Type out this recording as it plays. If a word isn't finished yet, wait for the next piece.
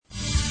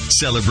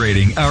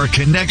celebrating our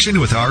connection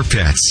with our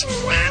pets.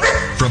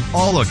 From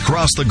all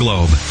across the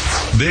globe,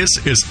 this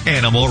is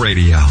Animal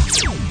Radio.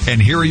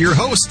 And here are your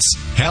hosts,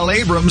 Hal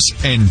Abrams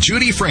and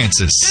Judy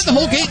Francis. And the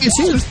whole gang is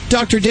here.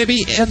 Dr.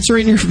 Debbie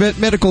answering your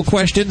medical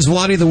questions.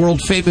 Vladae, the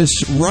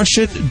world-famous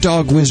Russian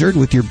dog wizard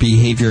with your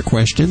behavior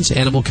questions.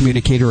 Animal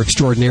communicator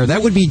extraordinaire.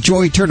 That would be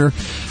Joy Turner.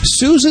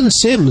 Susan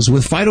Sims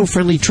with Fido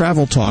Friendly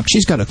Travel Talk.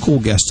 She's got a cool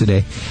guest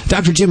today.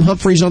 Dr. Jim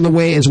Humphrey's on the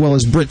way, as well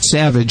as Britt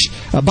Savage.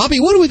 Bobbie,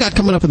 what do we got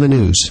coming up in the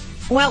news?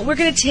 Well, we're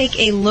going to take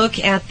a look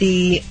at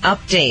the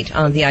update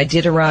on the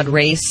Iditarod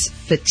race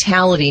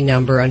fatality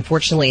number.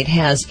 Unfortunately, it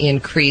has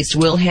increased.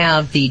 We'll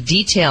have the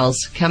details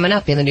coming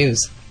up in the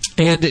news.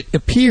 And it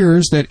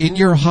appears that in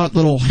your hot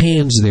little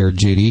hands there,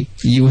 Judy,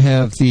 you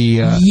have the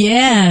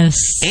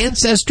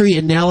ancestry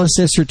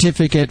analysis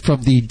certificate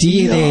from the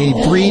DNA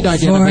breed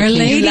identification. For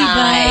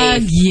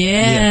Ladybug.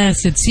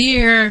 Yes, it's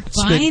here.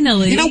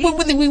 Finally.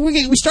 When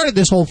we started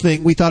this whole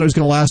thing, we thought it was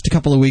going to last a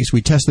couple of weeks.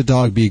 We test the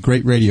dog, be a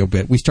great radio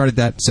bit. We started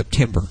that in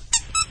September.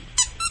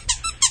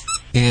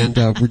 And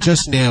we're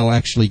just now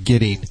actually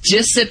getting...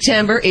 Just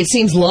September? It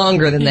seems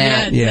longer than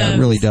that. Yeah, it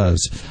really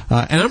does.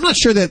 And I'm not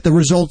sure that the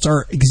results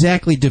are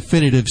exactly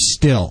definitive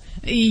still.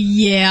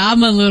 Yeah,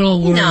 I'm a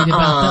little worried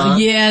about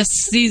them. Yes,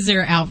 these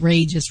are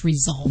outrageous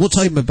results. We'll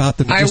tell you about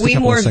them in just a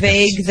couple of seconds. Are we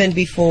more vague than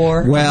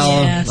before?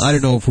 Well, yes. I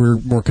don't know if we're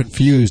more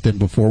confused than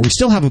before. We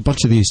still have a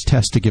bunch of these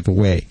tests to give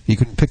away. You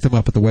can pick them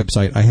up at the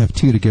website. I have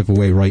 2 to give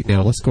away right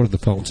now. Let's go to the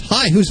phones.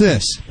 Hi, who's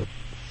this?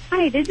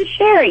 Hi, this is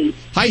Sherry.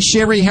 Hi,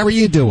 Sherry. How are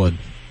you doing?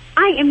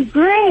 I am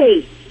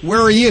great.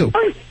 Where are you?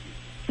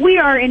 We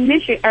are in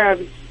Missouri.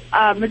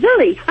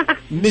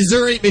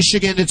 Missouri,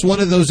 Michigan. It's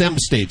one of those M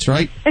states,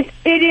 right? It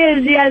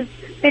is, yes.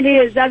 It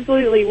is,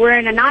 absolutely. We're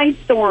in an ice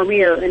storm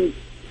here in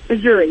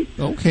Missouri.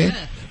 Okay.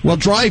 Well,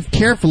 drive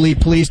carefully,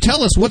 please.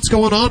 Tell us what's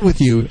going on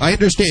with you. I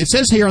understand. It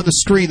says here on the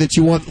screen that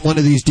you want one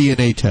of these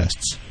DNA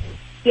tests.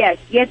 Yes,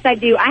 I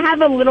do. I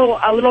have a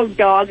little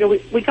dog.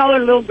 We call her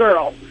Little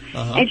Girl.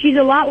 Uh-huh. And she's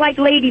a lot like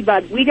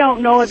Ladybug. We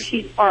don't know if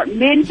she's part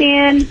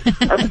Min-Pin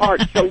or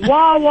part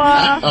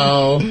Chihuahua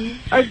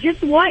or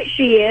just what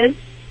she is.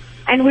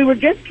 And we were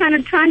just kind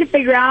of trying to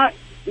figure out,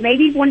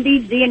 maybe one of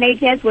these DNA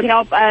tests would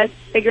help us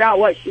figure out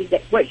what she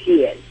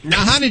is.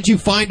 Now, how did you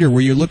find her? Were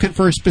you looking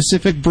for a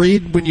specific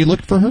breed when you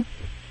looked for her?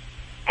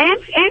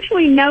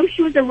 Actually, no.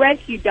 She was a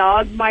rescue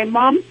dog. My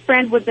mom's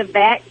friend was a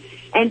vet,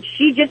 and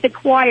she just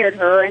acquired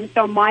her. And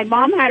so my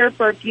mom had her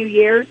for a few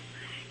years.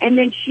 And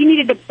then she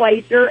needed to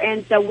place her,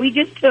 and so we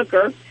just took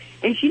her.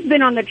 And she's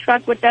been on the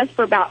truck with us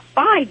for about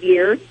 5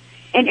 years.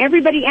 And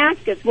everybody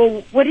asks us,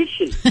 well, what is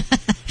she? And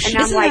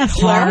I'm Isn't like, that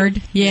hard?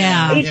 Well,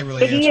 yeah. It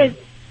is.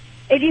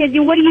 It is.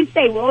 And what do you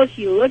say? Well,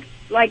 she looks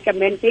like a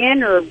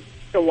Min-Pin or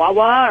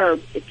Chihuahua or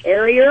a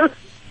Terrier.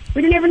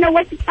 We didn't ever know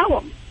what to tell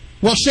them.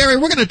 Well, Sherry,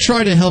 we're going to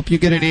try to help you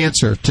get an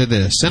answer to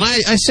this. And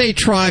I say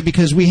try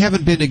because we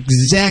haven't been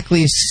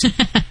exactly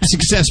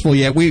successful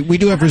yet. We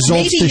do have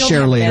results to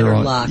share later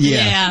on. Luck.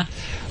 Yeah.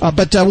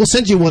 But we'll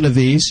send you one of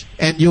these,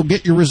 and you'll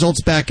get your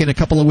results back in a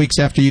couple of weeks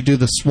after you do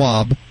the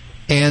swab.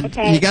 And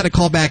you got to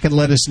call back and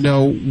let us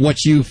know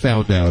what you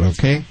found out,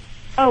 okay?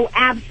 Oh,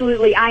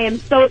 absolutely. I am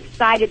so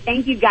excited.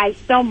 Thank you guys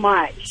so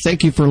much.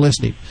 Thank you for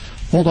listening.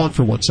 Hold on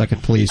for 1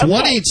 second, please. Okay.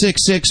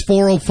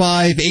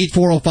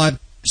 1-866-405-8405.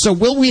 So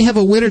will we have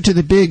a winner to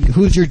the big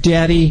Who's Your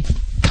Daddy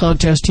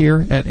contest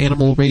here at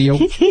Animal Radio?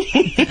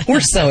 We're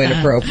so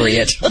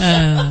inappropriate.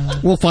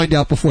 We'll find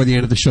out before the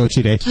end of the show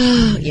today.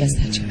 Yes,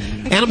 that's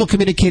right. Animal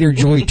communicator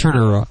Joy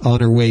Turner on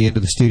her way into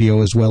the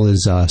studio, as well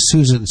as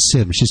Susan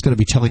Sims. She's going to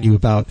be telling you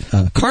about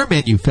a car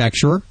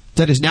manufacturer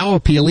that is now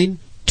appealing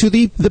to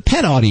the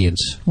pet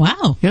audience.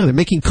 Wow. Yeah, they're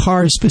making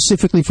cars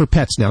specifically for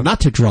pets now.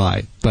 Not to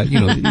drive, but,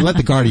 let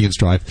the guardians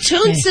drive.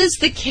 Toonces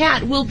the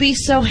cat will be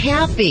so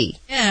happy.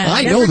 Yeah.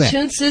 I know that.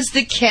 Toonces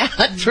the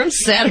cat from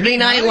Saturday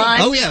Night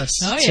Live? Oh, yes.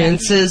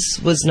 Toonces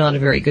was not a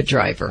very good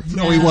driver.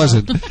 No, he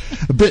wasn't.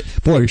 But,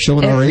 boy, you're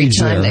showing our age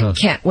there. Every time that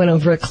cat went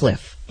over a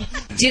cliff.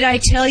 Did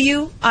I tell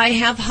you I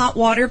have hot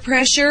water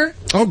pressure?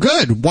 Oh,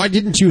 good. Why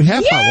didn't you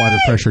have hot water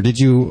pressure? Did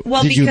you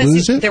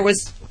lose it? There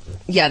was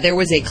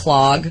a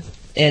clog.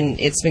 And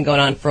it's been going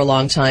on for a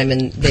long time,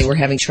 and they were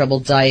having trouble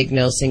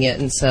diagnosing it,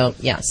 and so,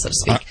 so to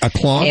speak. A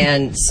clog?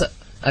 And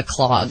a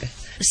clog.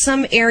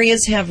 Some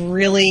areas have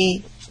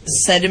really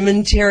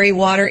sedimentary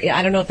water.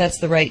 I don't know if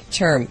that's the right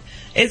term.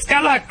 It's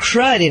got a lot of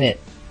crud in it.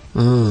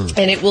 And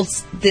it will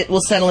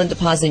settle and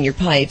deposit in your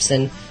pipes,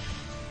 and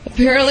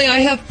apparently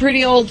I have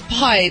pretty old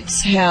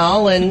pipes,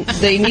 Hal, and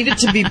they needed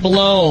to be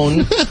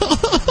blown.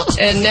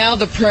 And now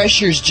the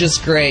pressure's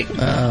just great.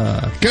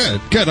 Good.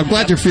 I'm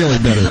glad you're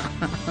feeling better.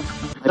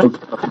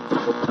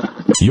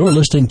 You're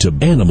listening to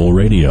Animal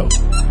Radio.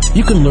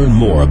 You can learn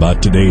more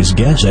about today's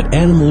guest at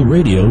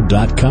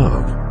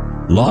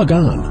animalradio.com. Log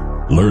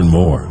on. Learn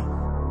more.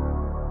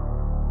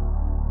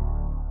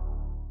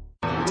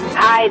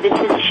 Hi, this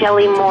is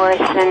Shelley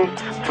Morrison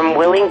from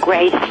Will and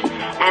Grace,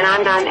 and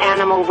I'm on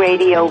Animal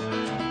Radio.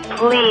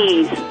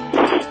 Please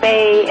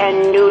spay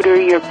and neuter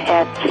your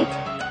pets.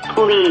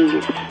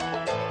 Please.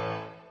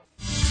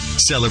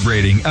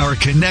 celebrating our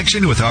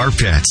connection with our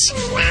pets.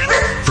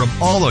 From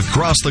all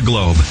across the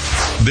globe,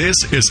 this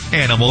is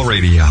Animal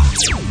Radio.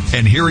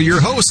 And here are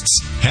your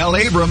hosts, Hal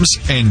Abrams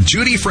and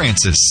Judy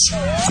Francis.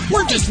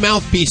 We're just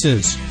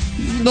mouthpieces.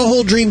 The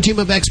whole dream team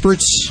of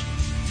experts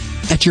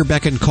at your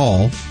beck and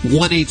call.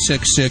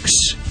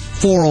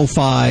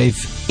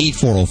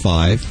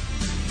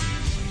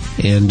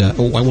 1-866-405-8405. And I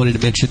wanted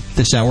to mention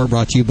this hour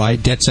brought to you by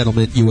Debt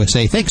Settlement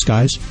USA. Thanks,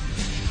 guys.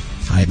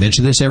 I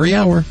mention this every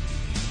hour.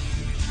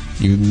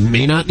 You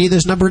may not need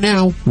this number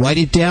now. Write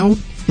it down.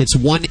 It's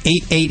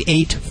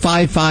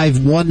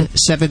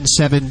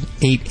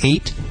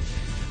 1-888-551-7788.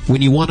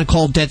 When you want to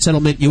call Debt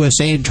Settlement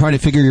USA and try to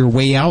figure your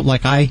way out,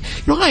 like I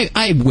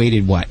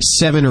waited,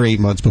 7 or 8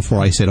 months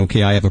before I said,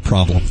 okay, I have a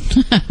problem.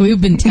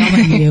 We've been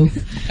telling you.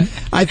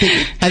 I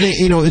think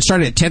it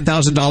started at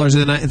 $10,000,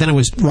 and then I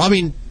was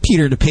robbing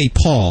Peter to pay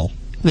Paul,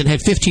 and then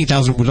had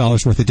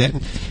 $15,000 worth of debt,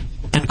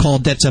 and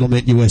called Debt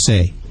Settlement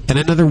USA. And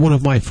another one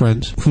of my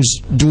friends who's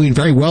doing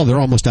very well, they're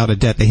almost out of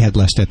debt. They had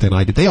less debt than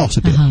I did. They also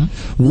did.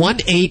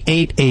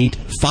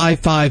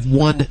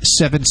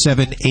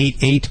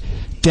 1-888-551-7788.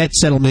 Debt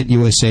Settlement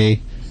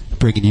USA,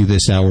 bringing you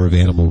this hour of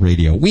Animal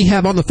Radio. We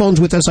have on the phones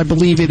with us, I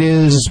believe it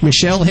is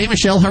Michelle. Hey,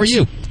 Michelle, how are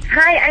you?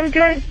 Hi, I'm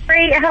doing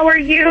great. How are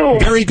you?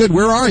 Very good.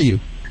 Where are you?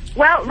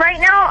 Well,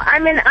 right now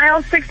I'm in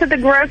aisle 6 of the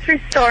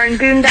grocery store in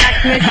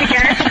Boondock,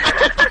 Michigan.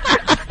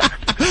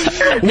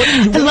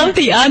 I love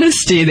the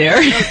honesty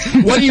there.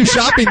 What are you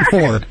shopping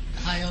for?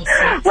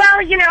 Well,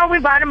 we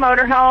bought a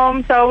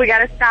motorhome, so we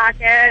got to stock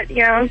it,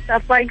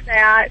 stuff like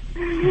that.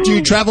 Do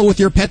you travel with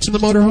your pets in the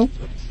motorhome?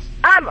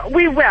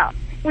 We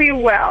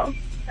will.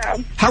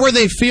 So. How are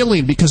they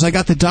feeling? Because I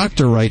got the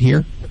doctor right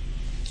here.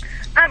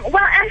 Well,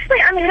 actually,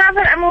 I'm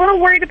a little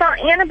worried about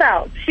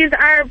Annabelle. She's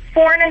our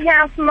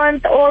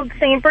 4.5-month-old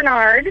St.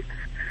 Bernard.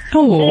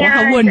 Oh,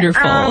 how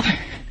wonderful.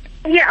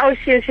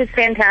 She's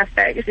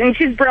fantastic. And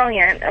she's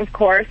brilliant, of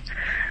course.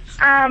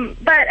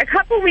 But a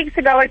couple weeks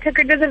ago, I took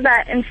her to the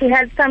vet, and she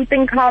had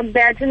something called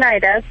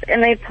vaginitis,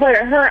 and they put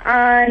her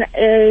on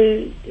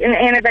an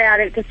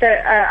antibiotic, just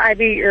an IV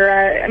or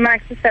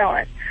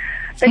amoxicillin.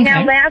 But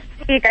now last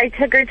week, I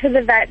took her to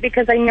the vet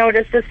because I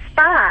noticed a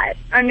spot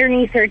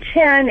underneath her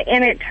chin,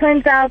 and it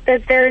turns out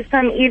that there's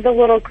some evil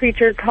little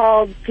creature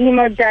called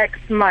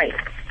Demodex mites.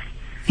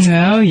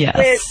 Oh,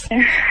 yes.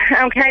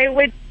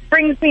 Which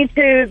brings me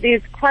to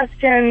these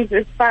questions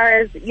as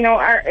far as,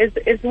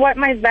 is what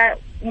my vet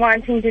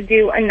wanting to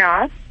do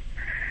enough?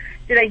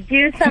 Did I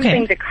do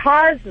something to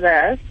cause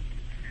this?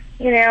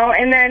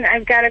 And then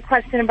I've got a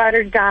question about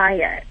her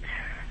diet.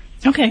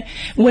 Okay.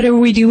 What are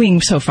we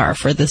doing so far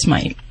for this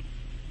mite?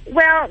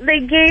 Well,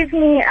 they gave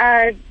me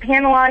a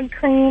Panalog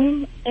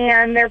cream,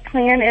 and their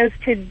plan is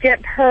to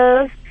dip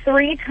her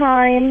 3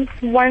 times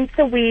once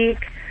a week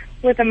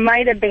with a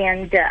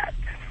Mitaband dip.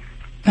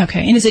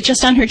 Okay. And is it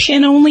just on her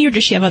chin only, or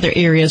does she have other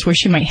areas where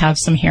she might have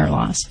some hair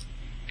loss?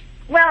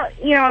 Well,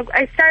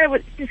 I started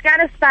with, she's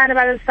got a spot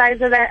about the size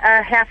of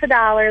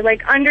 $50,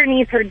 like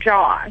underneath her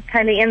jaw,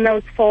 kind of in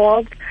those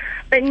folds.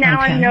 But now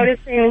I'm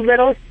noticing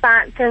little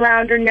spots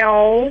around her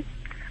nose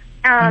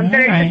that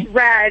are just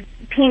red,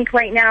 pink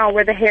right now,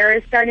 where the hair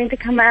is starting to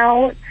come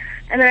out.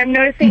 And then I'm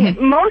noticing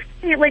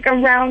mostly like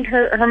around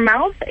her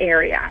mouth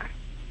area.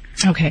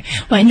 Okay.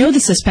 Well, I know the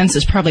suspense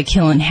is probably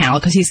killing Hal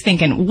because he's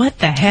thinking, what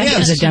the heck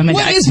is a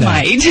Demodex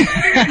mite?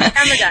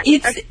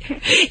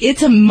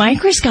 It's a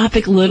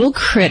microscopic little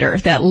critter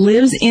that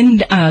lives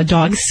in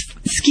dog's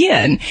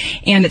skin,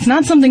 and it's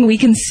not something we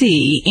can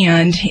see,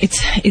 and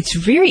it's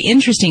very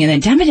interesting. And the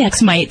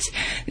Demodex mites,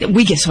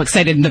 we get so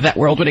excited in the vet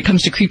world when it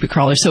comes to creepy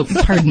crawlers, so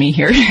pardon me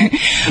here.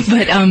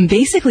 But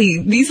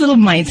basically, these little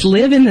mites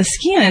live in the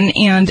skin,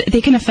 and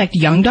they can affect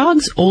young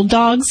dogs, old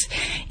dogs,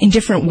 in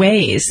different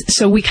ways.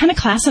 So we kind of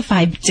classify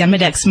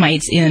Demodex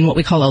mites in what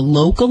we call a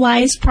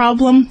localized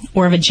problem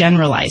or of a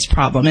generalized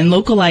problem. And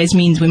localized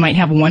means we might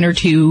have 1 or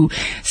 2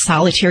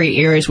 solitary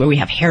areas where we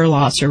have hair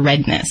loss or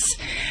redness.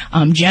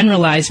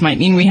 Generalized might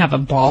mean we have a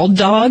bald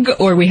dog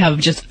or we have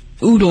just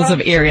oodles of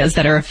areas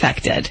that are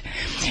affected.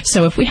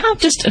 So if we have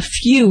just a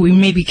few, we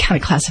may be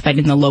kind of classified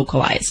in the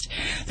localized.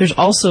 There's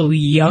also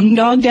young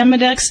dog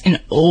Demodex and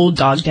old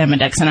dog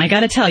Demodex. And I got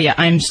to tell you,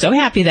 I'm so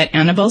happy that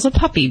Annabelle's a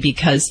puppy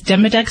because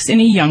Demodex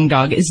in a young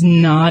dog is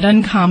not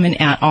uncommon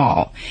at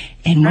all.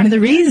 And one of the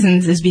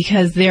reasons is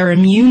because their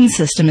immune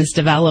system is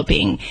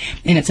developing,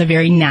 and it's a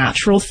very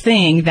natural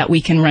thing that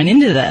we can run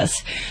into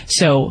this.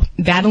 So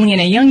battling in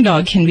a young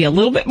dog can be a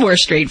little bit more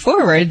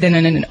straightforward than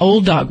in an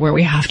old dog where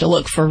we have to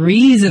look for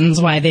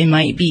reasons why they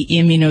might be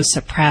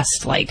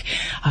immunosuppressed, like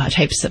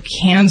types of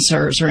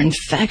cancers or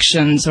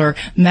infections or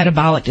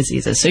metabolic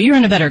diseases. So you're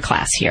in a better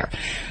class here.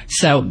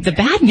 So the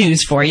bad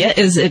news for you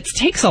is it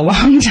takes a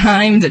long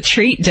time to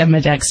treat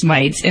Demodex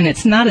mites, and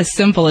it's not as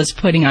simple as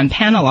putting on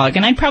Panalog.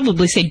 And I'd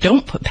probably say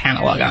don't put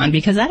Panalog on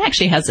because that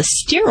actually has a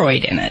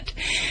steroid in it.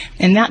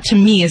 And that, to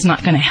me, is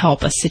not going to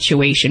help a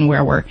situation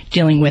where we're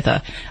dealing with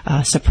a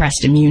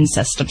suppressed immune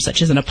system,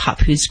 such as in a pup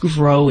who's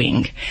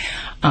growing.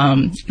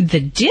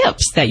 The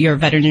dips that your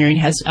veterinarian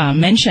has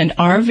mentioned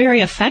are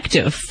very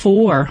effective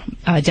for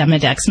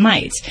Demodex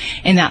mites,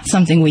 and that's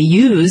something we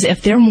use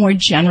if they're more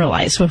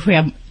generalized. So if we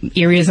have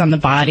areas on the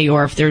body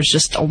or if there's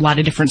just a lot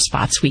of different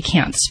spots we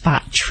can't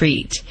spot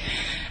treat.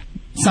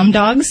 Some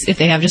dogs, if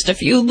they have just a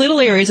few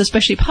little areas,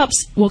 especially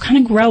pups, will kind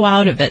of grow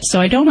out of it.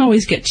 So I don't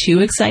always get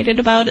too excited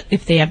about it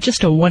if they have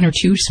just a 1 or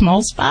 2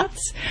 small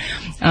spots.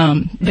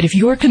 But if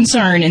your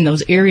concern in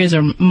those areas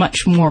are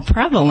much more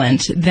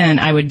prevalent, then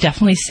I would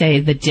definitely say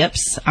the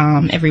dips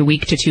every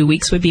week to 2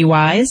 weeks would be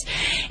wise.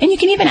 And you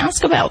can even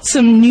ask about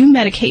some new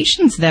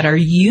medications that are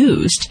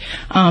used.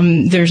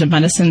 There's a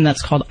medicine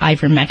that's called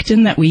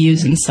ivermectin that we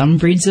use in some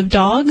breeds of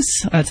dogs.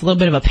 It's a little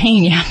bit of a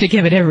pain. You have to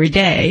give it every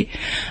day.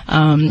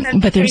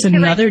 But there's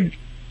another...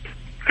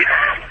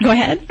 Go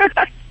ahead.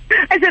 I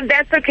said,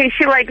 that's okay.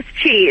 She likes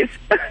cheese.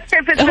 If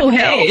it's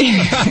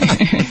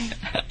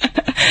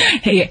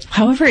Hey,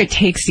 however it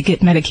takes to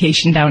get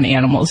medication down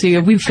animals,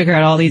 we figure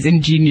out all these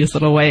ingenious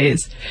little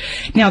ways.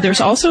 Now,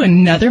 there's also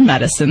another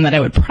medicine that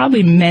I would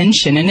probably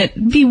mention, and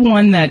it'd be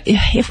one that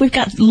if we've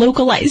got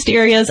localized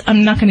areas,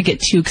 I'm not going to get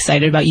too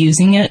excited about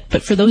using it.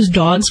 But for those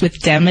dogs with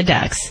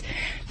Demodex,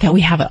 that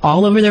we have it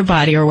all over their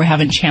body or we're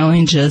having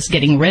challenges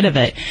getting rid of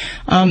it.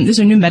 There's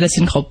a new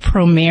medicine called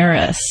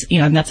Promeris,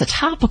 and that's a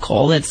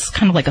topical. That's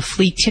kind of like a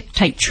flea tick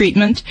type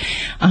treatment.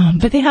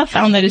 But they have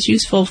found that it's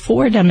useful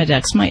for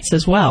Demodex mites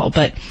as well.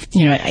 But,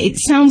 it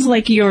sounds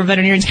like your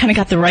veterinarian's kind of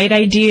got the right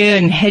idea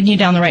and heading you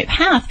down the right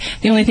path.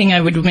 The only thing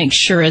I would make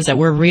sure is that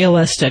we're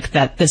realistic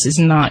that this is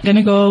not going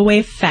to go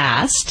away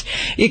fast.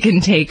 It can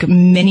take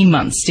many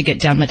months to get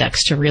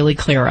Demodex to really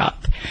clear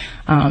up.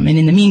 And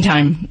in the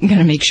meantime, I'm going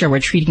to make sure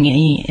we're treating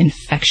any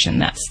infection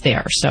that's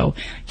there. So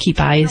keep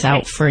eyes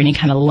out for any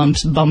kind of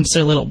lumps, bumps,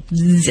 or little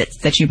zits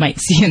that you might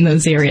see in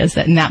those areas.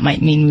 And that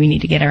might mean we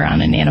need to get her on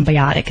an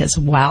antibiotic as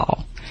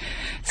well.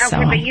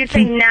 Okay, but you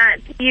say not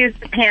to use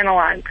the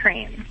Panelon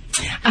cream.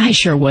 I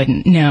sure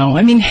wouldn't, no.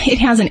 I mean, it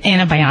has an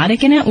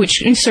antibiotic in it,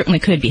 which certainly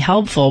could be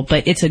helpful,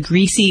 but it's a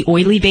greasy,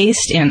 oily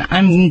based, and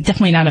I'm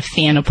definitely not a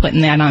fan of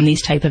putting that on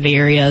these type of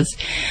areas.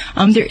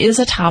 There is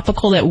a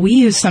topical that we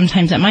use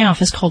sometimes at my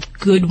office called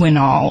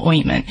Goodwinol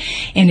ointment,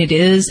 and it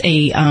is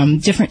a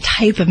different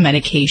type of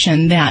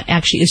medication that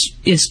actually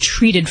is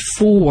treated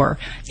for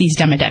these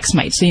Demodex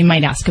mites. So you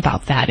might ask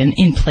about that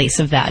in place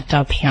of that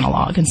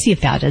Panelog and see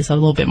if that is a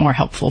little bit more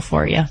helpful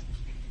for you.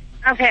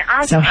 Okay,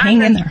 also so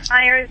hang in there.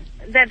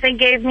 That they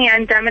gave me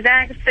on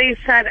Demodex, they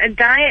said a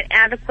diet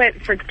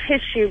adequate for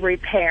tissue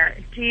repair.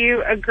 Do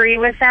you agree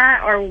with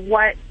that, or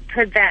what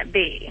could that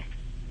be?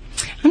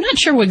 I'm not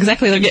sure what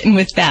exactly they're getting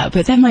with that,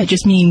 but that might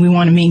just mean we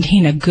want to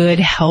maintain a good,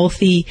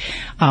 healthy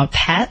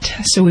pet.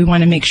 So we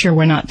want to make sure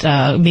we're not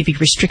maybe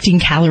restricting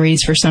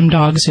calories for some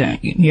dogs.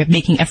 You're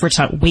making efforts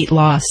at weight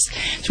loss.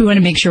 So we want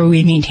to make sure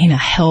we maintain a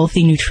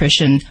healthy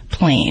nutrition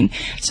plane.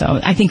 So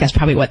I think that's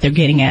probably what they're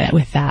getting at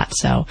with that.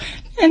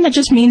 And that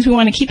just means we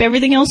want to keep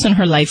everything else in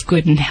her life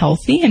good and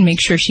healthy and make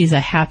sure she's a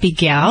happy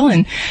gal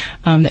and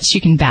that she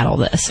can battle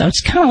this. So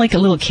it's kind of like a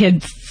little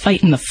kid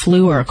fighting the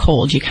flu or a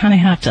cold. You kind of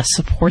have to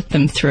support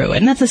them through.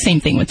 And that's the same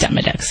thing with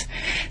Demodex.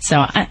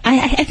 So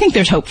I think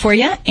there's hope for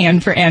you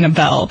and for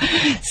Annabelle.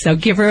 So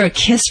give her a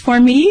kiss for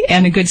me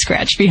and a good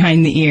scratch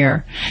behind the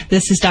ear.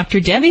 This is Dr.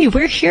 Debbie.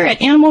 We're here at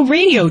Animal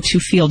Radio to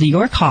field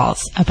your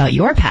calls about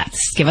your pets.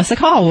 Give us a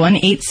call,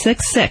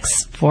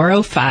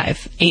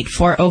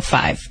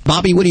 1-866-405-8405.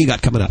 Bobbie, what do you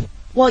got coming up?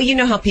 Well, you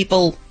know how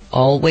people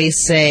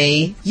always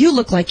say, you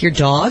look like your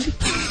dog?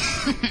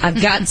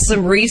 I've got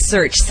some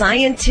research,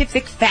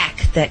 scientific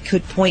fact that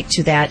could point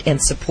to that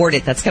and support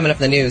it. That's coming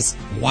up in the news.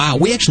 Wow.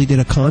 We actually did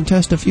a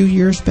contest a few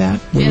years back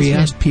where we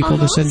asked people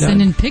to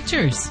send in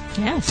pictures.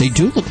 Yes. They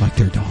do look like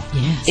their dog.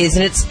 Yes.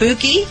 Isn't it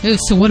spooky? Ooh,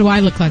 so what do I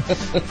look like?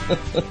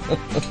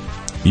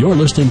 You're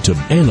listening to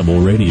Animal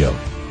Radio.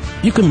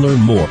 You can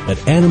learn more at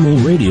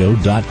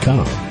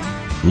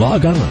animalradio.com.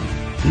 Log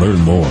on.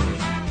 Learn more.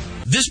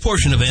 This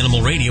portion of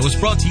Animal Radio is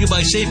brought to you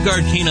by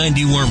Safeguard Canine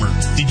Dewormer.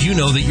 Did you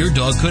know that your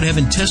dog could have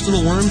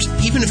intestinal worms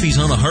even if he's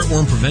on a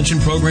heartworm prevention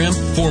program?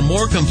 For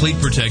more complete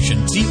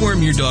protection,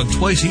 deworm your dog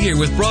twice a year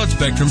with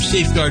broad-spectrum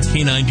Safeguard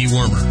Canine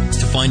Dewormer.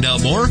 To find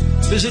out more,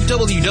 visit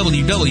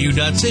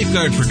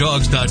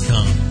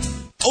www.safeguardfordogs.com.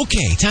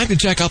 Okay, time to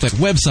check out that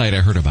website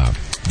I heard about.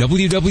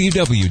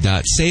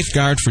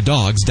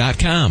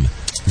 www.safeguardfordogs.com.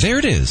 There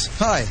it is.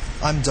 Hi,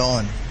 I'm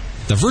Dawn.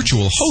 The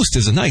virtual host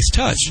is a nice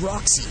touch.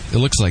 It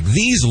looks like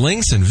these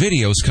links and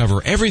videos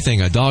cover everything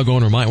a dog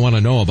owner might want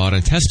to know about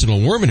intestinal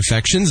worm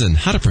infections and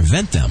how to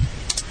prevent them.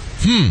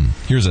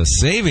 Here's a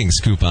savings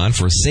coupon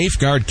for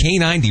Safeguard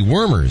Canine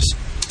Dewormers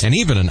and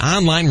even an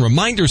online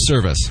reminder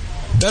service.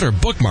 Better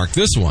bookmark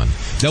this one,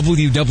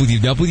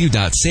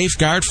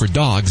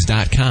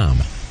 www.safeguardfordogs.com.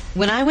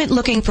 When I went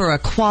looking for a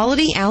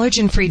quality,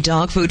 allergen-free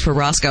dog food for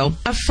Roscoe,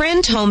 a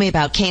friend told me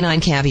about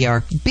canine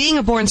caviar. Being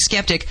a born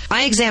skeptic,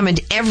 I examined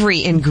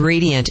every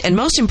ingredient and,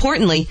 most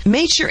importantly,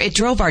 made sure it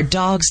drove our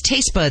dog's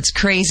taste buds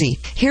crazy.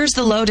 Here's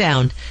the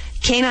lowdown.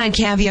 Canine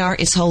Caviar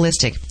is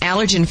holistic,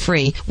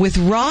 allergen-free, with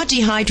raw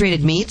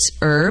dehydrated meats,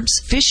 herbs,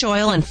 fish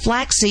oil, and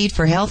flaxseed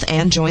for health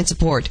and joint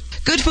support.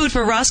 Good food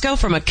for Roscoe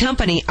from a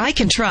company I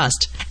can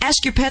trust.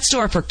 Ask your pet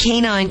store for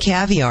Canine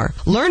Caviar.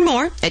 Learn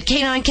more at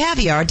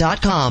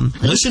caninecaviar.com.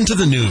 Listen to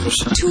the news.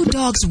 2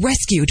 dogs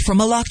rescued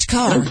from a locked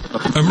car.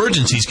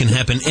 Emergencies can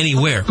happen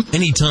anywhere,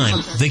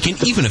 anytime. They can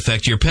even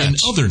affect your pets. In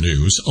other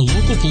news, a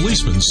local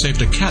policeman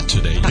saved a cat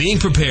today. Being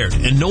prepared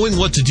and knowing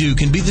what to do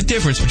can be the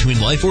difference between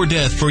life or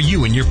death for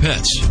you and your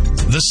pets.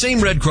 The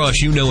same Red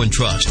Cross you know and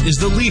trust is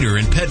the leader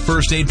in pet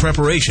first aid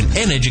preparation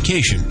and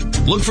education.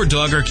 Look for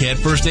dog or cat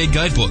first aid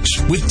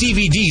guidebooks with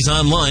DVDs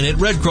online at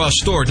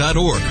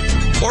redcrossstore.org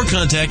or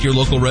contact your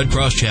local Red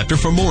Cross chapter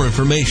for more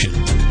information.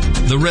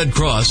 The Red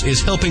Cross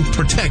is helping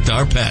protect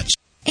our pets.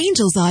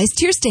 Angel's Eyes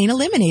Tear Stain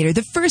Eliminator,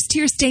 the first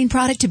tear stain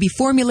product to be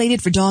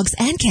formulated for dogs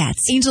and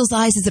cats. Angel's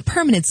Eyes is a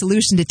permanent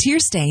solution to tear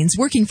stains,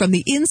 working from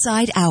the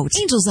inside out.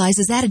 Angel's Eyes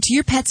is added to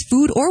your pet's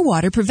food or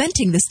water,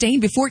 preventing the stain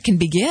before it can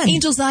begin.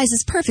 Angel's Eyes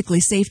is perfectly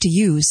safe to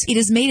use. It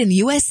is made in the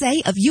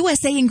USA of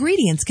USA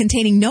ingredients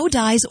containing no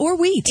dyes or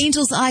wheat.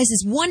 Angel's Eyes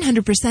is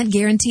 100%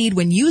 guaranteed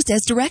when used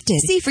as directed.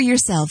 See for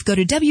yourself. Go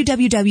to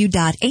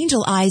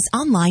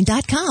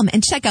www.angeleyesonline.com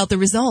and check out the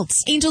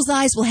results. Angel's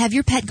Eyes will have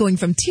your pet going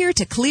from tear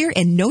to clear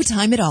in no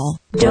time at all.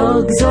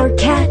 Dogs or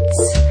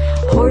cats,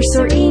 horse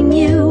or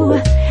emu,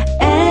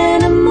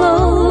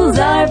 animals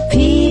are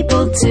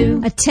people too.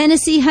 A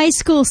Tennessee high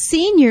school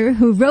senior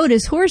who rode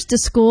his horse to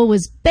school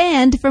was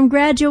banned from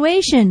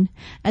graduation.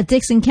 A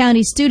Dixon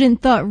County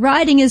student thought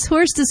riding his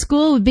horse to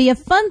school would be a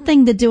fun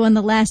thing to do on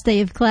the last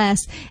day of class.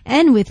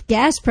 And with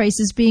gas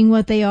prices being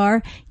what they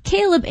are,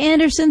 Caleb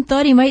Anderson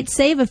thought he might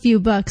save a few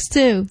bucks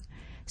too.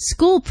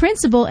 School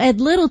principal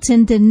Ed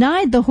Littleton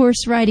denied the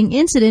horse riding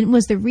incident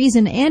was the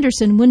reason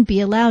Anderson wouldn't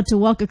be allowed to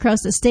walk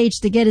across the stage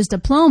to get his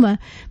diploma,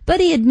 but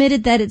he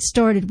admitted that it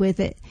started with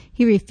it.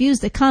 He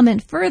refused to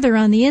comment further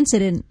on the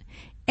incident.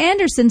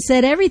 Anderson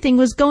said everything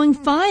was going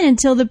fine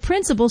until the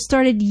principal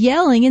started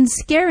yelling and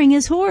scaring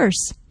his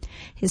horse.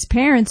 His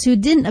parents, who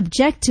didn't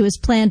object to his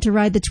plan to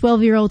ride the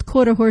 12-year-old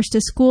quarter horse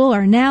to school,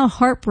 are now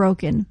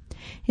heartbroken.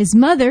 His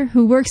mother,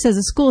 who works as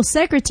a school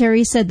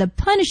secretary, said the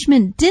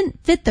punishment didn't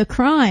fit the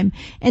crime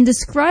and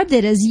described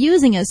it as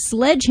using a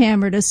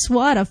sledgehammer to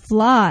swat a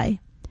fly.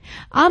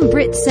 I'm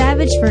Britt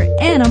Savage for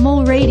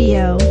Animal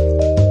Radio.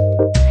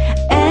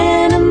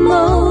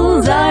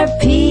 Animals are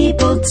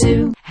people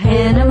too.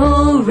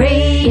 Animal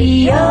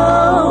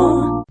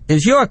Radio.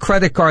 Is your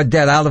credit card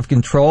debt out of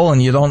control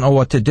and you don't know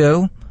what to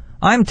do?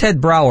 I'm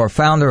Ted Brower,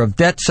 founder of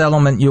Debt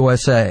Settlement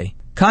USA.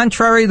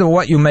 Contrary to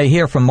what you may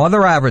hear from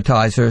other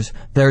advertisers,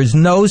 there is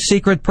no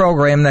secret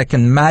program that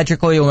can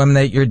magically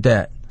eliminate your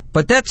debt.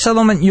 But Debt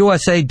Settlement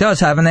USA does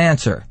have an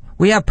answer.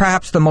 We have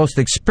perhaps the most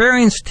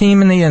experienced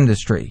team in the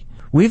industry.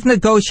 We've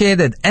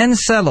negotiated and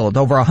settled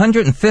over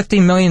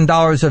 $150 million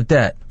of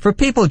debt for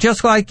people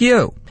just like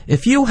you.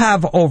 If you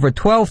have over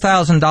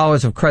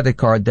 $12,000 of credit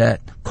card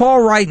debt,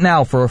 call right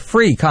now for a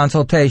free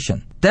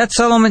consultation. Debt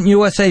Settlement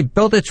USA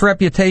built its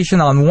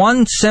reputation on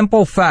one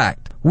simple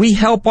fact. We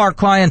help our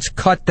clients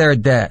cut their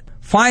debt.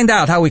 Find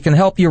out how we can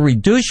help you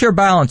reduce your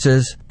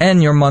balances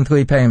and your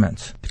monthly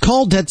payments.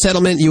 Call Debt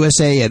Settlement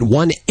USA at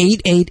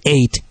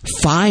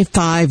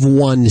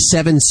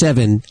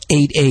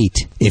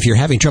 1-888-551-7788. If you're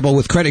having trouble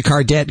with credit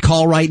card debt,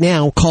 call right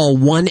now. Call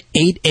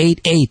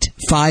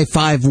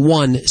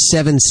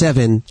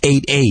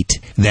 1-888-551-7788.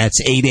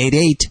 That's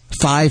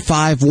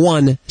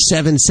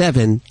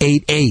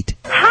 888-551-7788.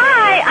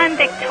 Hi, I'm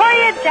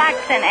Victoria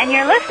Jackson, and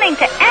you're listening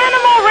to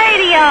Animal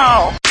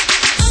Radio.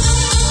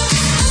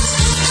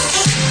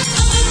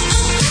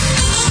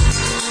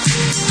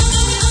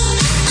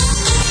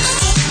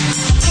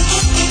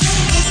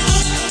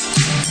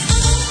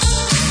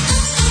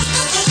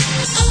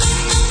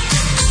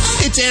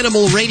 It's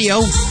Animal Radio,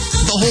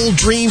 the whole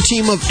dream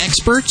team of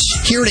experts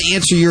here to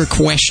answer your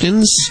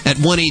questions at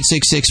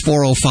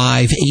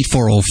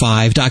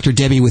 1-866-405-8405. Dr.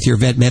 Debbie with your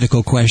vet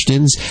medical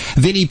questions.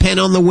 Vinnie Penn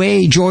on the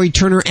way. Joy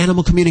Turner,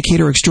 animal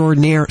communicator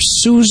extraordinaire.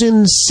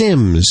 Susan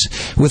Sims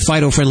with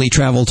Fido Friendly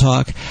Travel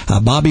Talk.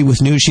 Bobbie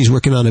with news. She's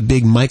working on a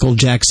big Michael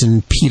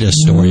Jackson PETA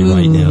story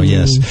right now,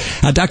 yes.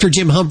 Dr.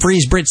 Jim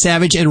Humphreys, Britt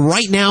Savage, and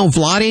right now,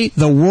 Vladae,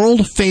 the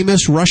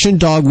world-famous Russian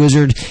dog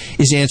wizard,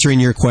 is answering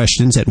your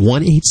questions at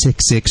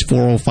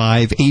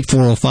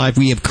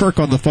 1-866-405-8405. We have Kirk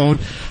on the phone.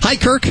 Hi,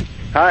 Kirk.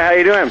 Hi, how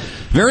you doing?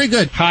 Very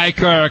good. Hi,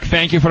 Kirk.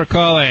 Thank you for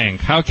calling.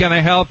 How can I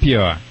help you?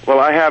 Well,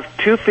 I have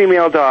 2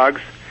 female dogs.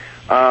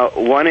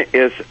 One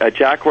is a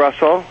Jack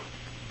Russell,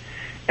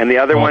 and the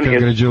other one is...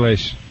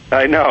 Congratulations.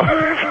 I know.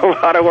 It's a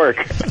lot of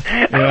work.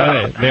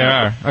 Yeah, they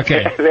are.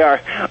 Okay. They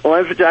are.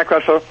 One's a Jack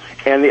Russell,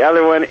 and the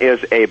other one is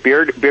a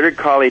bearded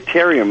collie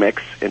terrier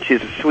mix, and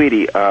she's a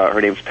sweetie.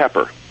 Her name's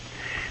Pepper.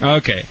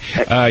 Okay.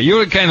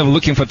 You're kind of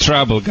looking for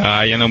trouble,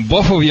 guy. You know,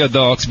 both of your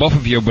dogs, both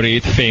of your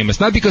breed, famous.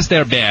 Not because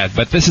they're bad,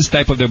 but this is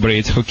type of the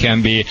breeds who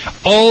can be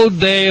all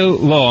day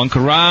long,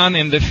 run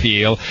in the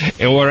field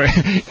or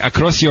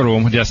across your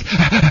room, just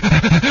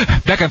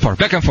back and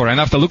forth, and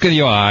after look in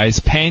your eyes,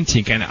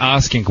 painting and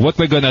asking what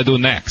we're going to do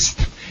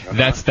next.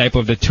 That's type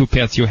of the two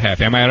pets you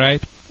have. Am I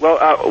right?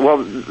 Well,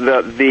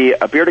 the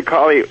bearded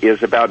collie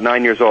is about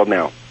 9 years old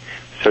now,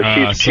 so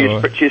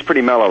she's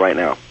pretty mellow right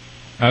now.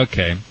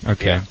 Okay.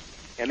 Yeah.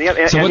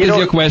 So what is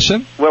your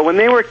question? Well, when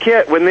they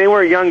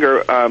were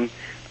younger,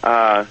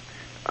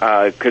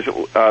 because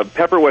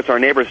Pepper was our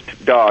neighbor's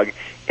dog,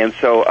 and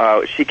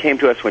so she came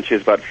to us when she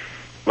was about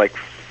like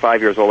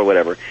 5 years old or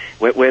whatever.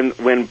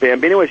 When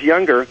Bambino was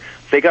younger,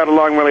 they got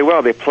along really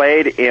well. They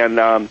played,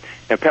 and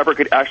Pepper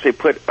could actually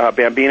put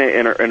Bambina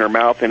in her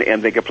mouth,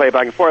 and they could play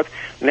back and forth.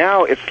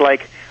 Now it's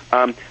like,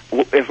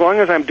 as long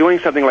as I'm doing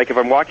something, like if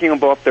I'm walking them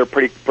both, they're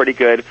pretty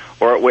good,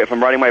 or if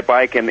I'm riding my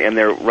bike and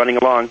they're running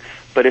along.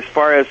 But as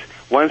far as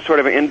one sort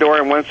of indoor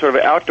and one sort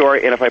of outdoor,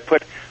 and if I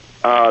put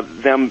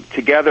them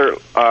together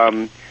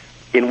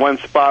in one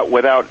spot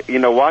without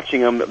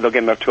watching them, they'll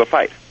get into a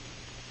fight.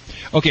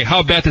 Okay,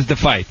 how bad is the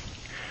fight?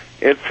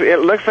 It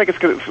looks like it's.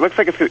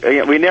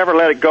 We never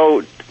let it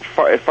go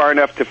far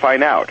enough to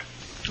find out.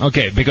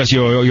 Okay, because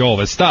you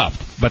always stopped.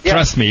 But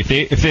trust me,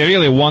 if they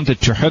really wanted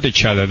to hurt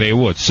each other, they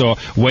would. So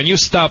when you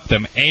stop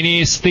them,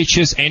 any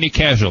stitches, any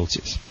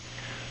casualties?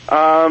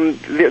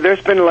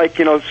 There's been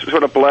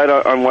sort of blood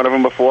on one of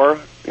them before.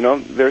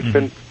 There's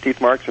been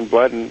teeth marks and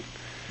blood and.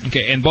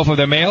 Okay, and both of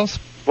the males?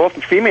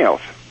 Both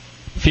females.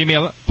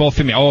 Both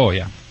female. Oh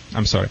yeah,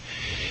 I'm sorry.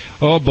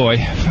 Oh boy,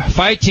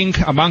 fighting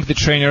among the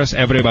trainers,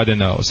 everybody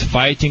knows.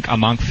 Fighting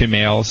among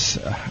females,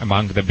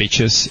 among the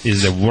bitches,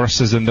 is the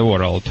worst in the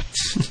world.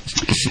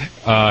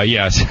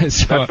 Yes, so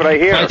that's what I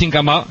hear. Fighting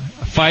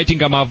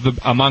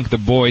among the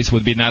boys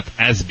would be not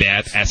as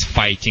bad as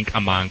fighting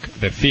among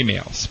the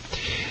females.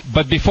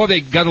 But before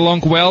they got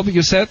along well,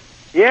 you said?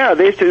 Yeah,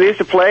 they used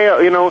to play.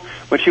 When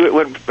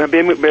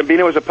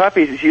Bambina was a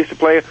puppy, she used to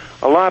play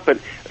a lot. But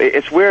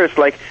it's weird. It's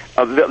like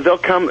they'll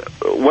come.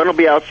 One will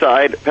be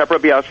outside, Pepper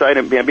will be outside,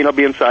 and Bambina will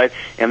be inside.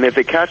 And if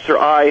they catch their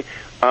eye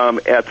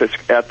at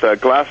the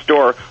glass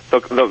door, they'll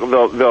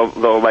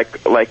go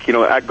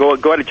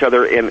at each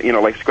other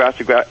and scratch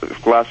the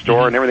glass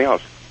door and everything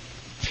else.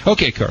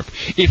 Okay, Kirk.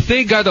 If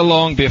they got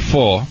along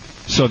before,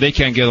 so they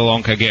can get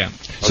along again.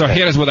 So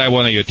here's what I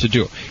want you to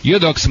do. Your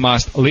dogs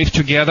must live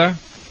together,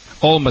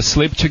 all must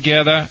sleep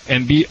together,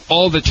 and be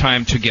all the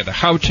time together.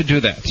 How to do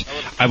that?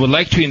 I would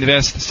like to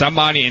invest some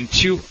money in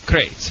 2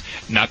 crates,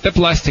 not the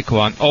plastic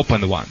one,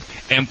 open one,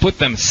 and put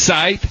them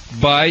side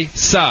by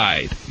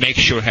side. Make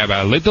sure you have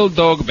a little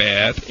dog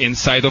bed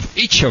inside of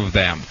each of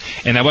them.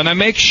 And I want to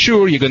make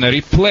sure you're going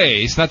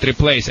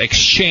to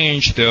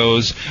exchange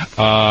those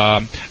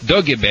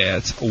doggy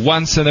beds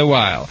once in a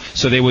while.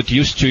 So they would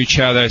used to each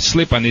other,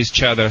 sleep on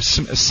each other's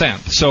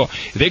scent. So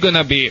they're going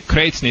to be,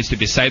 crates needs to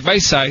be side by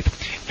side.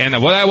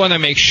 And what I want to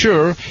make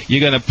sure,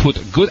 you're going to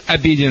put good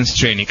obedience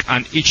training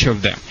on each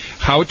of them.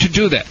 How to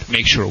do that?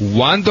 Make sure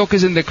one dog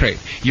is in the crate.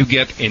 You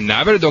get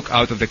another dog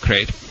out of the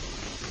crate.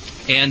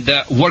 And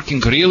working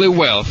really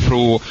well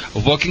through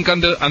walking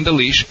on the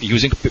leash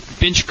using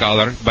pinch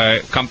collar by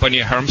company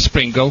Herm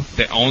Springle,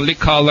 the only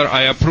collar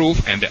I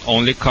approve and the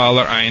only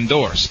collar I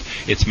endorsed.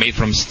 It's made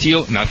from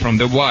steel, not from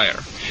the wire.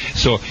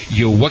 So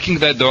you're walking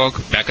that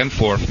dog back and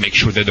forth. Make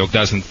sure the dog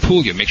doesn't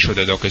pull you. Make sure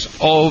the dog is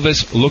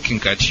always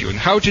looking at you. And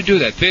how to do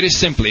that? Very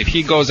simply. If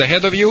he goes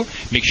ahead of you,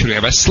 make sure you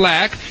have a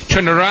slack,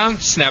 turn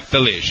around, snap the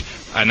leash.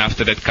 And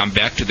after that, come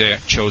back to the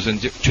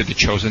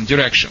chosen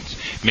directions.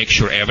 Make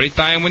sure every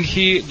time when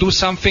he do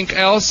something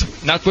else,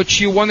 not what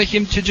you wanted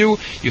him to do,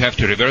 you have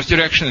to reverse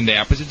direction in the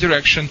opposite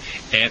direction,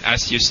 and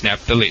as you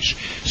snap the leash.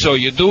 So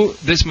you do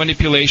this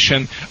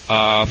manipulation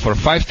for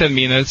 5-10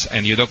 minutes,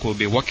 and your dog will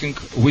be walking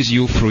with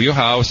you through your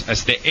house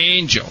as the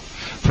angel.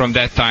 From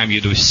that time,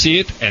 you do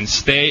sit and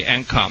stay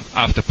and come.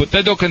 After, put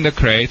the dog in the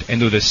crate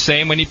and do the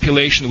same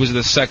manipulation with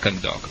the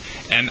second dog.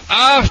 And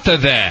after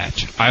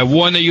that, I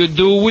want you to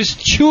do with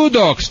 2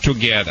 dogs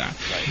together.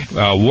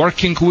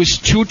 Working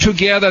with 2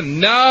 together,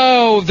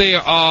 now they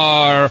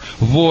are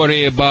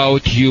worried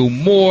about you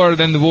more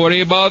than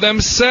worry about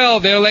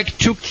themselves. They're like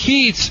 2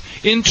 kids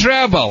in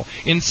trouble.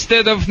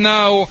 Instead of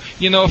now,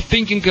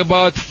 thinking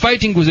about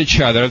fighting with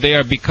each other, they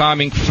are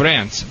becoming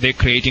friends. They're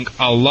creating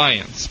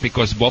alliance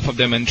because both of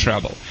them in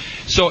trouble.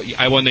 So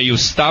I want you to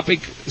stop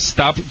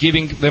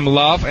giving them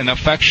love and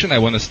affection. I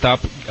want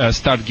to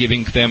start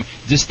giving them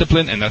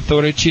discipline and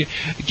authority.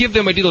 Give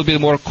them a little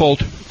bit more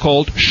cold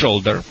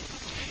shoulder.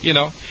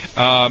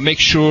 Make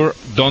sure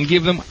don't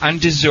give them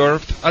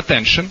undeserved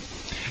attention.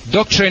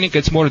 Dog training,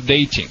 it's more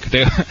dating.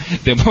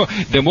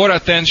 The more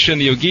attention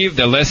you give,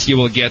 the less you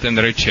will get in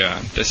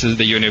return. This is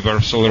the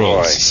universal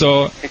rules.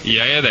 So,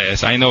 yeah, it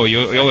is. I know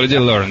you already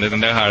learned it in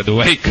the hard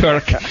way,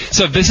 Kirk.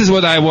 So this is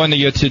what I want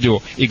you to do.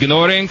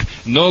 Ignoring,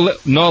 no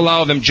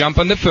allow them jump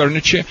on the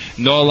furniture,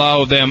 no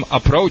allow them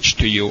approach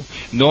to you,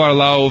 no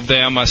allow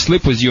them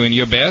sleep with you in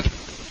your bed.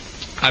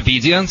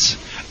 Obedience.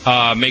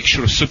 Make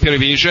sure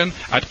supervision.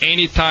 At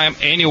any time,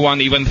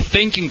 anyone even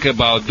thinking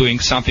about doing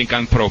something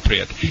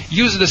inappropriate,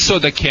 use the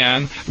soda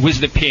can with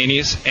the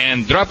pennies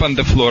and drop on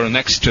the floor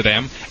next to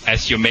them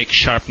as you make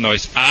sharp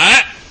noise.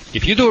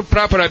 If you do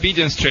proper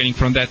obedience training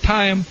from that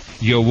time,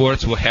 your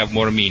words will have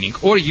more meaning.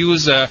 Or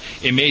use an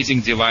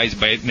amazing device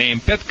by name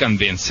Pet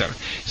Convincer.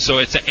 So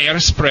it's an air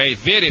spray,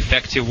 very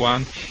effective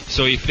one.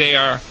 So if they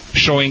are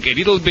showing a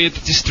little bit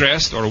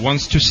distressed or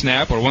wants to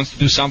snap or wants to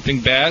do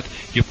something bad,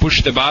 you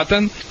push the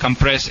button,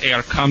 compressed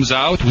air comes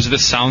out with the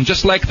sound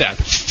just like that.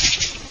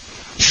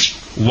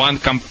 One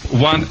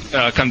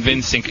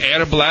convincing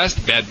air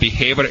blast, bad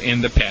behavior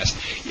in the past.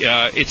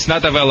 It's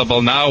not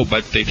available now,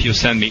 but if you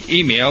send me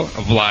email,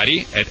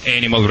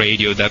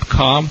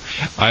 Vladae@animalradio.com,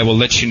 I will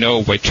let you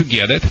know where to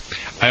get it.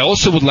 I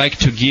also would like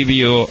to give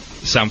you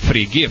some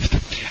free gift.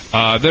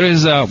 There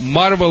is a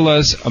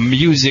marvelous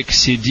music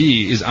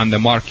CD is on the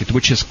market,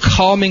 which is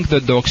calming the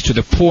dogs to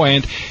the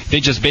point they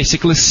just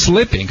basically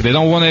sleeping. They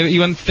don't want to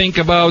even think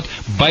about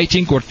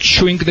biting or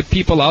chewing the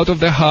people out of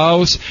the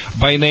house.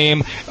 By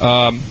name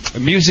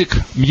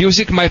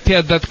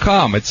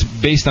musicmypet.com. It's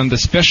based on the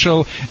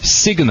special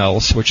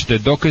signals which the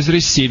dog is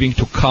receiving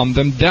to calm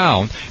them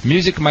down.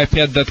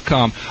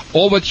 Musicmypet.com.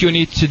 All what you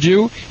need to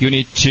do, you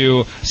need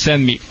to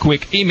send me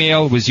quick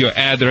email with your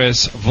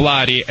address,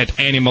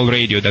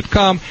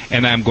 Vladae@animalradio.com,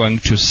 and I'm going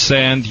to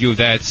send you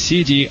that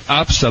CD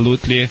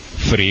absolutely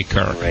free.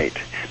 Great.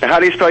 Now, how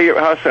do you spell your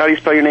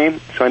name?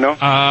 So I know.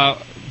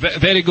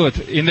 Very good.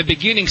 In the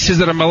beginning,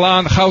 Cesar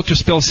Millan, how to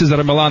spell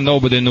Cesar Millan,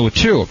 nobody knew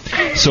too.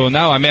 So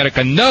now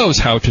America knows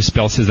how to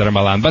spell Cesar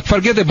Millan. But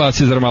forget about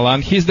Cesar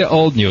Millan. He's the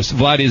old news.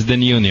 Vlad is the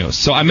new news.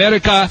 So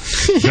America,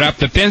 grab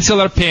the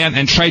pencil or pen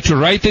and try to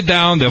write it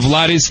down, the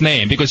Vladi's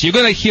name. Because you're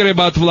going to hear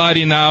about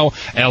Vladi now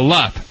a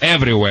lot,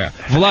 everywhere.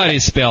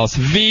 Vladi spells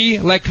V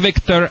like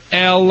Victor,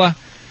 L,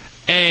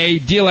 A,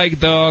 D like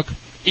dog,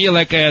 E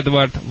like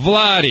Edward.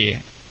 Vladi.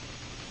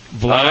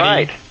 All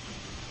right.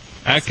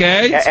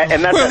 Okay.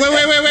 And that's wait.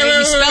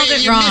 You spelled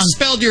it You wrong.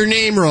 misspelled your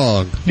name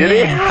wrong. Did he?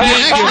 You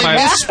actually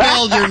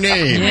misspelled your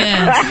name.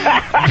 Yeah.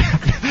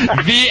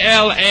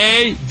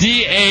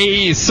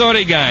 Vladae.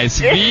 Sorry,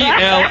 guys.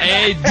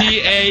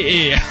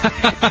 Vladae.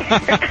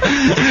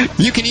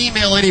 You can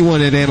email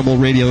anyone at Animal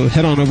Radio.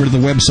 Head on over to the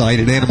website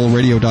at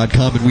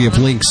animalradio.com, and we have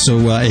links.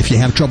 So if you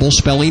have trouble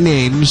spelling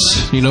names,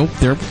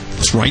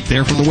 it's right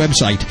there from the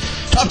website.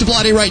 Talk to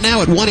Vladae right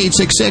now at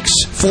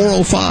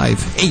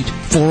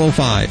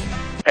 1-866-405-8405.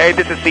 Hey,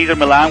 this is Cesar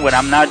Millan. When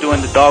I'm not doing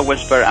the dog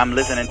whisper, I'm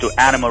listening to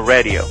Animal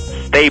Radio.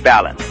 Stay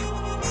balanced.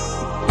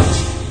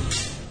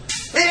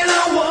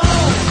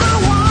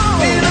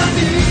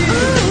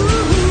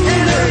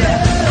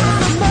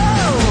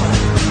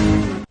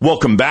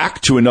 Welcome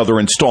back to another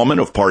installment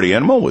of Party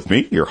Animal with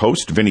me, your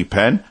host, Vinnie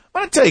Penn. I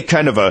want to tell you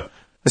kind of a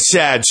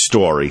sad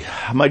story.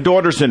 My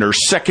daughter's in her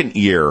second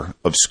year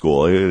of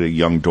school. A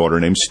young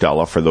daughter named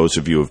Stella. For those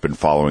of you who have been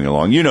following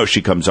along, you know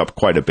she comes up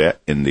quite a bit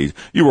in these.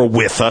 You were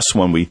with us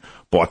when we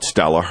bought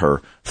Stella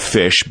her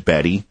fish,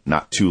 Betty,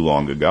 not too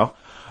long ago.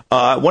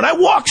 When I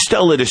walk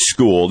Stella to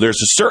school,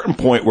 there's a certain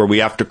point where we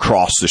have to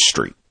cross the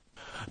street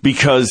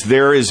because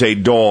there is a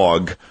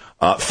dog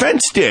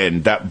fenced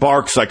in that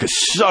barks like a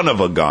son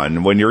of a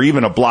gun when you're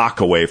even a block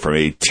away from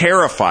it. He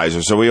terrifies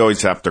her, so we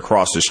always have to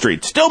cross the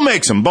street. Still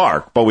makes him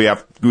bark, but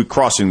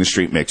crossing the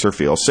street makes her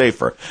feel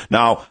safer.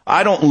 Now,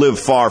 I don't live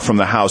far from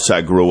the house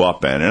I grew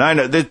up in, and I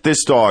know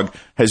this dog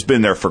has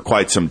been there for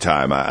quite some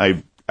time.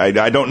 I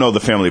don't know the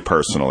family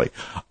personally,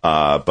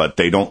 but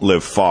they don't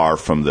live far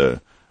from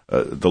the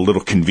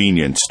little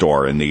convenience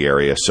store in the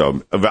area,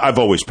 so I've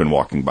always been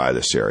walking by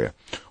this area.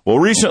 Well,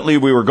 recently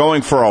we were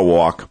going for a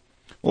walk,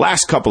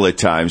 last couple of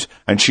times,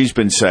 and she's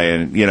been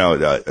saying,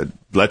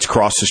 let's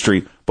cross the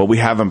street, but we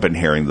haven't been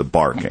hearing the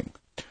barking.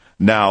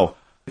 Now,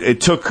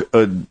 it took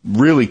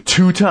really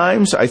 2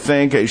 times, I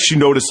think. She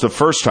noticed the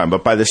first time,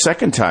 but by the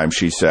second time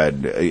she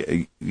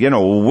said,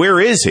 where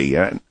is he?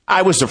 And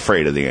I was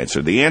afraid of the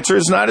answer. The answer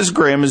is not as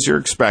grim as you're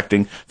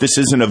expecting. This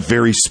isn't a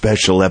very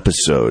special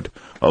episode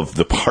of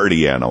the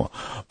Party Animal.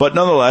 But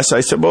nonetheless,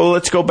 I said, well,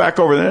 let's go back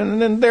over there.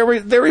 And then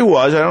there he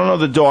was. I don't know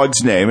the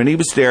dog's name, and he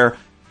was there,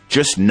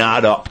 just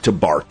not up to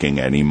barking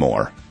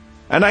anymore.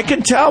 And I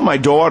can tell my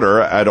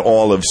daughter at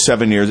all of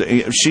 7 years,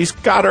 she's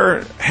got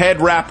her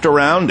head wrapped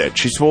around it.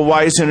 She said, well,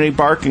 why isn't he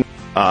barking?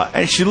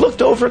 And she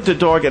looked over at the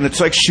dog, and it's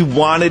like she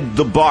wanted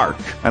the bark.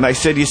 And I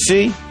said, you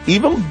see,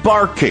 even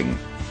barking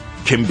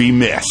can be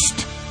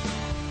missed.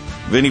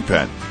 Vinnie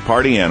Penn,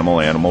 Party Animal,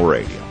 Animal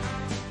Radio.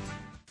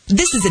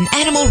 This is an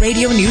Animal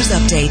Radio News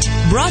Update,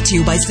 brought to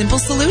you by Simple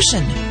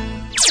Solution.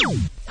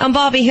 I'm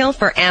Bobbie Hill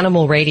for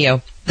Animal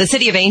Radio. The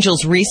City of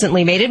Angels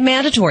recently made it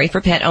mandatory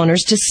for pet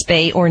owners to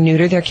spay or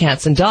neuter their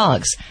cats and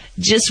dogs.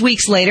 Just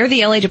weeks later,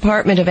 the LA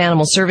Department of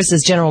Animal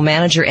Services General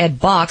Manager Ed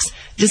Box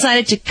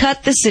decided to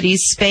cut the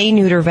city's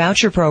spay-neuter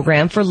voucher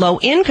program for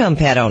low-income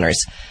pet owners.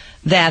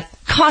 That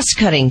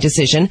cost-cutting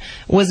decision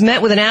was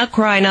met with an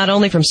outcry not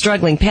only from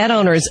struggling pet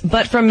owners,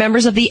 but from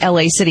members of the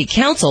LA City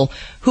Council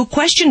who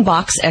questioned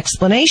Box's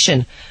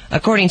explanation.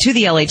 According to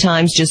the LA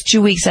Times, just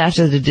 2 weeks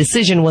after the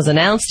decision was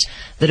announced,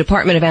 the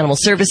Department of Animal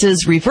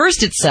Services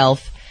reversed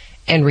itself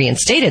and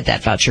reinstated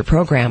that voucher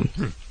program.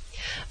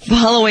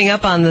 Following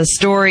up on the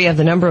story of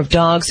the number of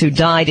dogs who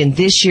died in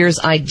this year's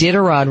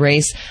Iditarod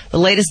race, the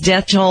latest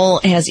death toll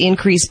has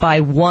increased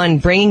by 1,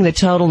 bringing the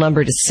total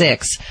number to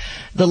 6.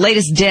 The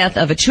latest death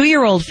of a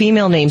 2-year-old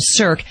female named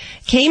Cirque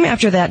came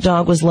after that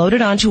dog was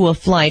loaded onto a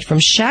flight from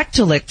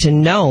Shaktoolik to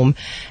Nome.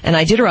 An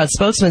Iditarod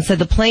spokesman said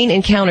the plane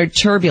encountered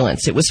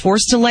turbulence. It was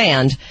forced to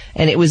land,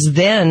 and it was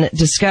then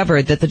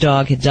discovered that the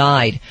dog had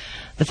died.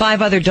 The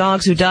 5 other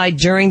dogs who died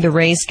during the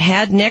race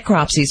had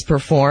necropsies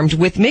performed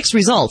with mixed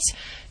results.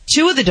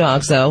 2 of the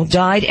dogs, though,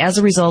 died as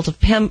a result of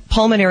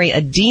pulmonary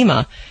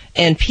edema,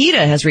 and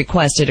PETA has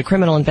requested a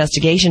criminal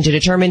investigation to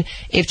determine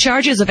if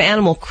charges of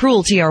animal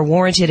cruelty are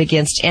warranted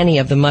against any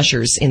of the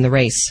mushers in the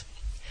race.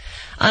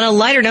 On a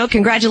lighter note,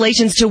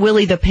 congratulations to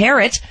Willie the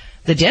Parrot.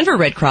 The Denver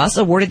Red Cross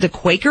awarded the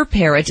Quaker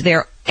Parrot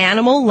their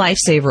Animal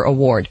Lifesaver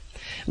Award.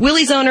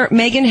 Willie's owner,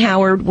 Megan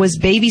Howard, was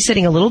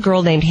babysitting a little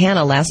girl named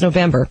Hannah last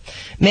November.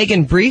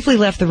 Megan briefly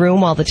left the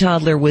room while the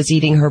toddler was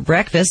eating her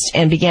breakfast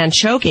and began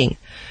choking.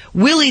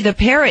 Willie the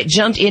parrot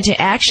jumped into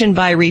action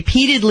by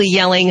repeatedly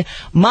yelling,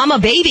 "Mama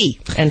baby,"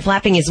 and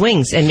flapping his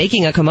wings and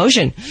making a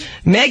commotion.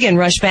 Megan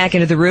rushed back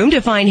into the room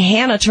to find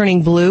Hannah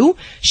turning blue.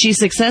 She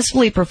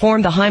successfully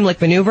performed the Heimlich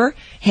maneuver.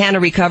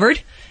 Hannah recovered,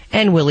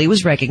 and Willie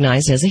was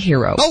recognized as a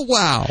hero. Oh,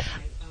 wow.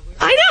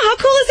 I know. How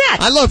cool is that?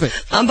 I love it.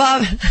 I'm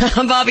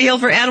Bobbie Hill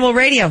for Animal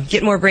Radio.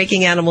 Get more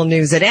breaking animal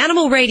news at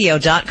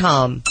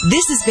animalradio.com.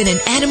 This has been an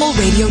Animal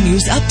Radio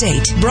News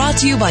Update brought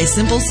to you by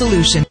Simple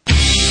Solution.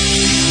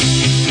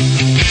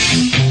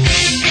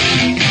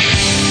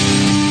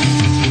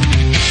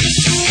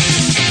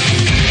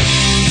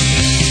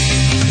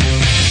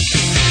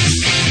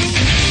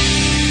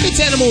 It's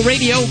Animal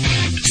Radio,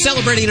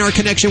 celebrating our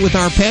connection with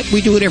our pet.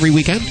 We do it every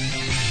weekend.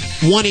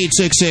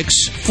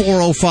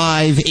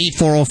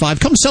 1-866-405-8405.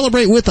 Come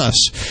celebrate with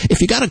us. If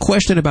you got a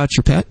question about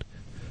your pet,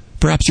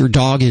 perhaps your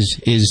dog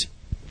is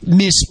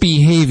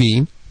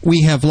misbehaving,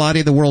 we have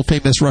Vladae, the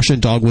world-famous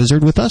Russian dog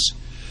wizard, with us.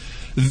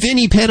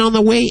 Vinny Penn on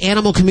the way,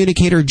 animal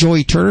communicator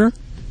Joy Turner,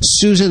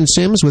 Susan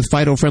Sims with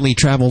Fido Friendly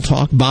Travel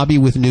Talk, Bobbie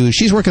with news.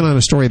 She's working on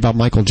a story about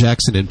Michael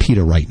Jackson and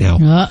PETA right now.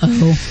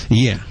 Uh-oh.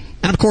 Yeah.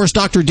 And, of course,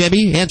 Dr.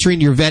 Debbie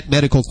answering your vet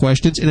medical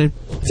questions. And I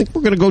think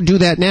we're going to go do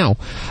that now.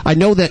 I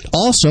know that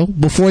also,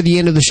 before the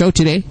end of the show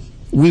today,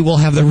 we will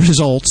have the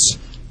results,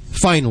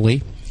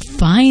 finally.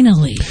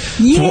 Finally.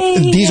 Yay!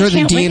 These are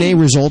the DNA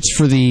results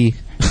for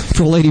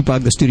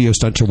Ladybug, the studio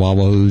stunt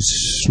chihuahua,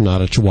 who's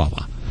not a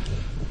chihuahua.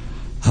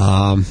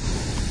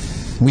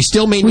 We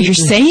still may need... You're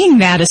saying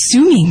that,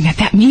 assuming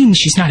that means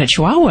she's not a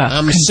chihuahua.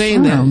 I'm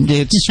saying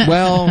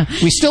that.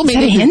 We still may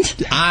need... Is that a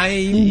hint?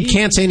 I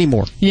can't say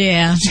anymore.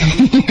 Yeah.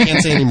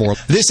 Can't say anymore.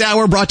 This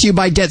hour brought to you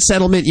by Debt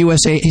Settlement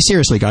USA. Hey,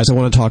 seriously, guys, I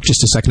want to talk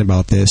just a second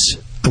about this.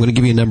 I'm going to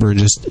give you a number in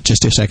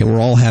just a second.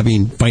 We're all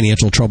having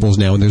financial troubles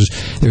now, and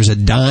there's a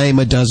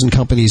dozen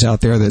companies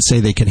out there that say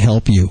they can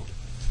help you.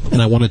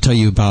 And I want to tell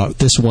you about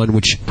this one,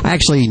 which I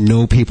actually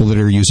know people that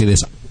are using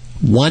this.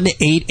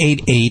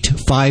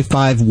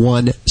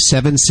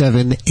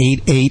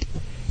 1-888-551-7788.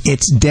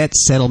 It's Debt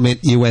Settlement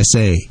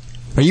USA.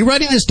 Are you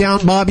writing this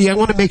down, Bobbie? I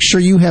want to make sure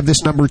you have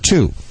this number,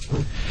 too.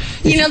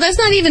 That's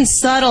not even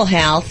subtle,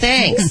 Hal.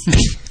 Thanks.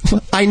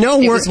 I know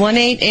it was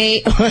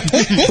 188.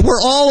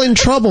 We're all in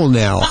trouble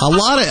now.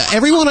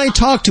 Everyone I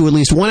talk to, at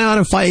least 1 out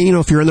of 5,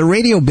 if you're in the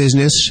radio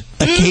business,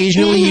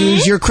 occasionally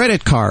use your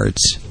credit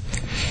cards.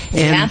 And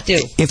you have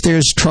to. If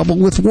there's trouble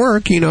with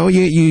work, you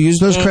use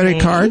those credit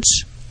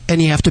cards. And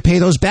you have to pay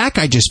those back,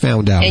 I just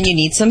found out. And you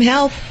need some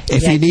help.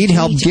 If you need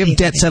help, give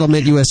Debt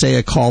Settlement USA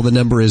a call. The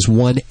number is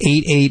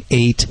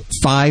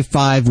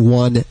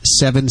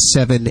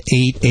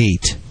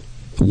 1-888-551-7788.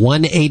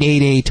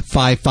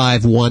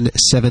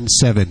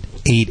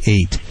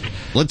 1-888-551-7788.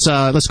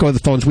 Let's go to the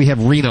phones. We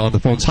have Rena on the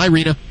phones. Hi,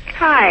 Rena.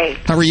 Hi.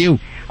 How are you?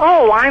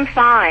 Oh, I'm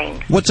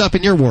fine. What's up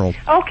in your world?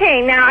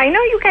 Okay, now I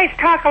know you guys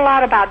talk a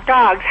lot about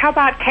dogs. How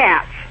about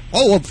cats?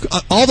 Oh,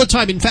 all the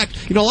time. In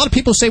fact, a lot of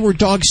people say we're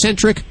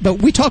dog-centric,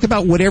 but we talk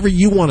about whatever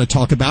you want to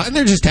talk about, and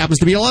there just happens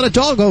to be a lot of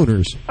dog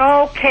owners.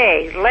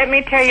 Okay, let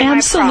me tell you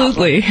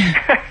Absolutely. my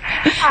problem.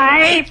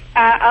 I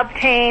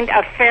obtained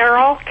a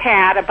feral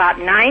cat about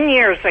 9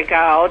 years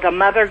ago. The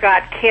mother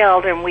got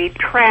killed, and we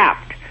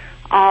trapped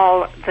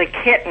all the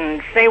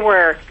kittens. They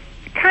were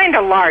kind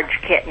of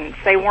large kittens.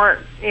 They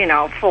weren't,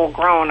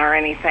 full-grown or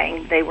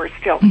anything. They were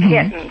still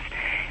kittens.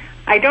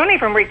 I don't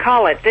even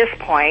recall at this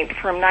point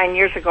from 9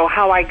 years ago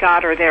how I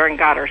got her there and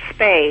got her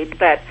spayed,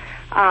 but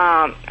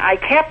I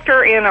kept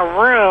her in a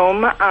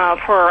room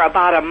for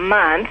about a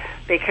month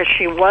because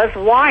she was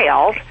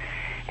wild,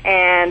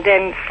 and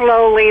then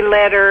slowly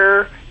let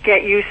her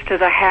get used to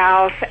the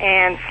house,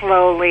 and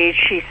slowly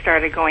she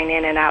started going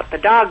in and out the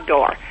dog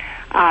door.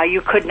 You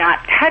could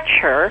not touch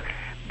her,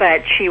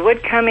 but she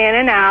would come in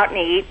and out and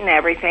eat and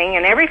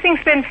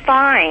everything's been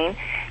fine.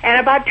 And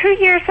about 2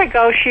 years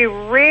ago, she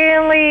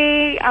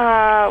really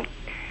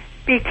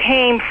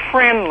became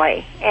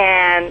friendly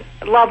and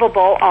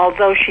lovable,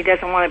 although she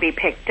doesn't want to be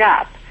picked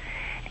up.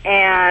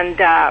 And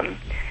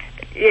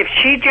if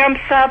she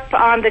jumps up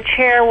on the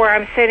chair where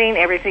I'm sitting,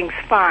 everything's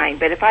fine.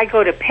 But if I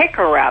go to pick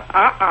her up,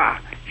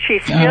 She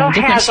still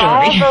has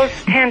all those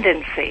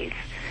tendencies.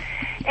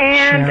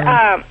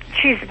 And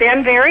she's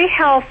been very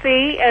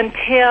healthy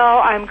until,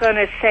 I'm going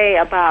to say,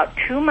 about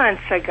 2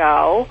 months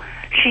ago.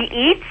 She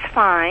eats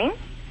fine.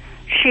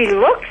 She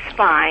looks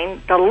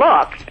fine,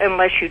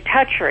 unless you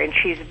touch her, and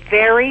she's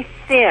very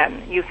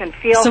thin. You can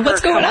feel her. So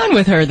what's going on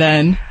with her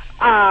then?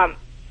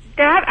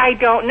 That I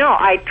don't know.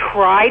 I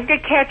tried to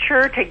catch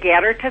her to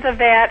get her to the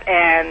vet,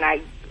 and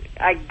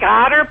I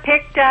got her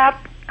picked up,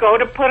 go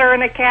to put her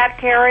in a cat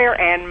carrier,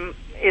 and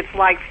it's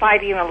like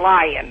fighting a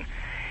lion.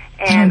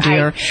 And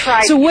dear.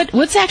 So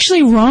what's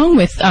actually wrong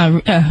with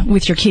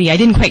your kitty? I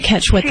didn't quite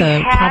catch what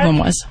the problem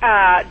was.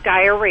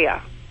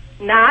 Diarrhea.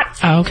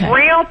 Not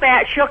real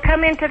bad. She'll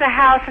come into the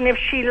house, and if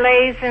she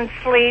lays and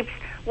sleeps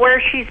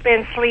where she's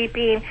been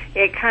sleeping,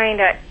 it kind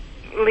of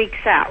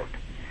leaks out.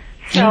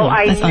 So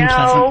I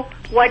know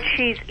what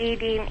she's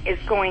eating is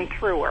going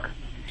through her.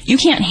 You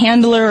can't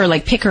handle her or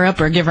like pick her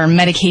up or give her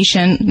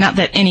medication. Not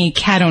that any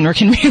cat owner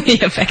can really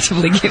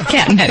effectively give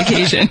cat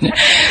medication.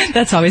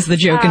 That's always the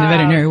joke in the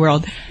veterinary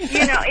world.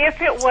 You know,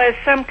 if it was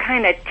some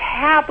kind of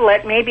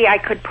tablet, maybe I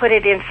could put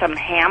it in some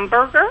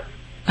hamburger.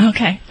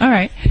 Okay, all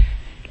right.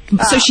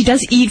 So she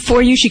does eat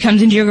for you? She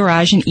comes into your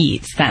garage and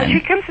eats then?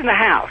 She comes in the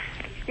house.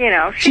 You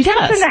know, she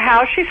comes in the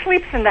house. She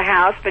sleeps in the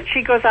house, but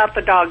she goes out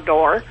the dog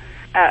door.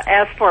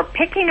 As for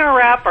picking her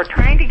up or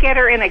trying to get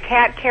her in a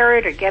cat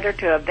carrier to get her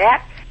to a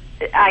vet,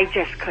 I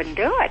just couldn't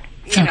do it.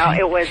 You know,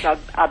 it was a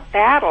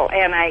battle.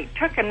 And I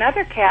took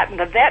another cat, and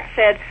the vet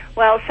said,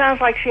 well, it sounds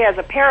like she has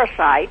a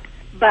parasite,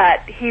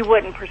 but he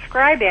wouldn't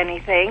prescribe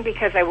anything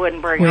because I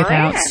wouldn't bring her in.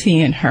 Without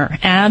seeing her.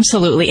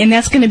 Absolutely. And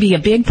that's going to be a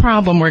big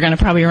problem we're going to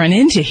probably run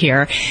into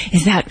here,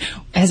 is that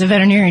as a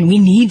veterinarian, we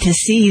need to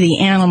see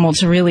the animal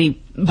to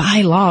really,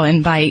 by law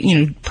and by,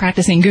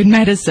 practicing good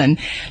medicine,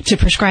 to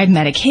prescribe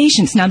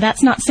medications. Now,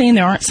 that's not saying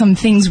there aren't some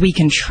things we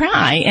can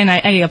try, and I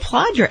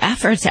applaud your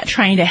efforts at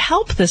trying to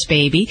help this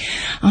baby,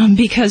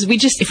 because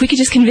if we could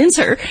just convince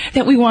her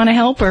that we want to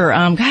help her,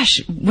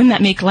 wouldn't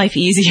that make life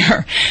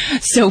easier?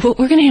 So what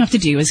we're going to have to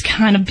do is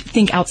kind of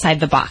think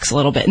outside the box a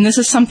little bit, and this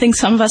is something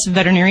some of us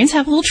veterinarians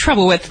have a little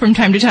trouble with from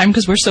time to time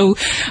because we're so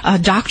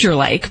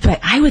doctor-like,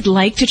 but I would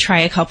like to try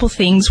a couple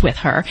things with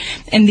her,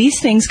 and these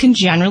things can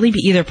generally be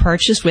either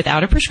purchased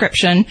without a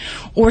prescription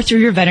or through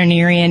your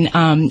veterinarian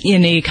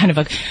in a kind of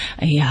a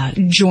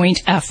joint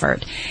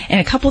effort. And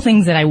a couple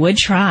things that I would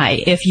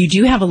try, if you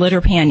do have a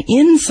litter pan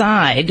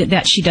inside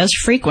that she does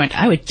frequent,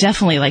 I would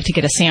definitely like to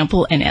get a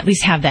sample and at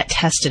least have that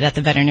tested at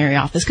the veterinary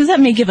office, because that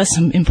may give us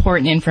some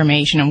important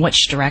information on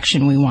which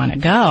direction we want to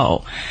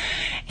go.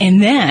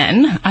 And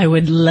then I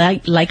would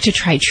like to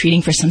try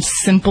treating for some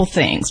simple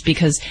things,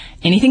 because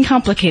anything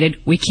complicated,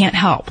 we can't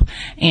help.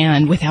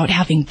 And without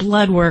having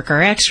blood work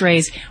or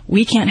x-rays,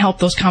 we can't help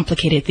those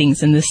complicated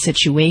things in this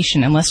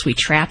situation unless we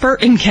trap her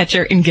and catch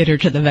her and get her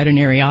to the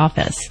veterinary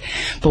office.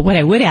 But what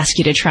I would ask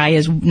you to try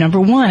is, number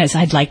one, is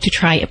I'd like to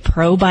try a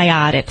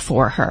probiotic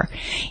for her.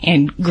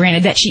 And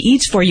granted that she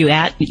eats for you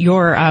at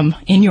your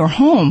in your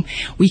home,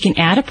 we can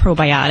add a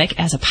probiotic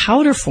as a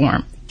powder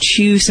form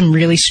to some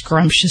really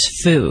scrumptious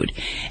food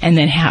and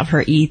then have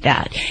her eat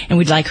that. And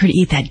we'd like her to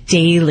eat that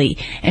daily.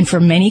 And for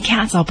many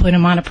cats, I'll put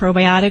them on a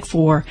probiotic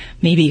for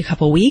maybe a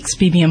couple weeks,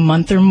 maybe a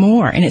month or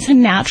more. And it's a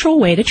natural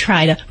way to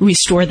try to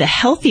restore the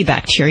healthy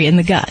bacteria in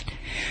the gut.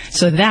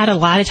 So that a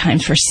lot of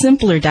times for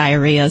simpler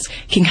diarrheas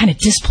can kind of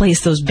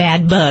displace those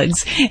bad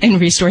bugs and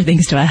restore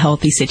things to a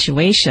healthy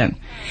situation.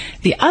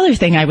 The other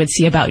thing I would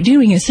see about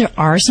doing is there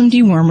are some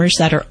dewormers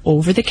that are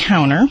over the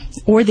counter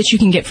or that you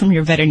can get from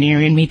your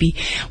veterinarian, maybe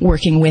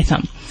working with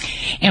them.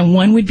 And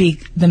one would be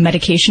the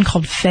medication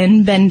called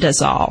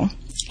fenbendazole.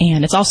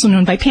 And it's also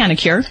known by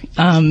Panicure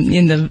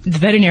in the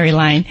veterinary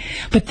line.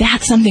 But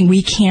that's something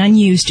we can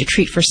use to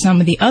treat for some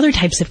of the other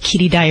types of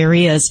kitty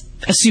diarrheas,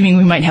 assuming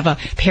we might have a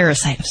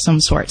parasite of some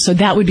sort. So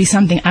that would be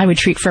something I would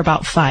treat for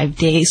about 5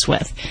 days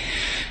with.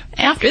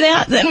 After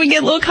that, then we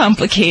get a little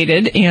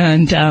complicated,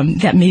 and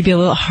that may be a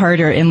little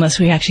harder unless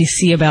we actually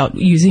see about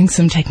using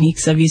some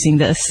techniques of using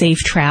the safe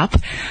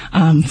trap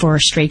for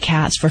stray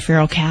cats, for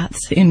feral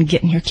cats, and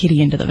getting your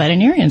kitty into the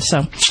veterinarian.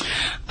 So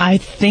I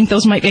think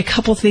those might be a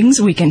couple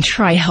things we can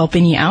try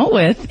helping you out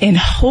with, and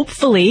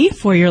hopefully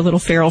for your little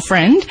feral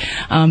friend,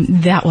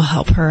 that will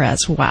help her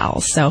as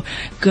well. So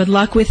good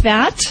luck with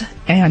that,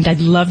 and I'd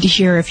love to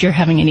hear if you're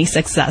having any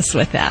success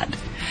with that.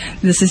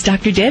 This is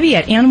Dr. Debbie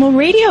at Animal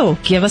Radio.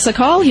 Give us a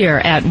call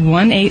here at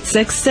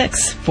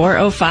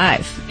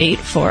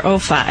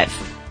 1-866-405-8405.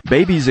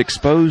 Babies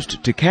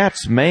exposed to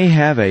cats may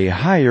have a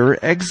higher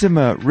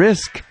eczema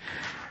risk.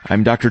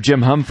 I'm Dr.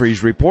 Jim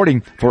Humphreys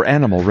reporting for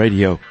Animal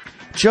Radio.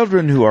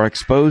 Children who are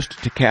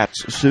exposed to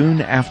cats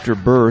soon after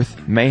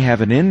birth may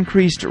have an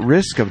increased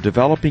risk of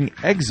developing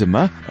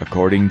eczema,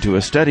 according to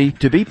a study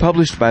to be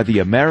published by the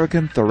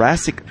American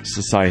Thoracic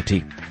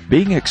Society.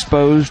 Being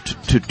exposed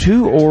to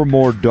 2 or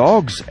more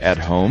dogs at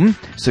home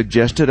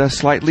suggested a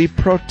slightly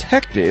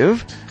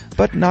protective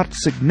but not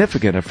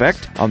significant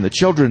effect on the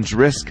children's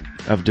risk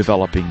of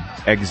developing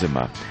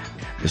eczema.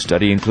 The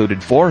study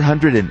included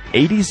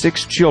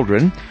 486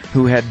 children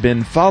who had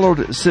been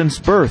followed since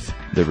birth.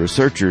 The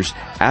researchers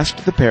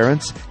asked the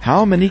parents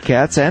how many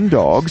cats and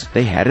dogs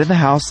they had in the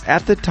house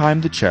at the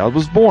time the child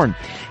was born,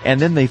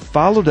 and then they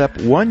followed up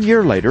 1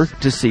 year later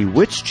to see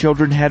which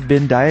children had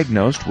been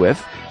diagnosed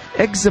with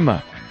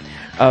eczema.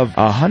 Of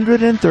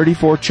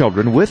 134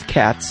 children with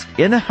cats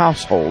in a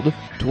household,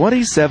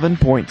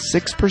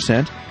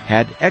 27.6%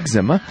 had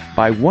eczema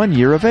by 1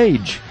 year of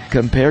age,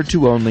 compared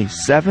to only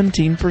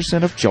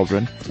 17% of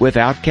children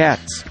without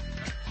cats.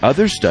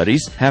 Other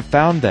studies have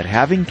found that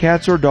having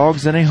cats or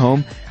dogs in a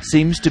home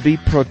seems to be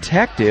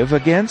protective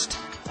against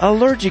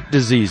allergic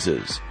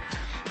diseases.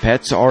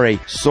 Pets are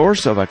a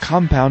source of a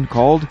compound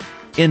called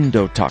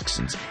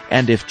endotoxins,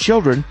 and if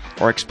children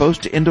are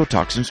exposed to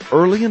endotoxins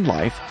early in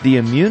life, the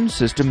immune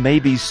system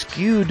may be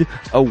skewed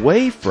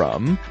away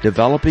from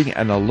developing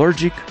an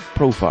allergic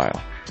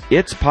profile.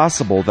 It's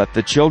possible that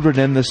the children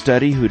in the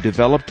study who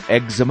developed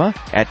eczema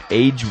at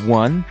age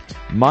 1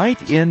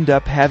 might end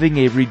up having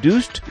a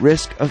reduced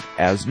risk of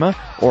asthma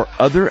or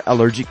other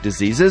allergic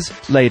diseases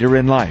later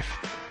in life.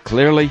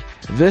 Clearly,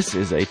 this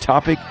is a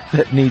topic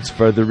that needs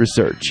further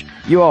research.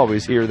 You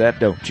always hear that,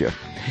 don't you?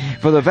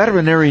 For the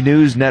Veterinary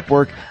News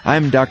Network,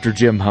 I'm Dr.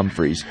 Jim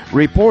Humphreys,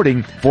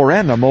 reporting for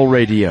Animal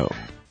Radio.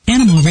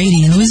 Animal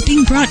Radio is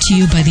being brought to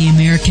you by the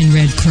American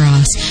Red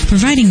Cross,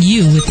 providing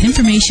you with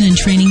information and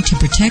training to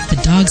protect the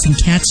dogs and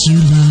cats you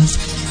love.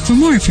 For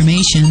more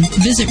information,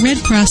 visit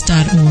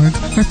redcross.org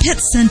or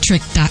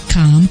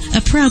petcentric.com,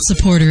 a proud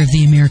supporter of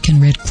the American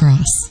Red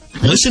Cross.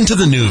 Listen to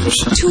the news.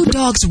 2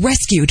 dogs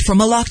rescued from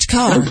a locked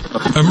car.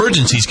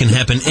 Emergencies can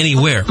happen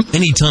anywhere,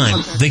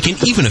 anytime. They can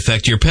even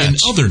affect your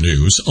pets. In other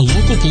news, a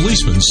local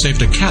policeman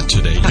saved a cat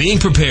today. Being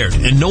prepared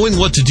and knowing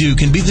what to do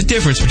can be the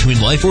difference between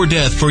life or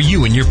death for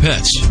you and your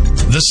pets.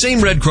 The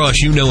same Red Cross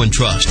you know and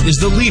trust is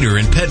the leader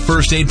in pet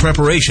first aid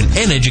preparation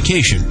and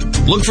education.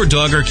 Look for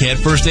dog or cat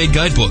first aid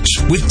guidebooks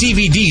with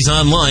DVDs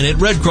online at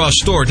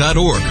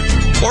redcrossstore.org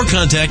or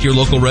contact your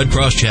local Red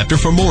Cross chapter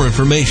for more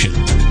information.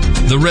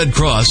 The Red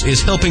Cross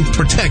is helping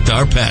protect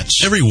our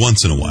pets. Every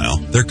once in a while,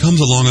 there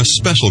comes along a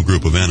special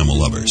group of animal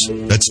lovers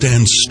that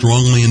stands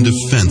strongly in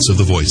defense of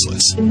the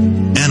voiceless.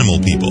 Animal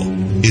People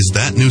is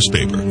that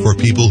newspaper for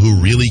people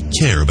who really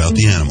care about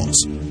the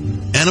animals.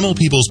 Animal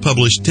People's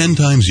published 10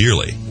 times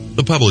yearly.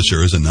 The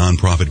publisher is a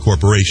non-profit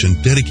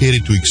corporation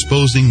dedicated to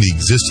exposing the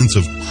existence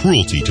of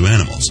cruelty to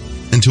animals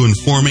and to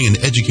informing and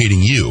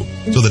educating you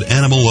so that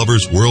animal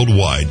lovers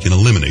worldwide can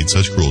eliminate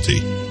such cruelty.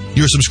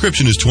 Your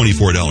subscription is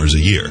 $24 a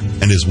year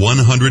and is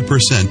 100%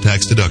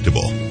 tax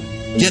deductible.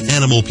 Get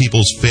Animal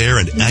People's fair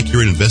and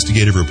accurate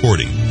investigative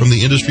reporting from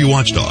the industry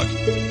watchdog.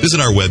 Visit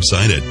our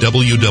website at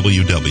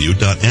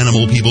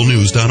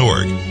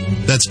www.animalpeoplenews.org.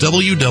 That's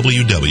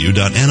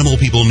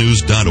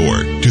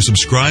www.animalpeoplenews.org to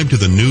subscribe to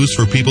the news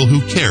for people who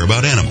care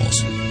about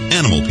animals.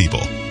 Animal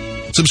People.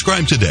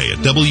 Subscribe today at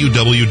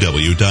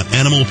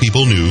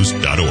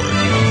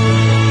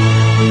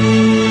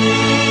www.animalpeoplenews.org.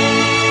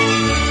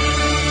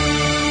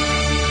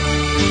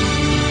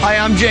 Hi,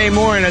 I'm Jay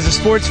Moore, and as a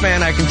sports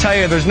fan, I can tell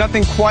you there's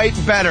nothing quite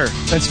better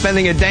than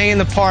spending a day in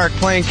the park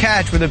playing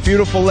catch with a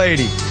beautiful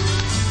lady.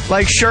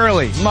 Like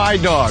Shirley, my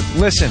dog.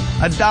 Listen,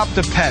 adopt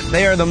a pet.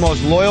 They are the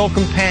most loyal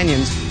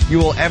companions you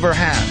will ever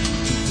have.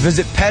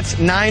 Visit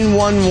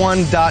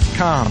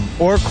pets911.com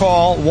or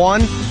call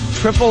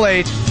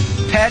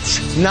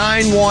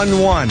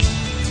 1-888-PETS911.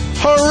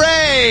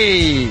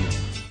 Hooray!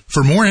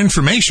 For more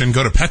information,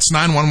 go to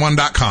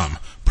pets911.com.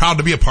 Proud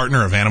to be a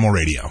partner of Animal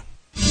Radio.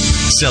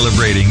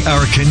 Celebrating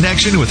our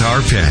connection with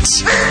our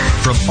pets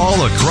from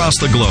all across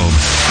the globe.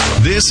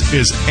 This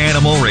is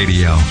Animal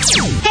Radio.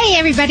 Hey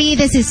everybody,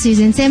 this is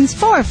Susan Sims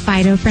for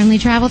Fido Friendly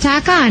Travel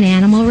Talk on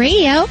Animal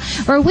Radio,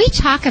 where we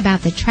talk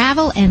about the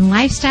travel and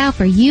lifestyle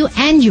for you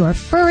and your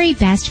furry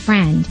best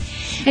friend.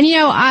 And you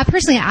know,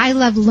 personally, I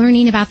love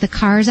learning about the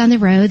cars on the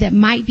road that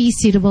might be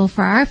suitable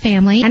for our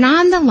family. And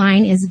on the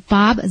line is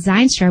Bob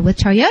Zeinstra with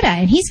Toyota,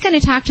 and he's going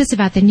to talk to us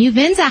about the new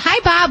Venza. Hi,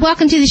 Bob.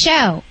 Welcome to the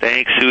show.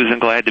 Thanks, Susan.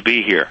 Glad to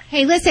be here.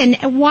 Hey, listen,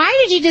 why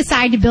did you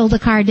decide to build a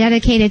car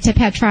dedicated to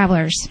pet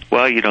travelers?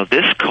 Well, you know,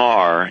 this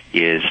car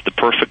is the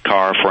perfect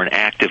car for an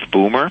active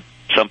boomer.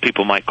 Some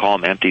people might call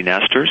them empty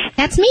nesters.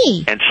 That's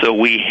me. And so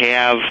we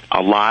have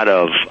a lot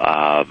of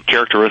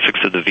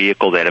characteristics of the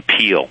vehicle that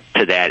appeal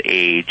to that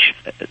age.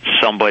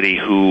 Somebody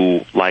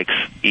who likes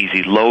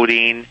easy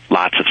loading,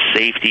 lots of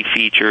safety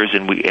features,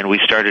 and we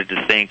started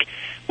to think,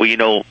 well, you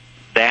know,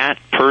 that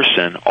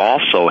person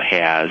also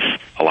has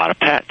a lot of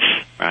pets,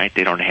 right?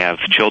 They don't have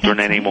children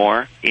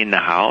anymore in the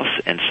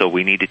house, and so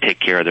we need to take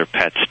care of their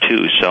pets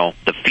too. So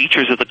the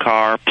features of the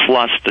car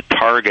plus the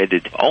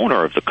targeted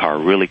owner of the car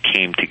really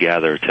came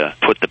together to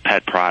put the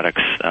pet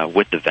products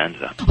with the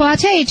Venza. Well, I'll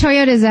tell you,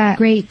 Toyota's a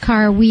great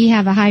car. We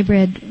have a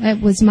hybrid. It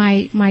was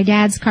my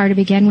dad's car to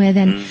begin with,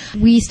 and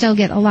we still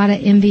get a lot of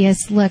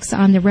envious looks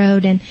on the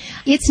road. And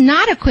it's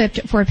not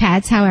equipped for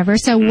pets, however.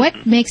 So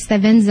what makes the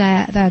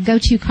Venza the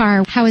go-to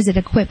car? How is it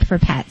equipped for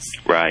pets?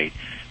 Right.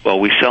 Well,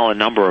 we sell a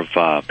number of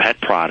pet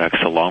products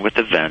along with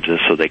the Venza,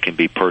 so they can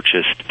be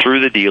purchased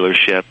through the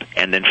dealership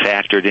and then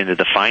factored into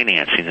the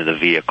financing of the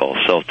vehicle.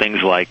 So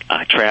things like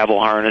travel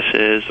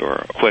harnesses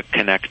or quick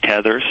connect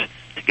tethers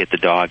to get the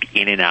dog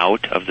in and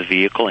out of the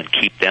vehicle and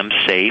keep them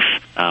safe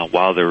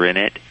while they're in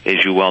it.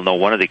 As you well know,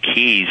 one of the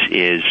keys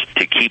is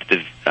to keep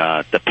the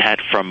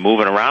pet from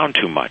moving around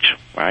too much,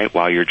 right,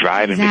 while you're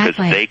driving, because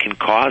they can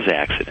cause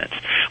accidents.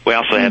 We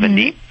also have a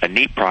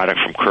neat product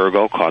from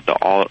Kurgo called the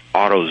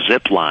Auto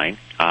Zip Line.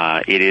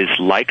 It is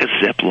like a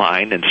zip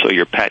line, and so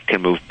your pet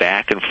can move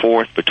back and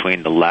forth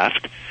between the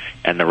left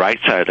and the right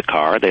side of the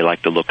car. They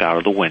like to look out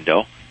of the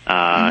window,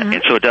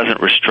 and so it doesn't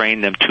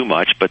restrain them too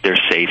much, but they're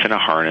safe in a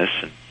harness.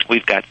 And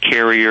we've got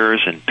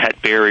carriers and pet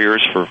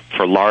barriers for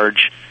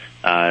large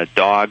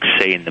dogs,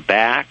 say in the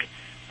back,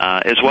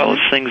 as well as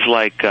things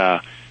like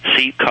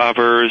seat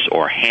covers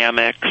or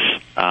hammocks,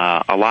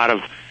 a lot of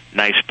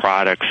nice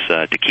products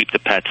to keep the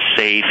pets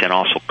safe and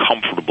also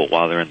comfortable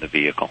while they're in the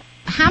vehicle.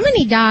 How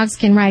many dogs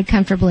can ride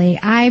comfortably?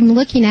 I'm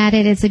looking at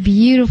it. It's a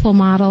beautiful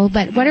model,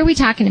 but what are we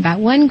talking about?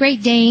 1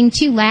 Great Dane,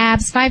 2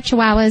 Labs, 5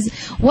 Chihuahuas.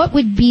 What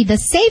would be the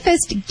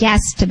safest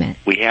guesstimate?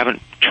 We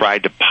haven't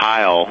tried to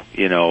pile,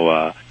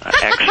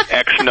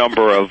 X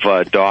number of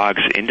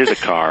dogs into the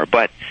car,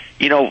 but,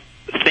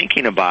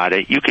 thinking about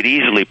it, you could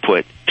easily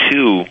put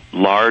 2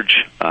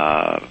 large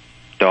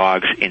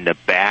dogs in the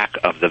back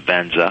of the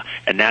Venza,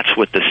 and that's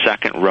with the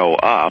second row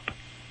up,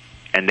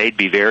 and they'd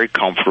be very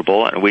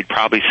comfortable, and we'd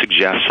probably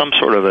suggest some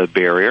sort of a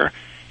barrier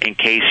in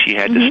case you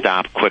had to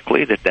stop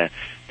quickly, that the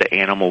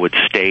animal would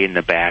stay in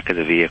the back of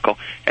the vehicle.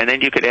 And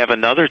then you could have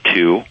another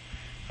 2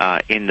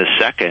 in the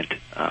second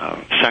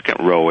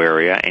row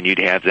area, and you'd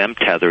have them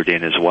tethered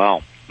in as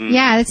well.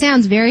 Yeah, it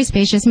sounds very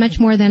spacious, much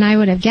more than I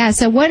would have guessed.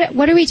 So what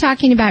are we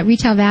talking about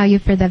retail value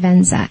for the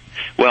Venza?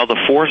 Well, the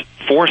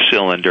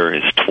four-cylinder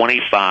is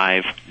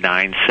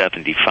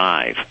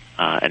 $25,975,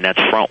 and that's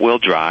front-wheel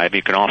drive.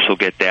 You can also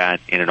get that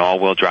in an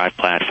all-wheel drive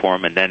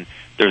platform, and then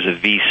there's a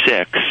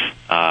V6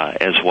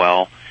 as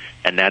well,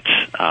 and that's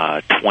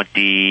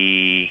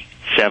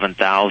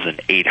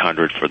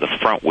 $27,800 for the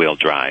front-wheel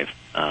drive,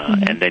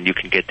 and then you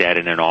can get that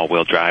in an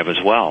all-wheel drive as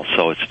well.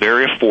 So it's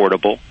very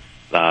affordable,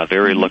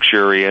 very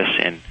luxurious,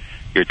 and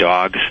your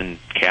dogs and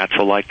cats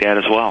will like that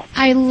as well.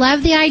 I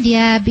love the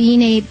idea.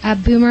 Being a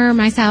boomer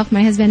myself,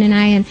 my husband and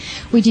I, and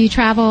we do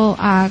travel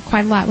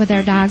quite a lot with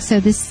our dogs, so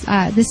this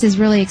is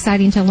really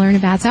exciting to learn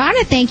about. So I want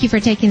to thank you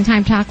for taking the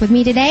time to talk with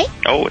me today.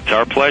 Oh, it's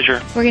our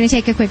pleasure. We're going to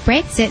take a quick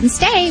break. Sit and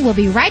stay. We'll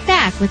be right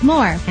back with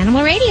more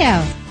Animal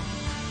Radio.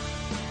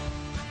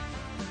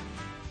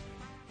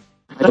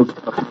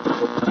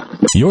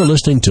 You're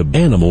listening to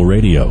Animal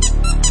Radio.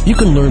 You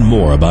can learn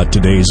more about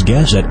today's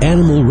guest at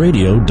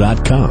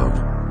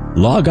animalradio.com.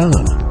 Log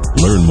on.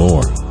 Learn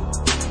more.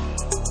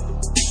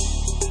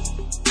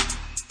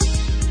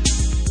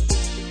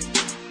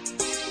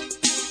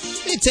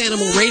 It's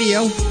Animal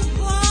Radio.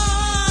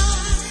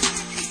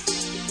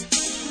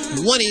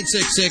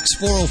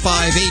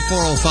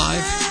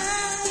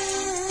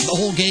 1-866-405-8405. The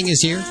whole gang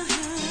is here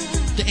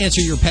to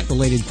answer your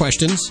pet-related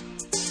questions.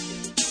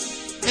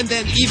 And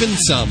then even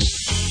some.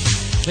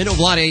 I know,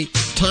 Vladae,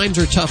 times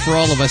are tough for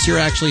all of us. You're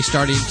actually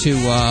starting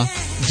to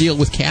deal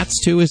with cats,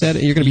 too? Is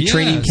that you're going to be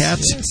training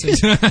cats?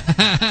 Yes. Good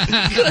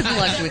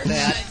luck with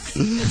that.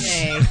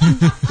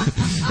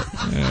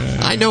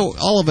 I know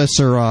all of us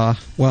are,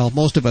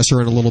 most of us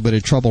are in a little bit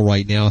of trouble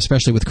right now,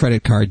 especially with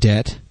credit card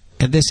debt.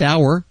 And this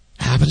hour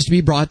happens to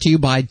be brought to you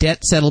by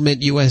Debt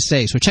Settlement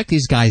USA. So check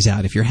these guys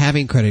out. If you're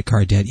having credit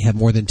card debt, you have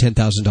more than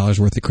 $10,000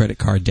 worth of credit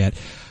card debt,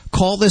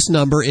 call this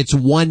number. It's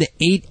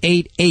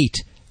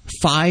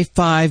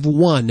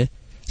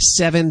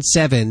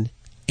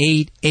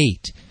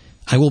 1-888-551-7788.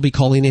 I will be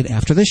calling it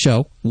after the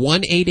show.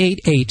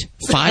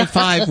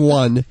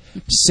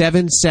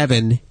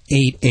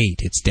 1-888-551-7788.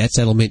 It's Debt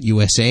Settlement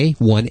USA.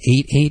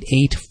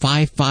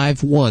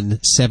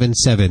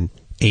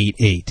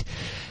 1-888-551-7788.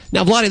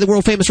 Now, Vladae, the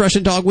world-famous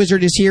Russian dog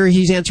wizard, is here.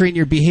 He's answering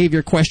your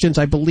behavior questions.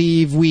 I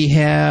believe we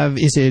have,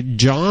 is it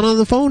John on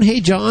the phone? Hey,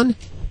 John.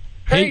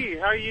 Hey,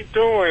 how you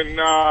doing?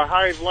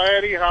 Hi,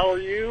 Vladae. How are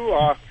you?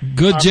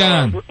 Good,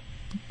 John.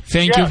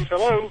 Thank you.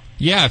 Hello.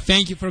 Yeah,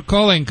 thank you for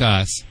calling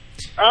us.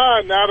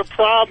 Not a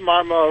problem.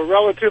 I'm a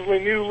relatively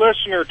new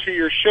listener to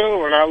your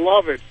show, and I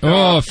love it.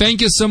 Oh,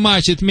 thank you so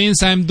much. It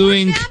means I'm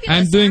doing.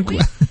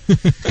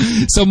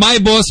 So my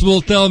boss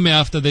will tell me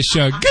after the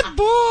show. Good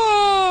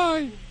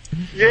boy.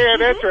 Yeah,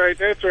 that's right.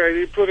 That's right.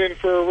 He put in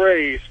for a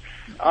raise.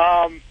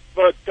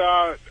 But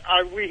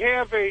we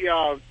have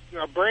a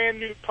brand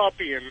new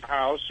puppy in the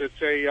house.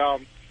 It's a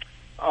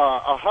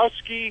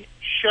Husky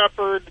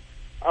Shepherd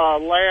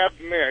Lab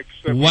mix.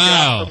 That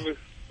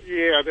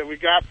we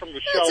got from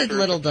the shelter. That's a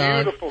little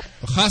dog. Beautiful.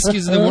 Husky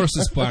is the worst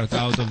part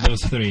out of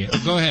those three.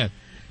 Go ahead.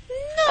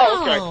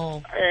 No. Okay.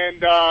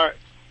 And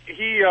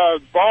he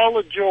ball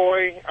of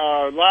joy,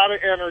 a lot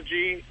of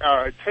energy.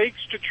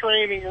 Takes to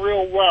training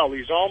real well.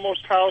 He's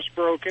almost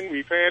housebroken.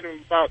 We've had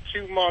him about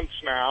 2 months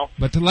now.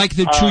 But like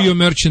to chew your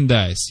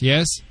merchandise,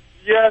 yes?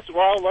 Yes,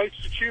 well, likes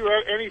to chew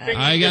anything.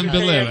 I can't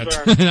believe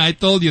it. I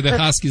told you the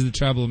husky's the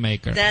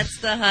troublemaker. That's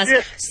the husky.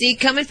 Yeah. See,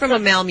 coming from a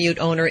Malamute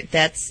owner,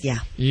 that's, Yeah,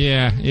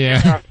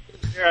 Yeah,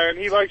 and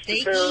he likes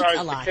to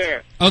terrorize the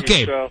cat.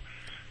 Okay. So,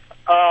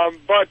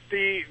 but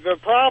the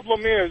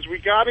problem is we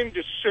got him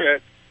to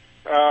sit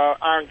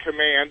on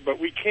command, but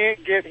we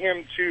can't get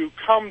him to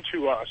come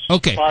to us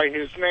by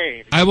his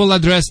name. I will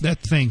address that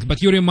thing,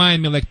 but you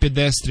remind me like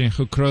pedestrian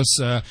who cross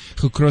the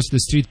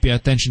street, pay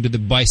attention to the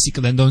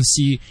bicycle and don't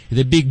see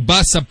the big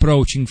bus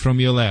approaching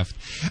from your left.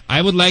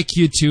 I would like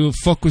you to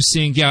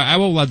focusing. Yeah, I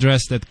will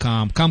address that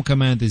calm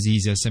command is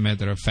easy as a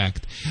matter of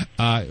fact.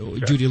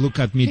 Judy, look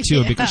at me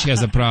too because she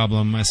has a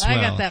problem as well.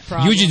 I got that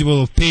problem. Judy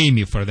will pay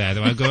me for that.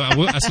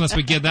 As soon as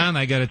we get done,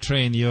 I gotta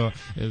train your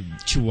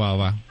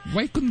Chihuahua.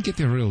 Why couldn't get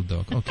a real dog?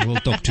 Okay, we'll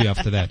talk to you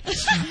after that.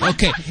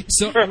 Okay,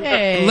 so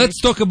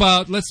let's talk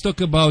about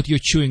your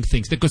chewing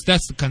things because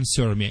that's the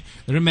concern me.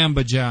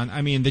 Remember, John,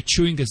 I mean the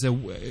chewing is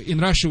in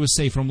Russia we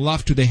say from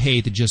love to the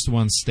hate just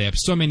one step.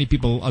 So many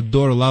people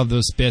love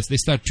those pets. They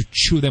start to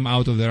chew them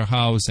out of their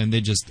house and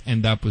they just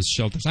end up with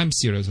shelters. I'm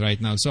serious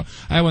right now, so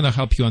I want to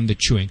help you on the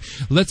chewing.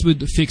 Let's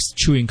fix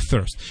chewing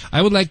first.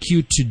 I would like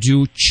you to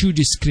do chew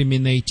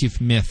discriminative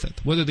method.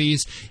 What it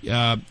is,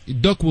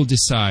 dog will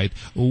decide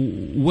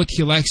what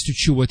he likes to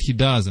chew, what he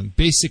doesn't.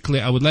 Basically,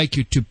 I would like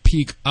you to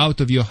pick out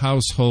of your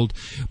household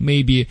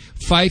maybe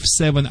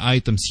 5-7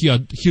 items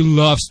he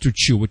loves to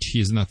chew, which he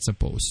is not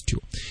supposed to.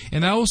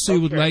 And I also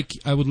would like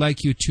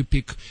you to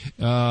pick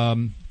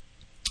 5-6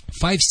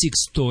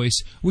 toys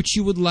which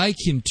you would like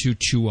him to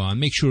chew on.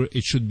 Make sure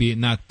it should be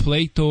not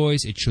play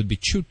toys, it should be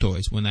chew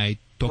toys. When I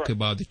talk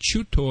about the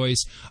chew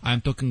toys,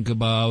 I'm talking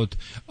about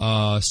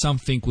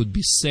something would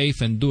be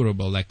safe and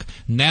durable, like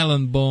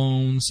nylon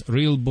bones,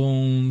 real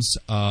bones,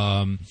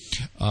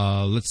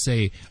 let's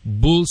say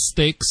bull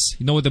sticks.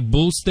 You know what the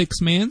bull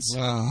sticks means?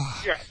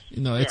 Yes.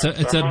 You know, it's a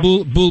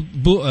bull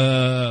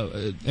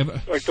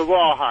like the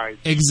rawhide.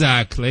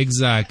 Exactly.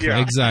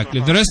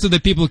 The rest of the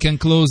people can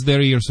close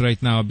their ears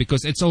right now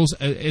because it's also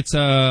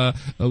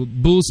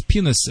bull's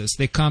penises.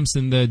 They comes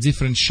in the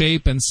different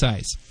shape and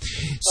size.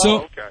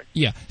 So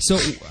so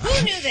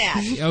who knew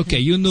that? Okay,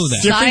 you knew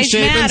that. Different Size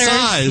shape matters. and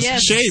size.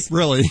 Yes. Shape,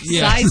 really.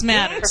 Yeah. Size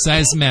matters.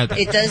 Size matters.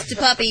 It does to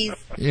puppies.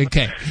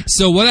 Okay,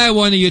 so what I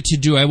want you to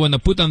do, I want to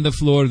put on the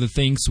floor the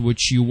things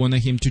which you want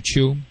him to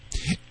chew.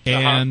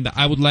 And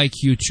I would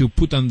like you to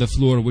put on the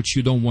floor what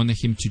you don't want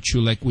him to chew,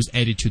 like with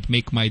attitude,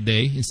 make my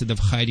day, instead of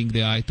hiding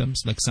the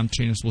items, like some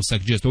trainers will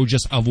suggest,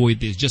 just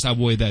avoid this, just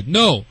avoid that.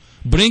 No,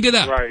 bring it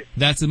up. Right.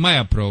 That's my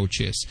approach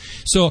is.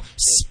 So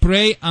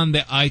spray on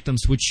the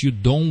items which you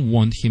don't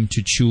want him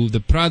to chew.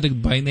 The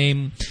product by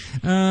name,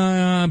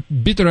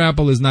 bitter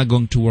apple is not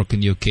going to work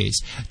in your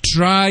case.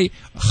 Try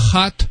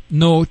hot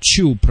no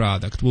chew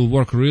product. Will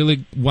work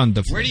really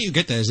wonderfully. Where do you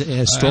get that? Is it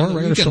a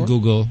store? You can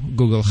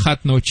Google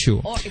hot no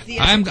chew.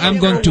 I'm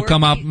going to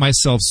come up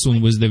myself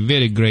soon with the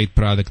very great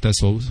product as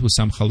well with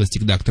some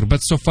holistic doctor. But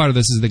so far,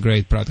 this is the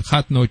great product.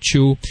 Hot no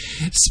chew.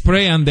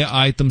 Spray on the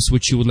items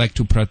which you would like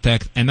to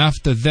protect. And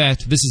after that,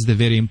 this is the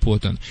very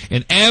important.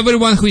 And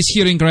everyone who is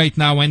hearing right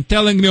now and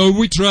telling me,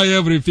 we try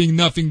everything,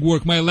 nothing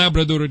work. My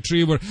Labrador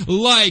Retriever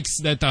likes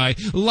that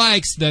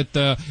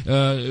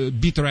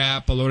bitter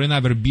apple or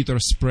another bitter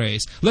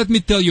sprays. Let me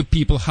tell you,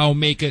 people, how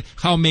make your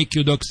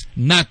dogs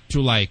not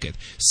to like it.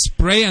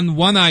 Spray on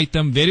one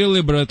item very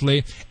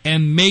liberally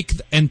and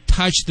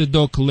touch the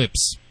dog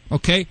lips.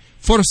 Okay?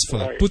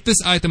 Forcefully. Put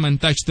this item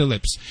and touch the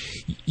lips.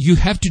 You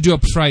have to do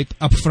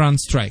upfront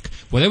strike.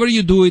 Whatever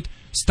you do it,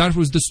 start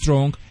with the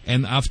strong,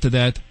 and after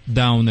that,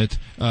 down it.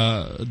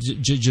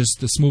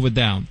 Just smooth it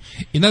down.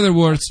 In other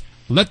words,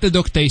 let the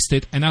dog taste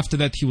it, and after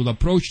that, he will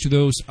approach to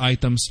those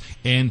items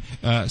and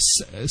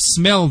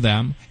smell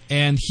them.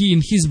 And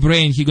in his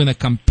brain, he's gonna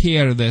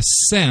compare the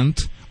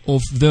scent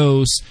of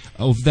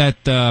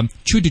that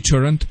chew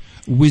deterrent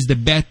with the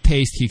bad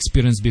taste he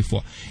experienced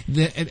before.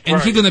 He's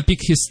going to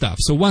pick his stuff.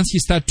 So once he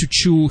starts to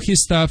chew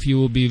his stuff, you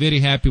will be very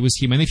happy with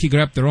him. And if he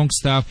grabs the wrong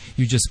stuff,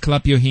 you just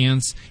clap your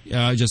hands,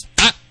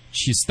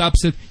 she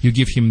stops it, you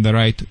give him the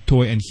right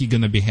toy, and he's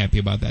going to be happy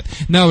about that.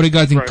 Now,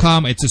 regarding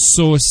calm, it's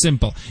so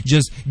simple.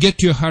 Just get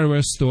to your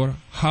hardware store,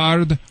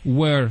 and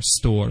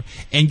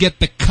get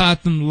the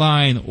cotton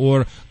line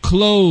or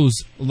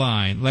clothes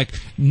line, like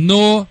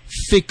no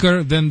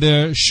thicker than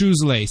the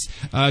shoes lace.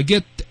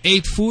 Get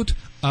 8 foot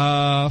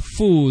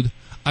food,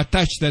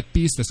 attach that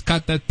piece,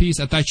 cut that piece,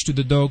 attach to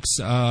the dog's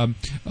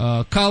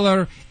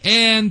collar,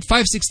 and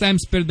 5-6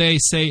 times per day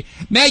say,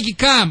 Maggie,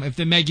 come. If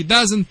the Maggie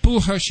doesn't,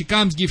 pull her, she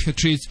comes, give her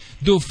treats.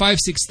 Do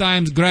 5-6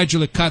 times,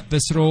 gradually cut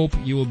this rope.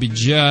 You will be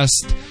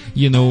just,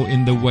 in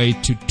the way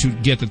to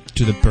get it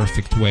to the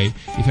perfect way.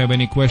 If you have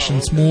any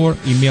questions more,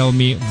 email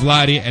me,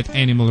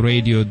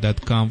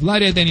 Vladae@animalradio.com.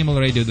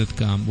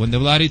 Vladae@animalradio.com. When the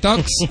Vladae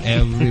talks,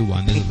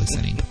 everyone is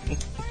listening.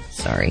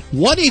 Sorry.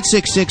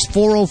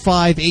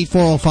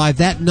 1-866-405-8405.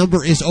 That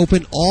number is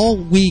open all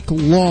week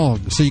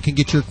long, so you can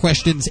get your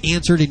questions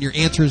answered and your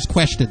answers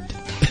questioned.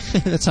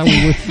 That's how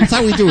we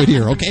do it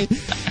here, okay?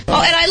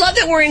 Oh, and I love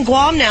that we're in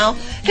Guam now.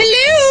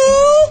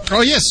 Hello!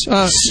 Oh, yes.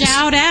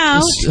 Shout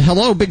out.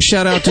 Hello, big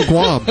shout out to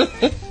Guam.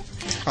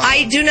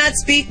 I do not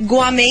speak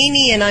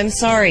Guamanian, I'm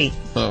sorry.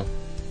 Oh.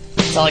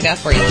 That's all I got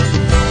for you.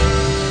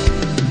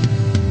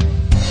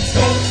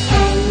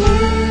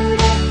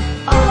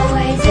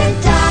 Always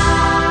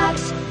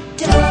adopt,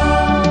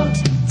 don't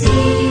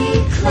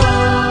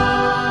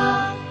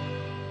declaw.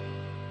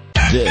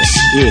 This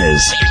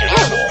is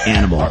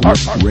Animal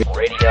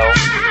Radio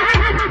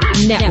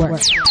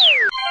Network.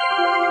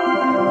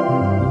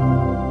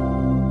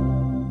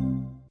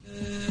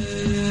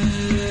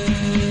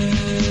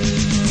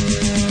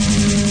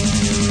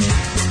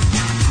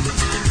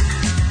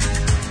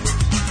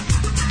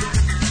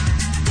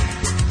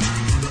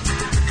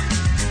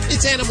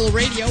 It's Animal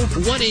Radio,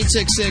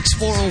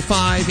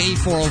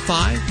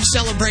 1-866-405-8405,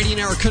 celebrating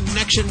our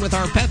connection with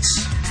our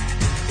pets.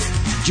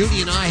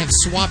 Judy and I have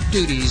swapped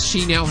duties.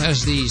 She now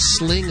has the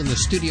sling and the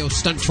studio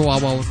stunt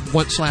chihuahua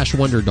 /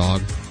 wonder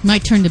dog. My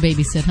turn to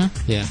babysit, huh?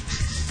 Yeah.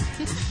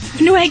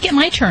 When do I get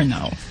my turn,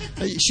 though?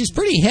 She's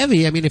pretty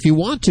heavy. I mean, if you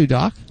want to,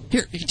 Doc.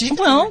 Here, this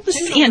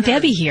is Aunt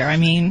Debbie here. I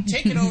mean,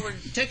 take it over.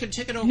 Take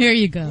it over. Here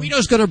you go.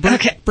 Guido's going to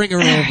bring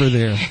her over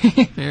there.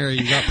 There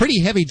you go.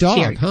 Pretty heavy dog,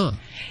 here. Huh?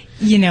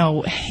 You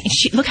know,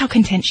 look how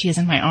content she is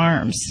in my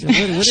arms.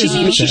 Maybe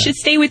she should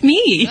stay with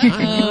me.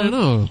 I don't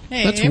know.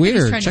 Hey, that's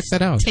weird. Check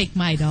that out. Take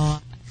my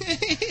dog.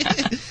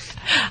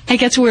 I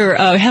guess we're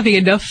having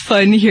enough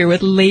fun here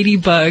with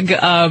Ladybug,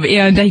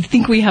 and I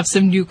think we have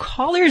some new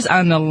callers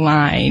on the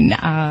line.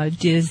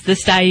 Is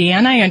this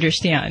Diane, I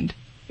understand?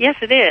 Yes,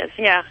 it is,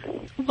 yeah.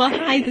 Well,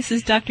 hi, this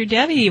is Dr.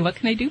 Debbie. What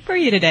can I do for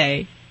you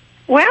today?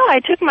 Well, I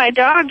took my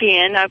dog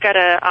in. I've got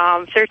a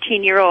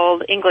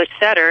 13-year-old English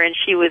setter, and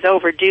she was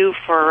overdue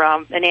for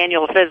an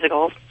annual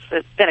physical. So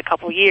it's been a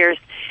couple years.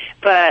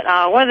 But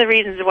one of the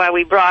reasons why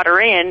we brought her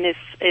in is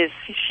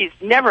she's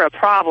never a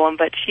problem,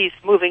 but she's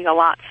moving a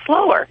lot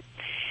slower.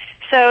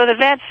 So the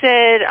vet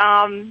said,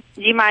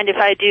 do you mind if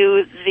I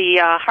do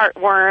the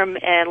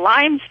heartworm and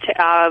Lyme's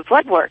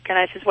blood work? And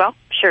I said, well,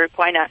 sure,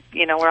 why not?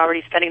 You know, we're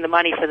already spending the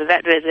money for the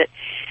vet visit.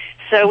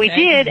 So we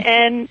did,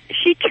 and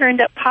she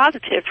turned up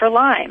positive for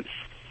Lyme's.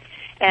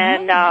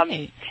 And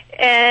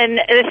and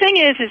the thing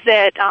is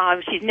that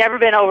she's never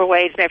been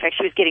overweight. As a matter of fact,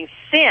 she was getting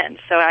thin,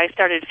 so I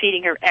started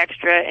feeding her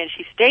extra, and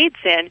she stayed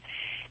thin.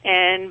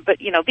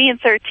 But you know, being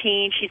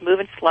 13, she's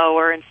moving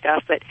slower and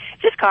stuff. But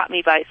it just caught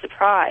me by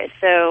surprise.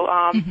 So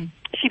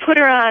she put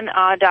her on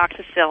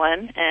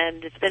doxycycline,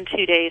 and it's been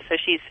 2 days, so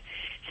she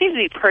seems to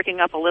be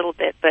perking up a little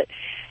bit. But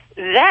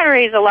that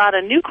raised a lot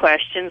of new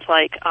questions,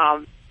 like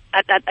I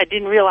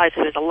didn't realize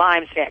it was a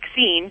Lyme's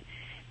vaccine.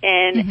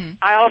 And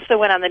I also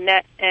went on the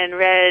net and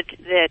read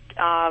that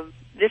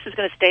this is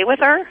going to stay with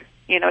her.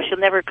 You know, she'll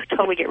never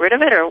totally get rid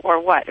of it, or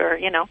what, or,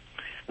 you know.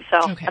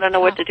 So I don't know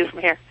what to do from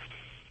here.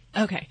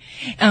 Okay.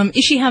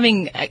 Is she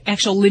having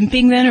actual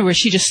limping then, or was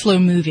she just slow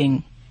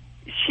moving?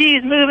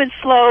 She's moving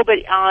slow, but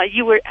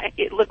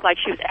it looked like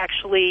she was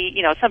actually,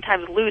 you know,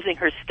 sometimes losing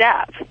her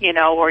step, you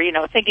know, or, you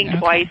know, thinking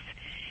twice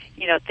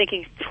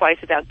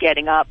about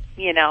getting up,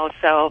 you know.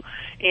 So,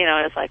 you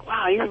know, it's like,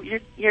 wow,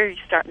 you're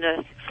starting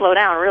to slow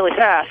down really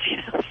fast, you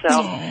know.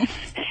 So,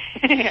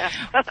 yeah.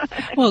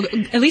 Well,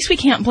 at least we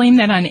can't blame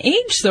that on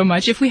age so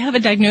much. If we have a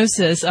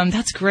diagnosis,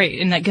 that's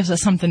great, and that gives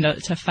us something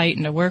to fight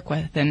and to work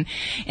with. And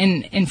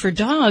for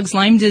dogs,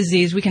 Lyme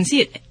disease, we can see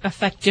it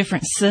affect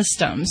different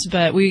systems,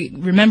 but we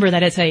remember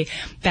that it's a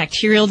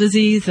bacterial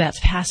disease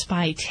that's passed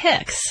by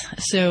ticks.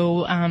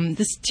 So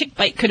this tick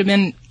bite could have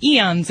been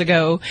eons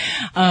ago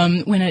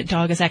when a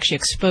dog is actually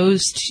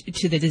exposed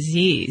to the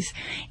disease.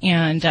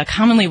 And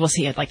commonly we'll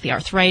see it like the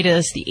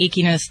arthritis, the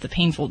achiness, the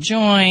painful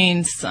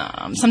joints.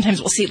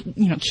 Sometimes we'll see,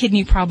 you know,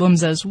 kidney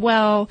problems as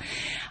well.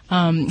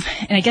 And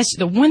I guess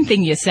the one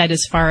thing you said,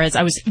 as far as,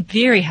 I was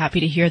very happy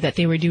to hear that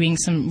they were doing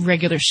some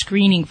regular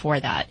screening for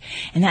that.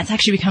 And that's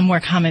actually become more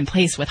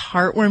commonplace with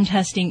heartworm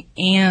testing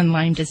and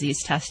Lyme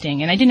disease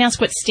testing. And I didn't ask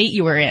what state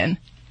you were in.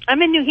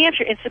 I'm in New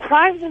Hampshire, and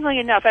surprisingly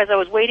enough, as I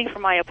was waiting for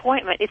my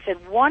appointment, it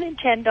said 1 in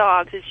 10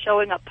 dogs is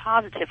showing up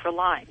positive for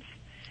Lyme's.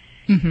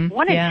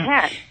 1 in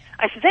 10.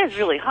 I said, that's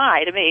really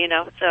high to me, you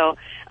know. So,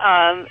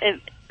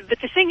 but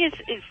the thing is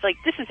like,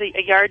 this is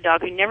a yard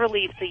dog who never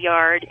leaves the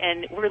yard,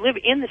 and we live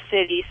in the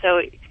city, so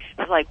it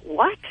was like,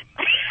 what?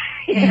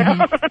 You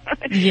know?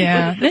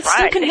 Yeah, that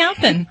still can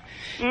happen.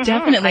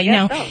 Definitely.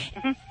 I guess Now,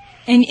 so.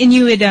 And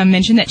you had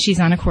mentioned that she's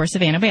on a course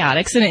of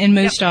antibiotics, and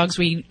most dogs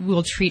we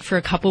will treat for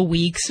a couple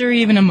weeks or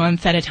even a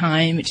month at a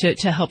time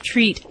to help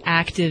treat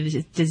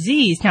active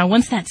disease. Now,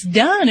 once that's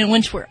done and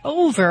once we're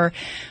over,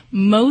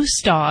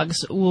 most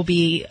dogs will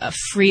be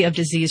free of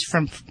disease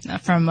from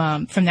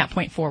that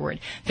point forward.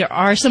 There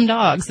are some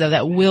dogs, though,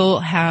 that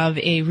will have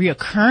a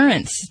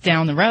reoccurrence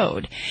down the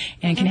road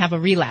and can have a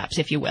relapse,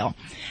 if you will.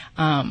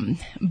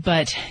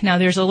 But now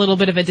there's a little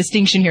bit of a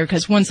distinction here,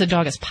 because once a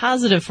dog is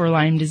positive for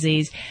Lyme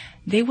disease,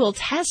 they will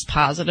test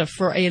positive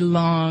for a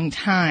long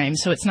time.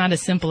 So it's not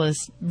as simple as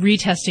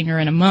retesting her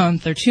in a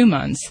month or 2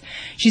 months.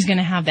 She's going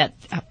to have that,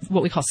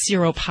 what we call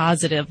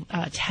seropositive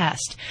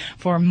test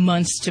for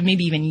months to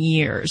maybe even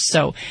years.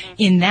 So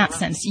in that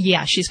sense,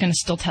 yeah, she's going to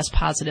still test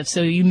positive.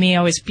 So you may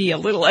always be a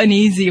little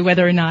uneasy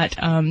whether or not,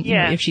 you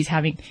know, if she's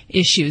having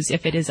issues,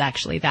 if it is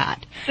actually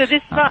that. So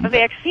this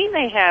vaccine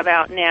they have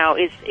out now,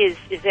 is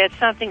that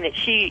something that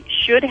she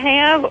should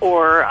have,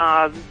 or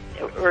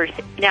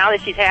now that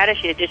she's had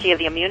it, does she have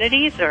the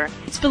immunities? Or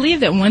it's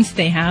believed that once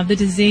they have the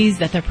disease,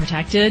 that they're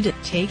protected.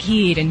 Take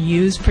heed and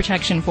use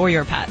protection for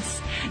your pets.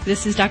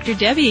 This is Dr.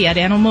 Debbie at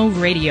Animal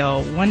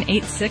Radio,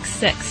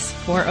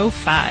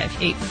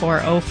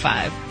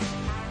 1-866-405-8405.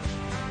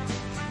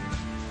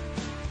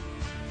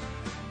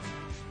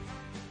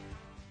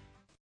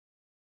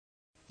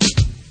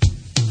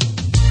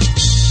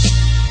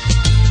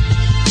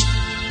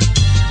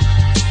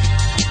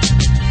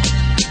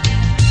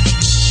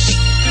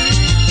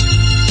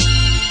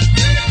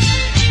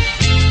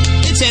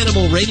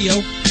 Animal Radio,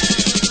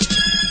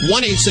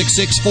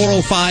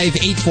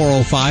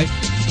 1-866-405-8405.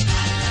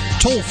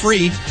 Toll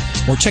free,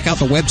 or check out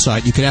the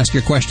website. You can ask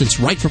your questions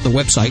right from the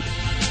website.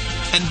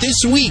 And this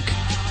week,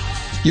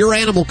 your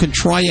animal can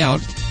try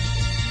out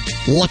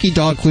Lucky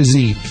Dog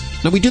Cuisine.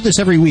 Now, we do this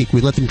every week.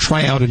 We let them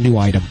try out a new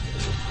item.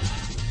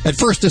 At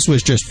first, this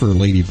was just for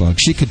Ladybug.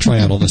 She could try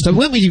out all this stuff.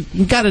 When we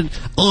got an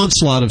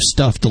onslaught of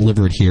stuff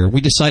delivered here,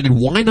 we decided,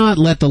 why not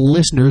let the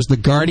listeners, the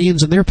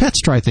guardians, and their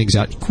pets try things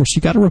out? Of course,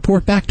 you got to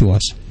report back to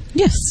us.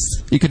 Yes.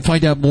 You can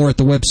find out more at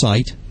the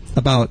website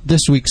about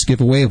this week's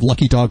giveaway of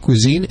Lucky Dog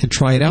Cuisine and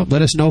try it out.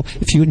 Let us know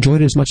if you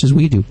enjoyed it as much as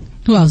we do.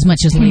 Well, as much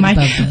as Ladybug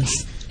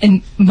does.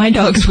 And my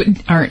dogs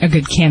aren't a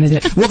good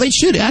candidate. Well, they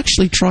should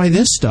actually try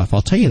this stuff.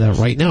 I'll tell you that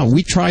right now.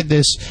 We tried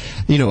this,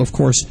 you know, of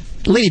course.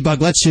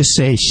 Ladybug, let's just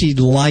say she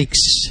likes...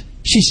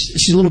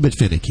 She's a little bit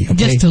finicky, okay?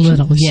 Just a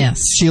little, yes.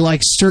 She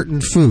likes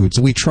certain foods.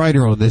 We tried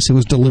her on this. It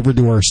was delivered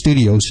to our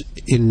studios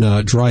in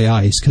dry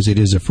ice, because it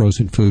is a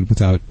frozen food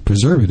without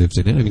preservatives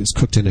in it. I mean, it's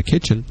cooked in the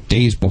kitchen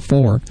days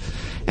before.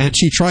 And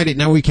she tried it.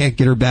 Now we can't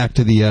get her back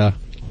to the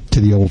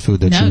old food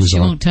that she was on. No, she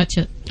won't touch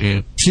it.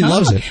 Yeah. She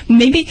loves it.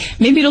 Maybe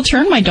it'll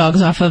turn my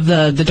dogs off of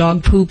the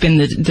dog poop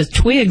and the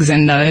twigs,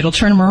 and it'll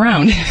turn them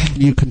around.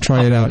 You can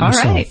try it out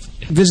yourself. All right.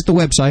 Visit the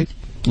website.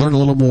 Learn a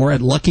little more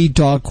at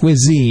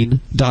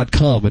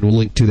luckydogcuisine.com, and we'll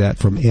link to that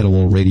from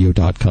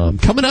animalradio.com.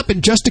 Coming up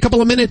in just a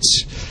couple of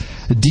minutes,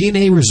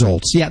 DNA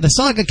results. Yeah, the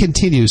saga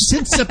continues.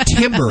 Since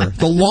September,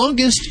 the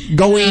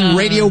longest-going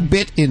radio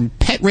bit in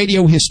pet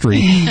radio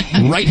history,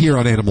 right here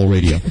on Animal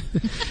Radio.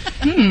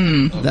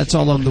 That's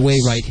all on the way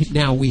right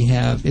now. We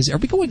have... Are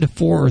we going to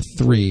 4 or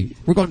 3?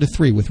 We're going to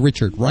 3 with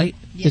Richard, right?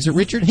 Yes. Is it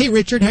Richard? Hey,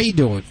 Richard, how you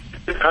doing?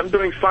 I'm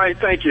doing fine,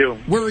 thank you.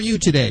 Where are you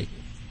today?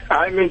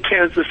 I'm in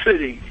Kansas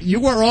City.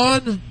 You are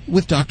on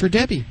with Dr.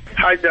 Debbie.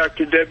 Hi,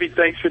 Dr. Debbie.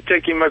 Thanks for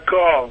taking my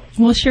call.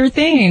 Well, sure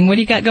thing. What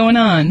do you got going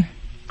on?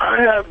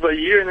 I have a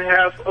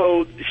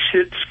 1.5-year-old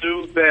Shih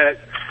Tzu that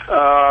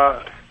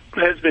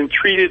is being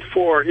treated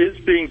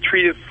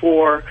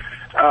for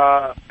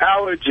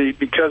allergy,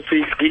 because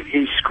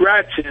he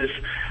scratches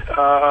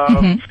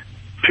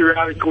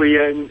periodically,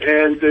 and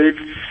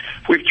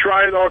we've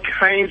tried all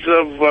kinds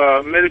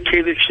of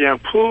medicated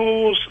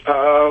shampoos.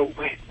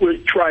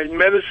 We've tried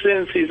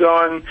medicines. He's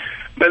on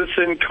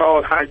medicine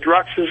called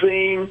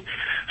hydroxyzine,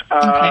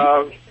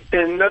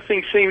 and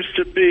nothing seems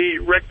to be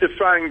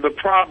rectifying the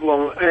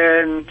problem.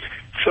 And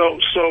so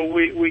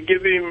we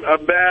give him a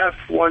bath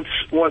once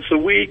a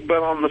week,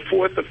 but on the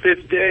 4th or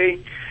 5th day,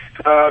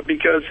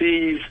 because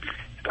he's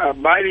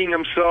biting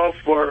himself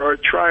or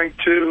trying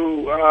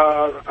to,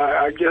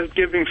 I guess,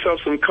 give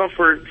himself some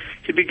comfort,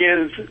 he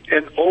begins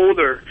an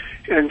odor.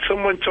 And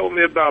someone told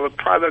me about a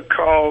product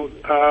called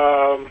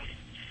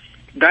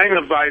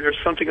Dynavite or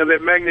something of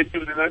that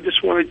magnitude, and I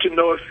just wanted to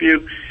know if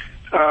you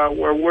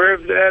were aware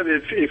of that,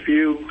 if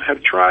you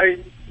have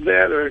tried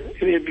that, or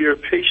any of your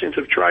patients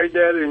have tried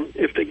that, and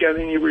if they got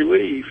any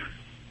relief.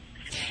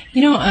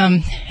 You know,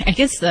 I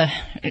guess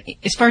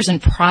as far as in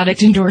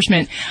product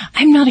endorsement,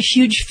 I'm not a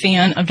huge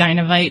fan of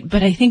Dynavite,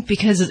 but I think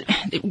because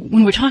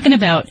when we're talking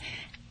about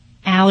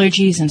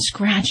allergies and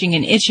scratching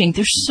and itching,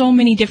 there's so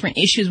many different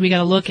issues we got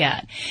to look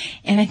at.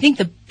 And I think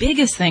the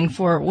biggest thing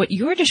for what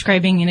you're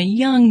describing in a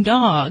young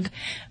dog,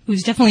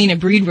 who's definitely in a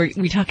breed where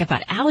we talk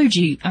about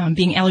allergy,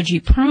 being allergy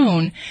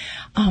prone,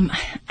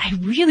 I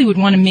really would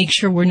want to make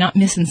sure we're not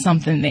missing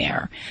something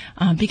there,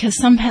 because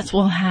some pets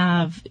will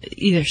have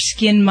either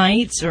skin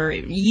mites or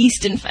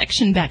yeast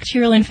infection,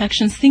 bacterial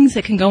infections, things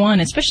that can go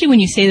on, especially when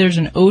you say there's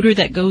an odor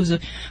that goes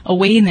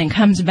away and then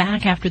comes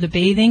back after the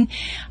bathing,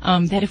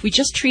 that if we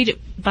just treat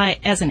it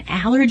as an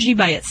allergy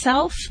by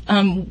itself,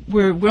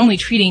 we're only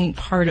treating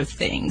part of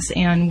things,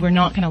 and we're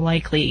not going to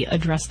likely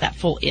address that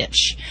full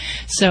itch.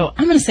 So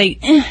I'm going to say,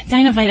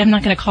 Dynovite, I'm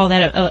not going to call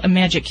that a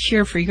magic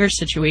cure for your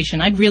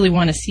situation. I'd really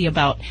want to see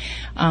about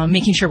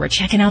making sure we're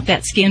checking out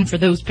that skin for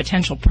those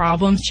potential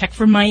problems, check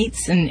for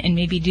mites, and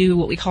maybe do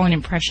what we call an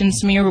impression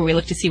smear, where we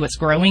look to see what's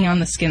growing on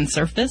the skin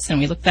surface, and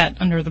we look that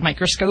under the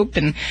microscope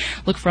and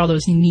look for all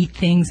those neat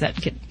things that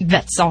get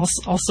vets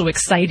also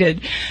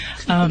excited.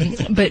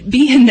 But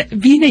being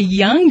a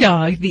young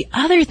dog, the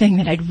other thing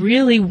that I'd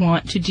really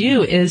want to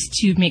do is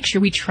to make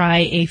sure we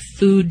try a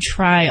food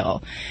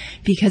trial.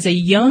 Because a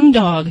young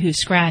dog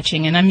who's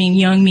scratching, and I mean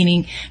young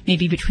meaning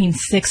maybe between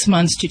 6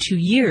 months to 2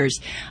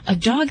 years, a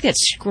dog that's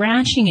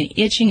scratching and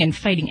itching and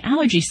fighting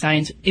allergy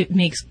signs, it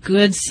makes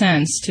good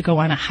sense to go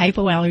on a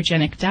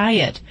hypoallergenic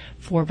diet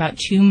for about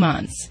 2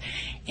 months.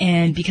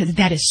 And because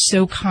that is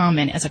so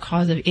common as a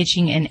cause of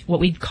itching and what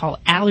we'd call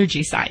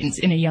allergy signs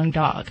in a young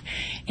dog.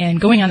 And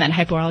going on that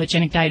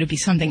hypoallergenic diet would be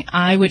something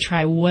I would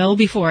try well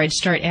before I'd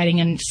start adding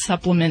in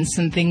supplements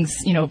and things,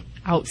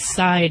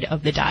 outside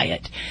of the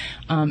diet,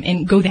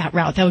 and go that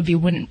route. That would be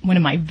one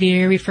of my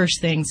very first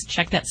things.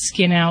 Check that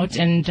skin out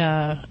and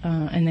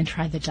then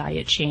try the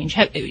diet change.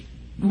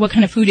 What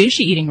kind of food is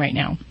she eating right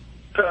now?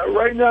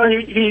 Right now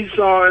he's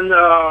on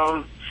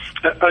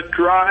a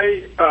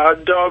dry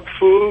dog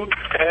food,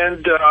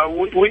 and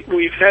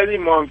we've had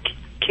him on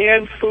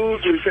canned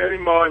foods. We've had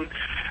him on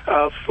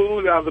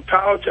food out of the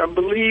pouch. I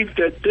believe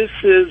that this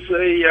is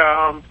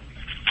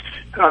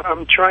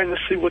I'm trying to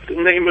see what the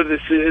name of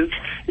this is.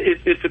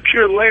 It's a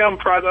pure lamb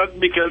product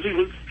because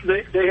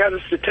they had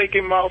us to take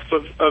him off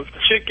of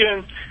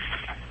chicken.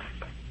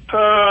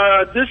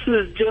 This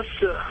is just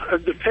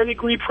the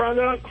pedigree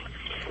product.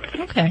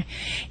 Okay.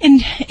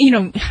 And,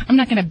 I'm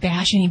not going to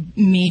bash any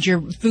major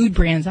food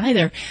brands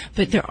either,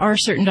 but there are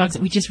certain dogs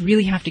that we just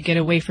really have to get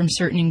away from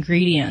certain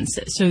ingredients.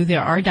 So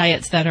there are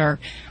diets that are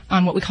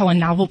on what we call a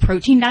novel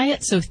protein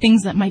diet, so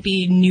things that might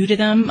be new to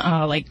them,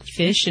 like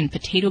fish and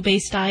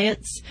potato-based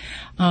diets.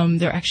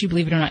 There are actually,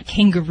 believe it or not,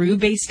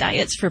 kangaroo-based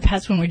diets for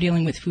pets when we're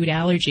dealing with food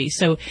allergy.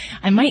 So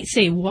I might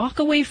say walk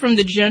away from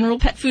the general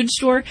pet food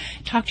store,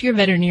 talk to your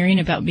veterinarian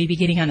about maybe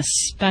getting on a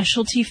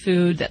specialty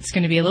food that's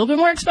going to be a little bit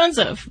more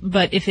expensive,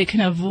 but if it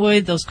can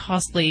avoid those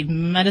costly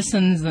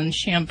medicines and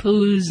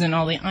shampoos and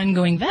all the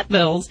ongoing vet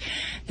bills,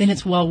 then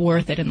it's well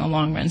worth it in the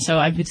long run. So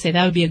I would say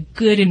that would be a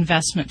good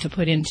investment to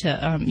put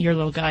into your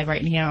little guy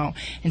right now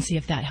and see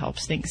if that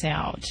helps things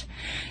out.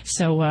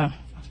 So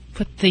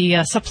put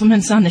the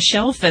supplements on the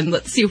shelf and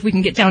let's see if we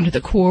can get down to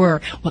the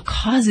core, what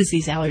causes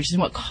these allergies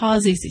and what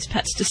causes these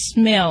pets to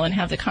smell and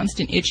have the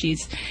constant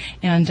itchies.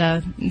 And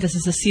this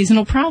is a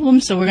seasonal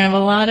problem, so we're going to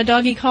have a lot of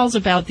doggy calls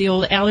about the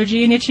old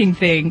allergy and itching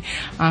thing.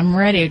 I'm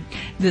ready.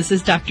 This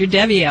is Dr.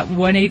 Debbie at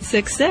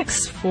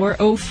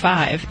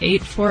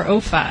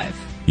 1-866-405-8405.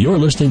 You're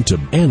listening to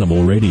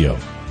Animal Radio.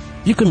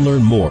 You can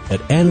learn more at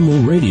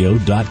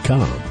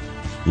animalradio.com.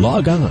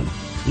 Log on.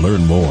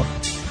 Learn more.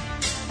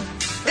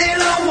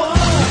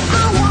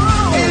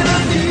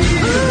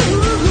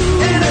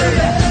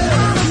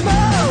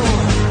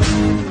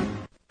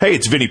 Hey,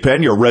 it's Vinnie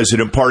Penn, your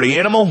resident party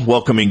animal,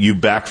 welcoming you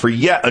back for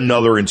yet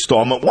another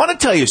installment. Want to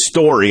tell you a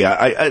story.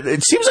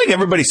 It seems like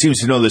everybody seems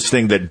to know this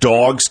thing that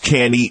dogs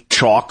can't eat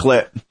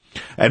chocolate.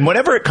 And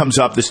whenever it comes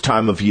up this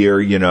time of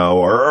year,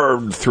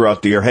 or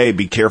throughout the year, hey,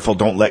 be careful,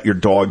 don't let your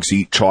dogs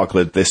eat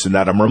chocolate, this and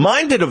that. I'm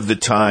reminded of the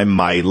time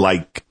my,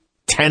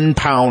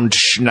 10-pound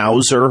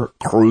schnauzer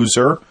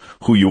cruiser,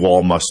 who you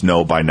all must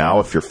know by now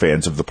if you're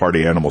fans of the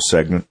Party Animal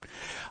segment,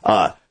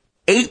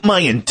 ate my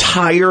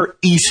entire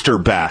Easter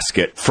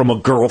basket from a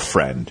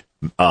girlfriend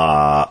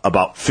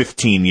about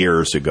 15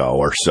 years ago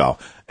or so.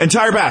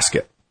 Entire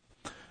basket.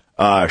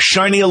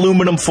 Shiny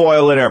aluminum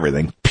foil and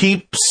everything.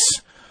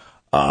 Peeps,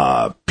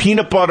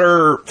 peanut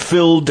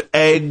butter-filled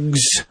eggs,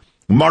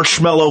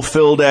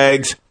 marshmallow-filled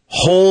eggs,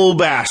 whole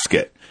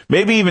basket.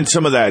 Maybe even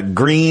some of that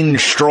green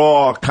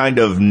straw kind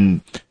of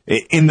in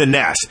the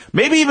nest.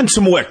 Maybe even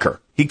some wicker.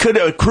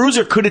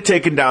 Cruiser could have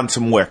taken down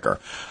some wicker.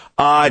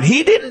 And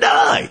he didn't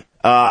die.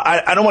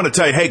 I don't want to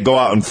tell you, hey, go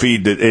out and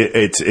feed,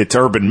 it's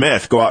urban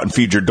myth, go out and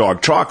feed your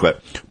dog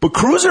chocolate. But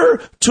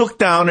Cruiser took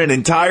down an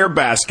entire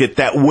basket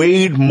that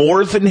weighed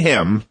more than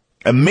him,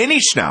 a mini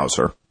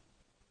schnauzer.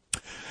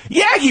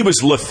 Yeah, he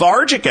was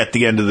lethargic at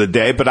the end of the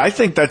day, but I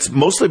think that's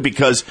mostly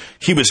because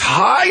he was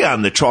high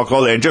on the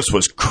chocolate and just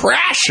was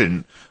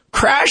crashing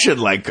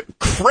like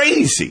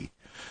crazy.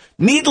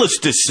 Needless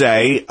to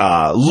say,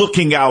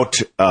 looking out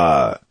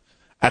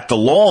at the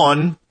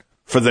lawn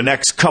for the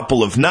next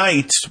couple of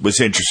nights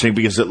was interesting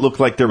because it looked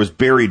like there was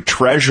buried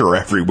treasure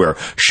everywhere.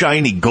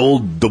 Shiny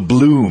gold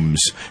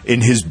doubloons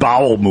in his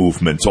bowel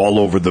movements all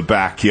over the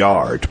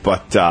backyard.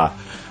 But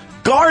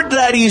guard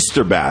that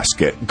Easter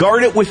basket.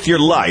 Guard it with your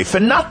life.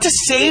 And not to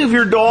save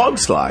your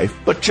dog's life,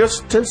 but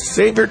just to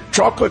save your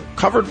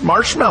chocolate-covered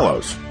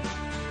marshmallows.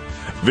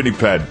 Vinnie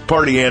Penn,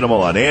 Party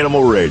Animal on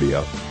Animal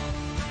Radio.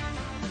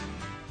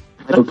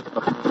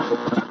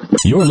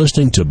 You're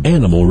listening to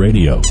Animal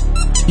Radio.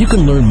 You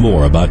can learn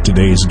more about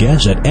today's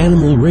guest at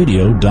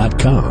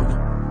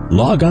animalradio.com.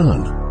 Log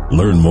on.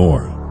 Learn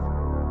more.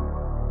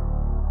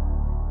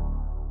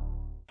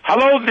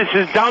 Hello, this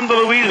is Don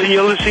DeLuise, and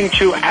you're listening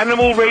to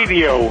Animal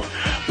Radio.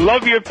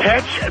 Love your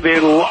pets.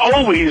 They'll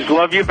always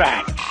love you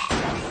back.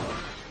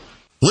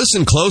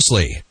 Listen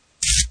closely.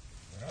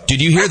 Did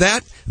you hear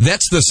that?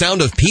 That's the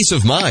sound of peace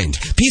of mind.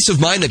 Peace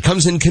of mind that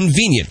comes in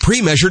convenient,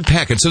 pre-measured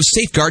packets of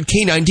Safeguard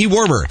Canine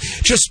Dewormer.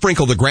 Just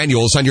sprinkle the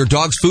granules on your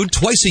dog's food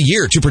twice a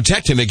year to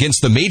protect him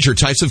against the major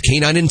types of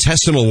canine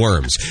intestinal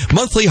worms.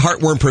 Monthly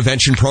heartworm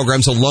prevention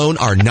programs alone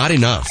are not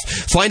enough.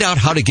 Find out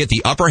how to get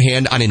the upper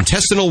hand on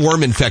intestinal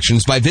worm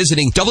infections by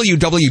visiting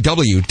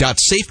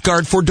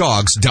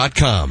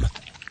www.safeguardfordogs.com.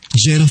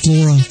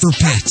 Geniflora for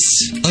pets.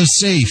 A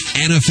safe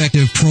and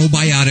effective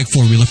probiotic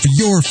formula for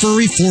your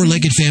furry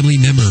four-legged family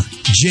member.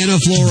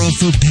 Geniflora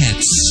for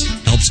pets.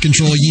 Helps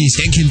control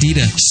yeast and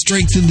candida,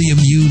 strengthen the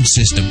immune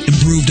system,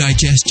 improve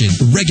digestion,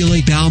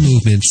 regulate bowel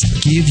movements.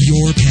 Give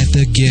your pet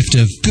the gift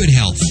of good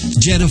health.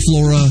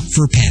 Geniflora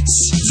for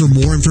pets. For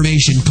more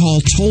information, call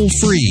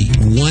toll-free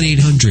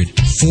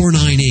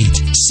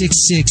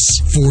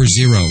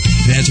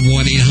 1-800-498-6640. That's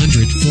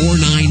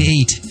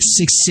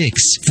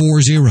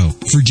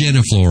 1-800-498-6640 for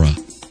Geniflora.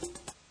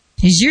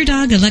 Is your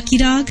dog a lucky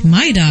dog?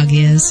 My dog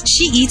is.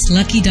 She eats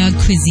Lucky Dog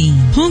cuisine.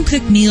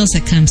 Home-cooked meals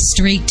that come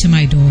straight to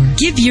my door.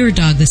 Give your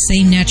dog the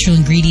same natural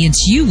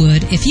ingredients you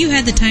would if you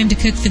had the time to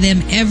cook for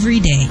them every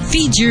day.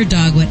 Feed your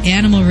dog what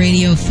Animal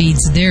Radio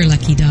feeds their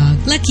lucky dog.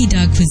 Lucky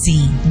Dog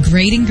cuisine.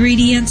 Great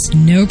ingredients,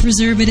 no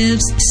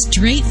preservatives,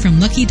 straight from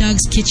Lucky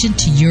Dog's kitchen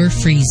to your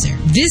freezer.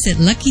 Visit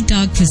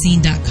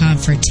LuckyDogCuisine.com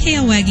for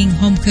tail-wagging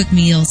home-cooked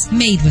meals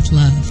made with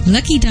love.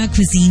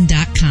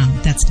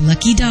 LuckyDogCuisine.com. That's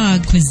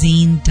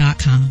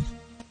LuckyDogCuisine.com.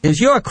 Is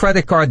your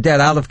credit card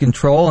debt out of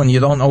control and you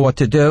don't know what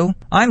to do?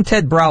 I'm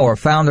Ted Brower,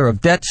 founder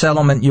of Debt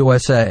Settlement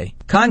USA.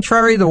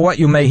 Contrary to what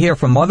you may hear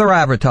from other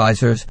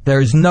advertisers, there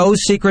is no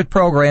secret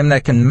program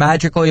that can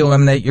magically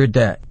eliminate your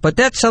debt. But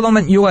Debt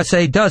Settlement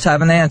USA does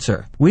have an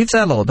answer. We've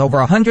settled over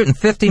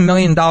 $150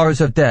 million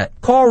of debt.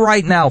 Call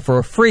right now for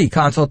a free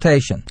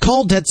consultation.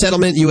 Call Debt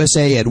Settlement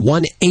USA at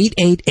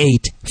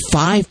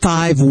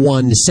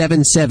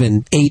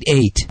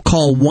 1-888-551-7788.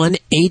 Call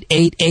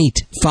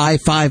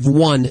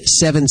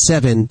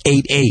 1-888-551-7788.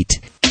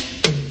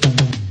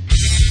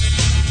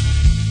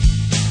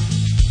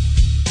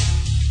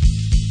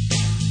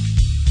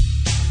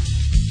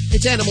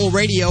 It's Animal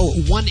Radio,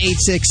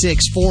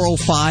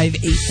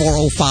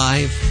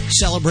 1-866-405-8405,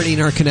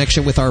 celebrating our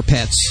connection with our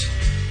pets.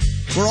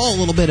 We're all a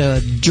little bit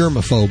of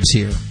germaphobes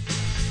here.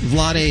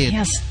 Vladae and...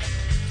 Yes.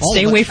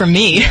 Stay away from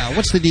me. Yeah,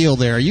 what's the deal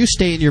there? You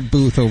stay in your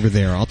booth over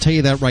there. I'll tell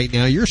you that right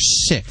now. You're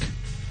sick.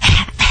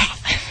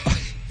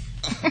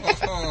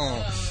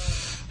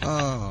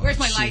 Where's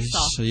my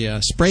Lysol? So, yeah,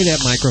 spray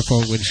that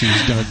microphone when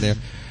she's done there.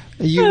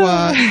 You,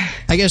 I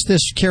guess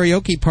this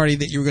karaoke party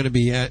that you were going to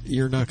be at,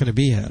 you're not going to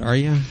be at, are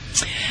you?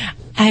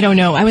 I don't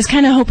know. I was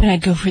kind of hoping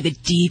I'd go for the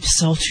deep,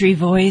 sultry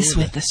voice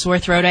with the sore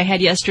throat I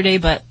had yesterday,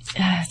 but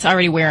it's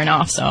already wearing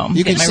off, so I'm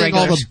you can my sing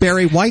regulars. all the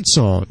Barry White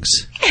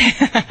songs.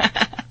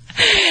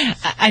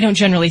 I don't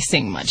generally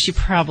sing much. You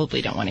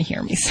probably don't want to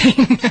hear me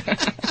sing.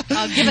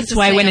 That's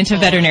why I went into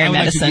veterinary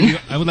medicine.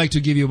 I would like to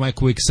give you my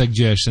quick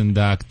suggestion,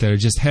 doctor.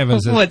 Just have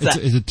as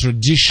a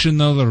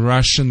traditional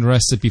Russian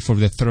recipe for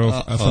the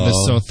throat, for the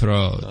sore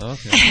throat.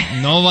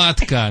 Okay. No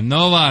vodka,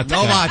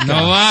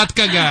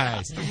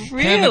 guys.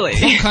 Really?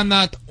 Have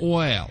coconut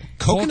oil.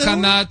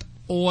 Coconut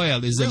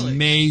oil is an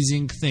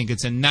amazing thing.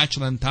 It's a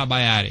natural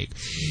antibiotic.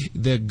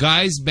 The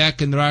guys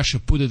back in Russia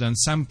put it on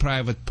some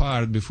private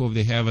part before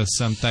they have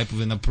some type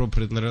of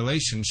inappropriate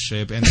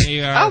relationship, and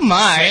they are. Oh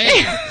my!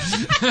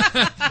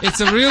 It's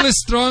a really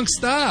strong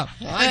stuff.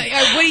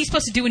 What are you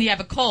supposed to do when you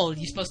have a cold?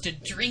 You're supposed to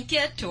drink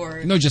it,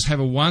 or no? Just have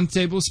a 1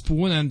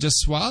 tablespoon and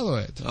just swallow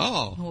it.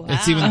 Oh, wow.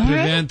 It's even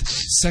prevent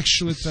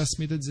sexually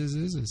transmitted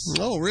diseases.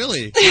 Oh,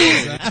 really?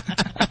 Okay,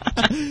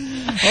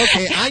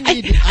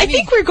 I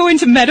think we're going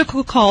to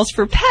medical calls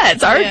for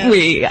pets, aren't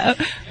we?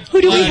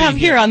 Who do we have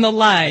here on the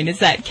line? Is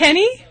that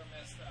Kenny?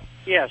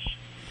 Yes.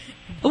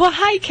 Well,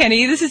 hi,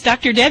 Kenny. This is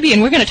Dr. Debbie,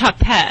 and we're going to talk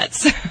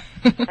pets.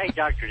 Hey,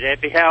 Dr.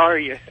 Debbie. How are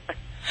you?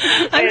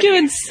 I'm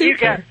doing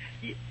super.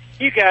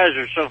 You guys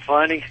are so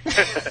funny.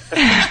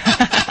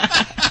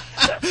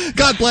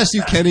 God bless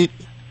you, Kenny.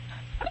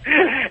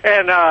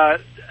 And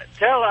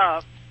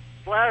tell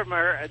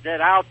Vladimir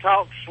that I'll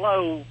talk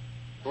slow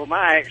with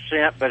my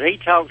accent, but he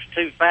talks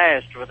too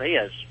fast with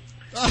his.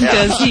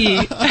 Does he?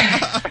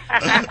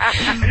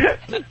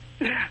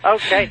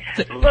 Okay.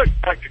 Look,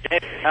 Dr.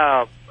 Debbie,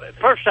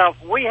 first off,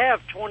 we have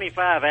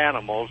 25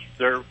 animals.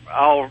 They're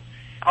all of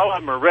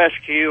them are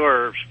rescue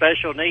or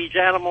special needs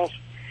animals.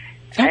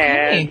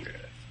 Okay. And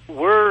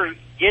we're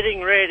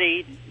getting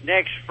ready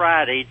next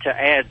Friday to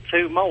add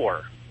 2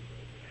 more.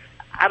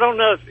 I don't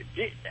know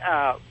if...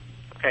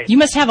 okay. You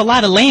must have a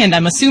lot of land,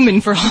 I'm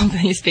assuming, for all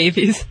these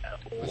babies.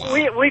 Wow.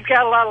 We've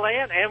got a lot of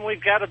land, and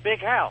we've got a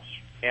big house.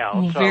 Yeah,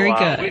 well, so, very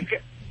good.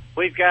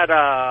 We've got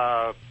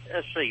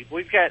let's see,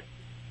 we've got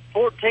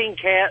 14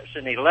 cats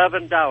and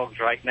 11 dogs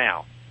right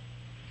now.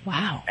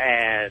 Wow.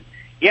 And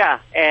yeah,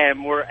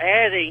 and we're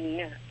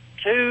adding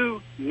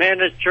 2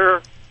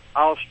 miniature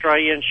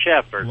Australian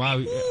Shepherd.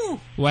 Wow.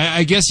 Well,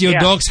 I guess your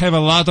dogs have a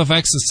lot of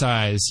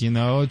exercise,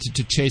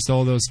 to chase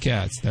all those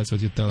cats. That's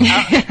what you're telling me.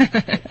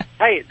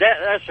 Hey,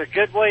 that's a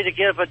good way to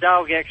give a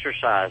dog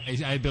exercise.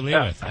 I believe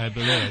it.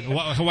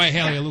 Why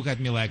hell you look at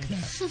me like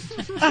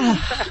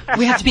that?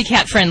 We have to be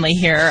cat friendly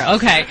here.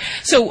 Okay.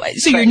 So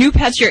your new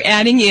pets you're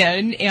adding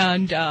in,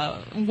 and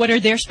what are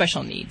their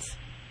special needs?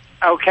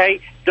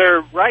 Okay.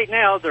 Right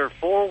now they're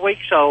 4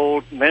 weeks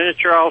old,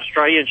 miniature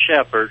Australian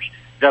Shepherds.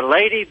 The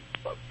lady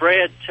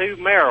bred 2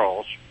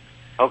 Merrills.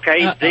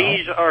 Okay. Uh-oh.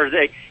 These are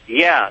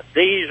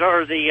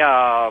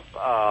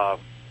the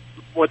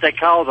what they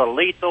call the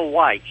lethal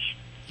whites.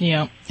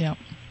 Yeah.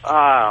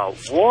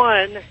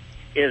 One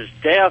is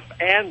deaf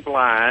and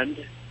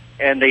blind,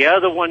 and the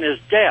other one is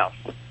deaf.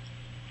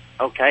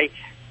 Okay?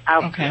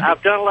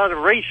 I've done a lot of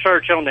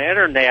research on the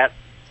internet,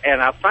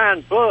 and I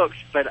find books,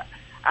 but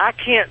I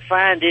can't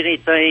find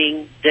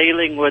anything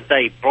dealing with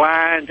a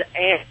blind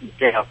and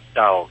deaf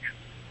dog.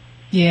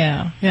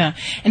 Yeah.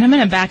 And I'm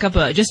going to back up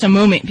just a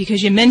moment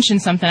because you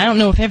mentioned something. I don't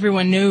know if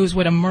everyone knows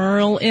what a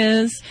merle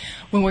is.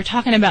 When we're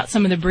talking about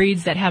some of the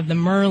breeds that have the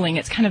merling,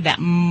 it's kind of that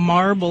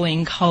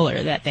marbling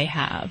color that they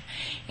have.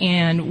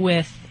 And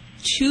with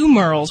 2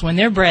 merles, when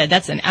they're bred,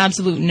 that's an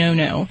absolute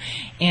no-no.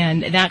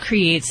 And that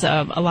creates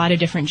a lot of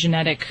different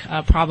genetic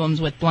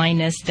problems with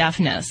blindness,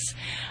 deafness.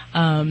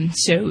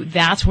 So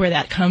that's where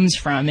that comes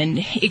from. And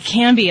it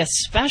can be a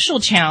special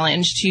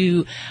challenge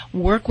to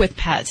work with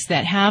pets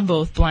that have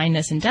both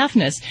blindness and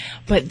deafness,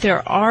 but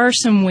there are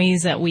some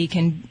ways that we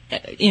can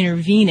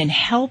intervene and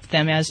help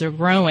them as they're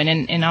growing.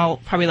 And I'll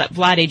probably let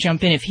Vladae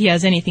jump in if he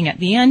has anything at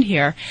the end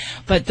here.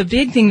 But the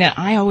big thing that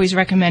I always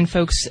recommend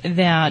folks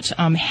that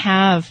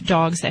have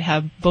dogs that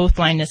have both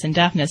blindness and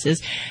deafness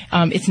is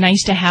it's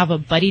nice to have a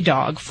buddy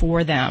dog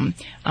for them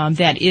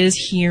that is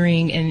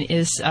hearing and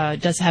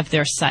does have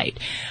their sight.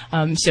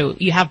 So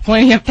you have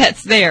plenty of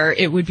pets there.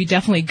 It would be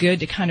definitely good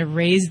to kind of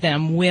raise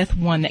them with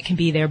one that can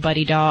be their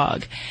buddy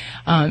dog.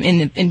 And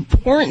the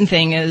important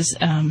thing is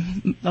a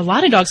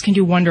lot of dogs can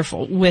do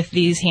wonderful with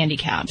these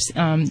handicaps.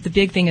 The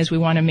big thing is we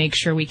want to make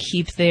sure we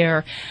keep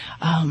their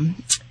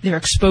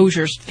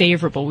exposures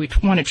favorable. We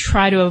want to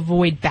try to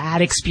avoid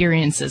bad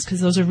experiences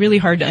because those are really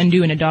hard to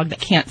undo in a dog that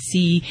can't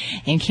see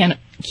and can't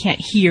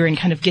hear and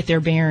kind of get their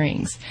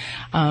bearings.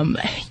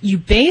 You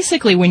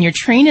basically, when you're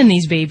training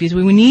these babies,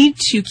 we need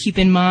to keep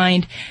in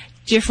mind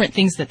different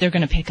things that they're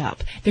going to pick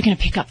up. They're going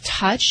to pick up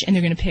touch and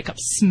they're going to pick up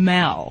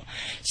smell.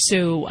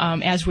 So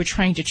as we're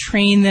trying to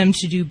train them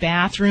to do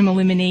bathroom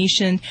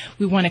elimination,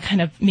 we want to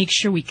kind of make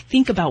sure we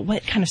think about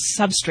what kind of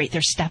substrate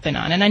they're stepping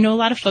on. And I know a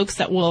lot of folks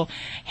that will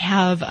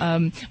have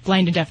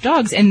blind and deaf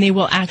dogs, and they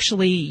will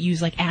actually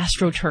use like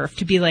AstroTurf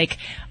to be like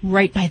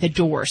right by the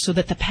door so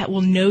that the pet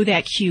will know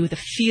that cue, the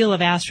feel of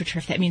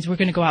AstroTurf. That means we're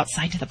going to go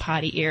outside to the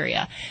potty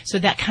area. So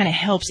that kind of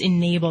helps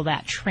enable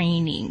that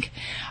training,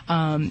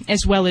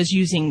 as well as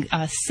using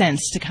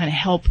sense to kind of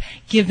help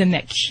give them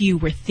that cue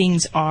where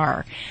things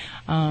are.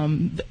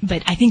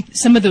 But I think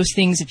some of those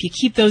things, if you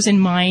keep those in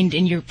mind,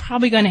 and you're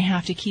probably going to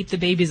have to keep the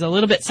babies a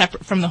little bit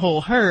separate from the whole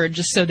herd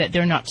just so that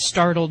they're not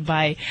startled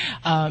by,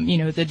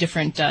 the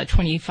different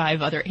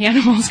 25 other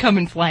animals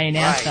coming flying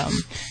at them.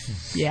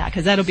 Yeah,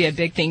 because that'll be a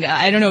big thing.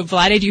 I don't know,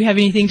 Vladae, do you have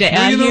anything to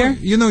add here?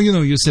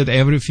 You said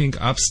everything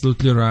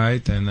absolutely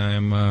right, and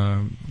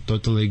I'm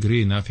totally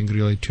agree. Nothing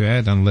really to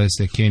add unless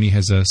Kenny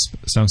has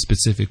some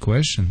specific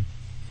question.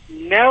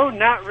 No,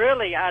 not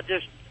really. I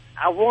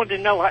wanted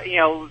to know,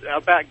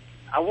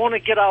 I want to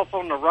get off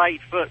on the right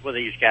foot with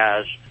these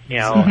guys,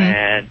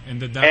 and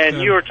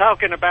you were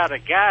talking about a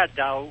guide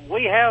dog.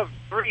 We have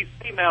 3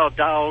 female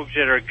dogs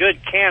that are good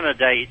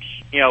candidates,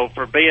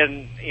 for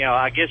being,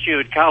 I guess you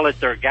would call it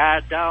their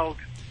guide dog.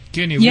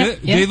 Kenny,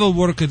 we will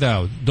work it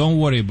out. Don't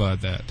worry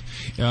about that.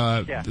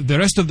 The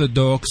rest of the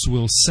dogs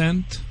will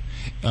scent.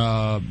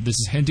 This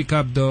is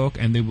handicapped dog,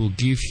 and they will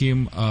give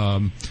him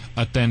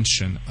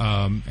attention,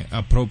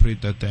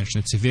 appropriate attention.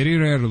 It's very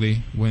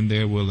rarely when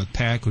they will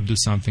attack or do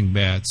something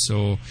bad.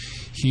 So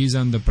he's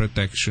under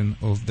protection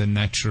of the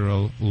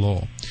natural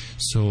law.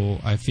 So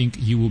I think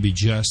you will be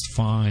just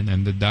fine.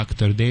 And the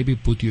Dr. Debbie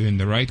put you in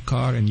the right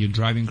car, and you're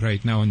driving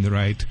right now in the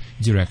right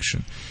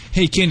direction.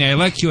 Hey, Kenny, I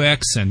like your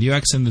accent. Your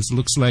accent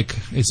looks like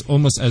it's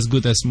almost as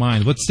good as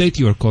mine. What state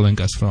you are calling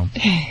us from?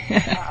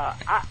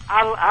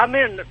 I'm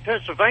in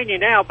Pennsylvania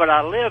now, but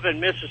I live in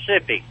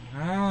Mississippi.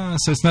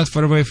 So it's not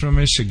far away from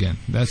Michigan.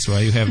 That's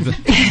why you have the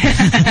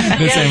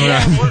same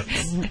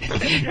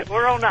route.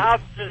 We're on the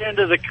opposite end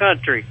of the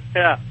country.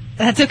 Yeah.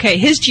 That's okay.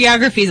 His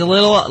geography is a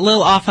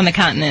little off on the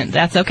continent.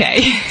 That's okay.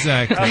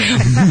 Exactly.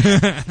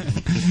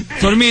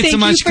 For me, it's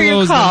much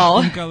closer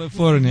than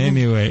California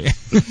anyway.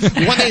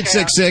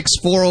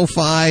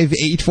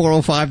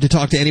 1-866-405-8405 to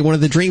talk to anyone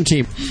of the Dream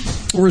Team.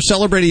 We're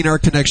celebrating our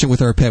connection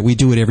with our pet. We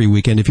do it every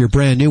weekend. If you're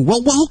brand new,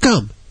 well,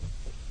 welcome.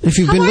 If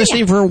you've been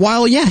listening for a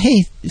while,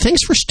 hey,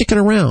 thanks for sticking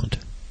around.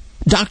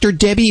 Dr.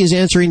 Debbie is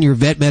answering your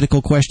vet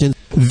medical questions.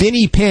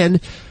 Vinnie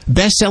Penn,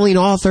 best-selling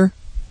author,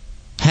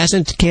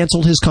 hasn't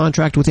canceled his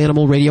contract with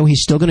Animal Radio.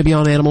 He's still going to be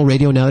on Animal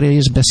Radio now that he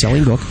has a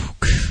best-selling book.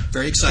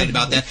 Very excited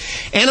about that.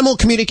 Animal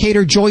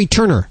communicator Joy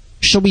Turner.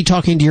 She'll be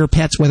talking to your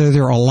pets whether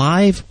they're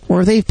alive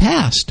or they've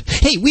passed.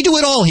 Hey, we do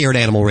it all here at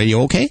Animal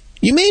Radio, okay?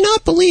 You may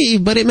not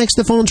believe, but it makes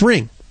the phones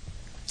ring.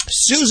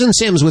 Susan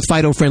Sims with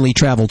Fido Friendly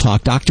Travel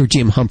Talk, Dr.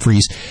 Jim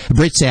Humphreys,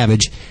 Britt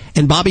Savage,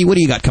 and Bobbie, what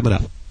do you got coming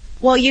up?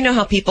 Well, you know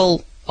how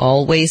people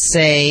always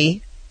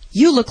say,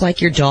 you look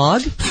like your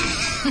dog?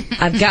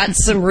 I've got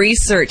some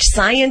research,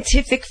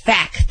 scientific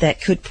fact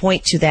that could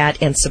point to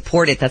that and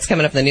support it. That's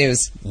coming up in the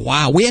news.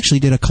 Wow, we actually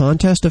did a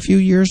contest a few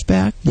years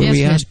back where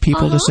we asked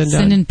people to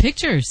send in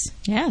pictures.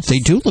 Yes. They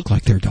do look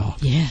like their dog.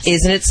 Yes.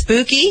 Isn't it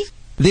spooky?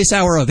 This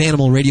hour of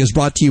Animal Radio is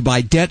brought to you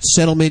by Debt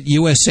Settlement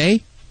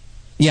USA.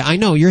 Yeah, I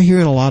know. You're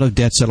hearing a lot of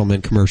debt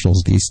settlement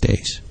commercials these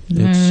days.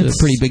 It's a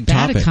pretty big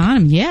topic. Bad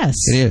economy, yes.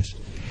 It is.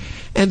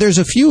 And there's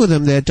a few of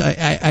them that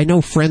I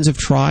know friends have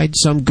tried,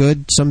 some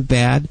good, some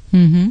bad.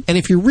 Mm-hmm. And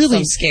if you're really...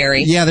 Some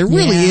scary. Yeah, there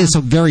really is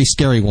some very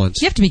scary ones.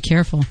 You have to be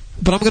careful.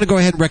 But I'm going to go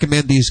ahead and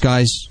recommend these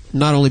guys,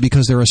 not only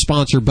because they're a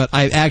sponsor, but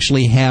I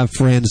actually have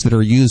friends that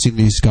are using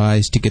these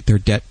guys to get their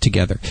debt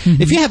together.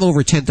 Mm-hmm. If you have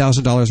over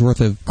 $10,000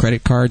 worth of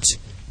credit cards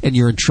and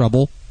you're in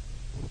trouble,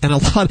 and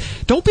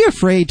don't be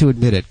afraid to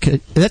admit it.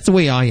 'Cause that's the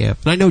way I am.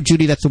 And I know,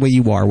 Judy, that's the way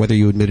you are, whether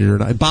you admit it or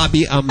not.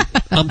 Bobbie, I'm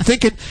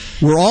thinking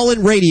we're all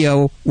in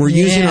radio. We're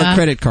using our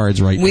credit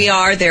cards right now. We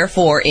are,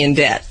 therefore, in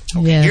debt.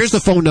 Okay. Yes. Here's the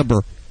phone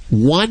number,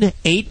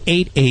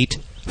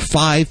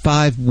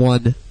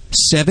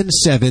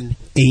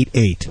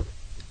 1-888-551-7788.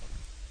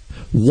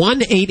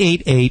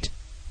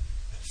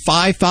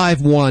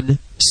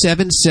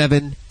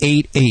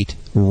 1-888-551-7788.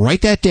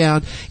 Write that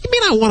down. You may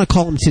not want to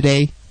call them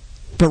today,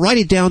 but write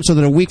it down so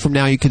that a week from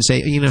now you can say,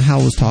 you know,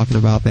 Hal was talking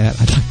about that.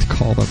 I'd like to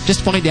call them.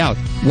 Just find out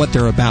what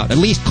they're about. At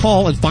least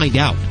call and find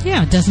out.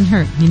 Yeah, it doesn't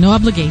hurt. No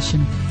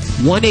obligation.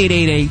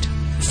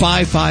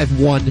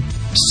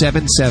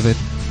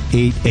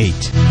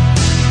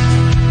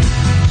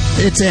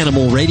 1-888-551-7788. It's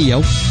Animal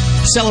Radio,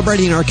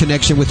 celebrating our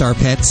connection with our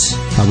pets.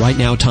 Right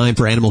now, time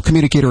for Animal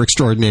Communicator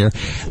Extraordinaire.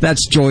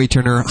 That's Joy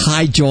Turner.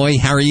 Hi, Joy.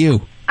 How are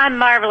you? I'm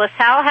marvelous.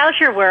 How's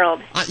your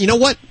world? You know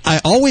what?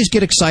 I always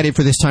get excited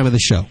for this time of the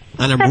show.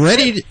 And I'm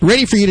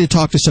ready for you to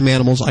talk to some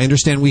animals. I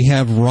understand we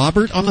have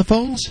Robert on the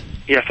phones?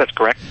 Yes, that's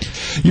correct.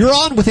 You're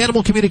on with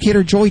Animal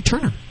Communicator Joy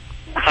Turner.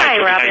 Hi,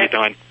 Robert. How are you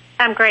doing?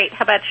 I'm great.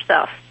 How about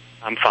yourself?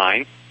 I'm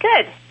fine.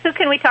 Good. Who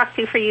can we talk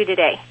to for you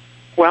today?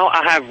 Well,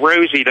 I have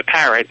Rosie the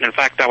parrot. In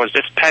fact, I was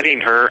just petting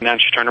her, and then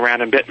she turned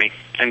around and bit me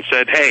and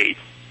said, hey.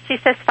 She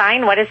says,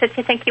 fine. What is it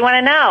you think you want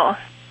to know?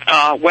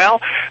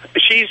 Well,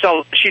 she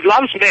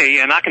loves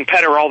me, and I can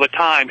pet her all the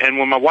time. And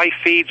when my wife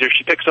feeds her,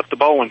 she picks up the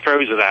bowl and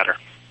throws it at her.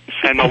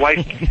 And my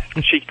wife,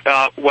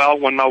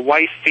 when my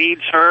wife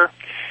feeds her,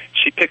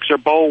 she picks her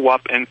bowl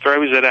up and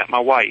throws it at my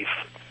wife.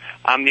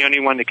 I'm the only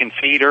one that can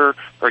feed her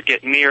or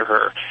get near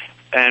her.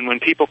 And when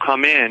people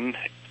come in,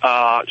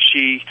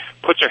 she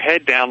puts her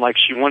head down like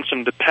she wants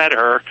them to pet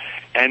her,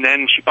 and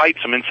then she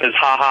bites them and says,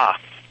 ha ha.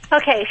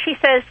 Okay, she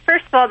says,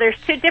 first of all, there's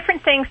two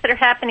different things that are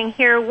happening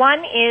here.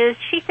 One is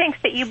she thinks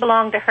that you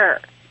belong to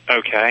her.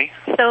 Okay.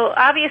 So,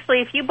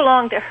 obviously, if you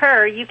belong to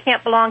her, you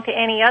can't belong to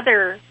any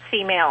other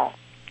female.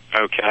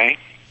 Okay.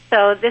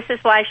 So this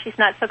is why she's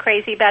not so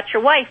crazy about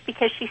your wife,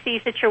 because she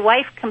sees that your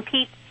wife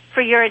competes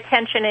for your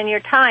attention and your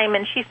time,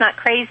 and she's not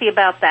crazy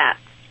about that.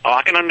 Oh,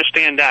 I can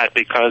understand that,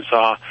 because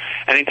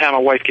anytime my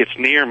wife gets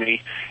near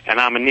me and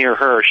I'm near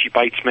her, she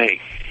bites me.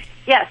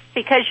 Yes,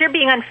 because you're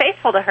being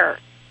unfaithful to her.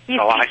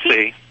 I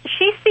see.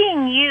 She's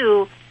seeing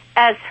you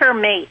as her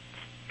mate.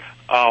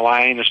 Oh,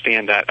 I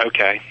understand that.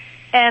 Okay.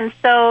 And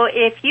so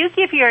if you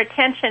give your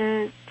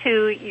attention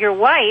to your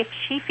wife,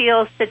 she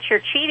feels that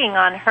you're cheating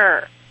on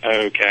her.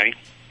 Okay.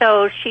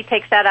 So she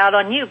takes that out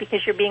on you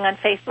because you're being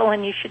unfaithful,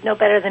 and you should know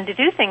better than to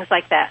do things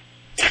like that.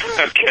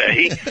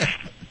 Okay.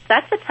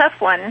 That's a tough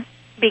one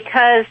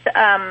because,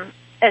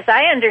 as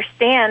I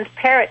understand,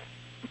 parrots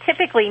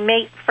typically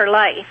mate for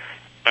life.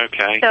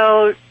 Okay.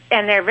 So,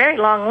 and they're very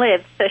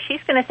long-lived, so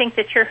she's going to think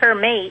that you're her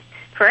mate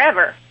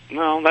forever.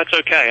 No, that's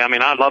okay. I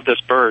mean, I love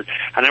this bird.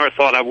 I never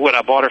thought I would.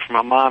 I bought her for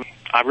my mom.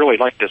 I really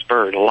like this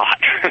bird a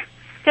lot.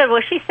 Good.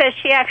 Well, she says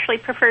she actually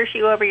prefers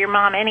you over your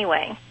mom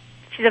anyway.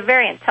 She's a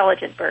very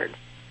intelligent bird.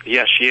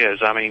 Yes, she is.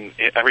 I mean,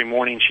 every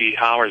morning she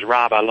hollers,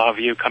 Rob, I love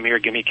you. Come here,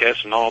 give me a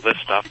kiss, and all this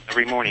stuff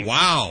every morning.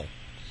 Wow.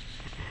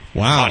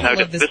 Wow. I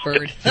love this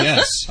bird.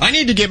 Yes. I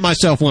need to get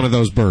myself one of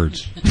those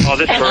birds. Oh,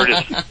 this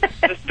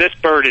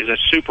bird is a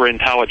super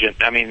intelligent.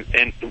 I mean,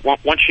 and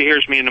once she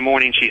hears me in the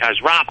morning, she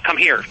has, Rob, come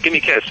here, give me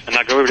a kiss. And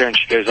I go over there and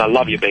she goes, I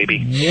love you,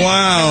 baby.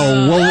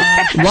 Wow. Well,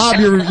 Rob,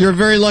 you're a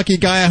very lucky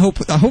guy. I hope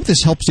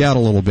this helps you out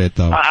a little bit,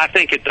 though. I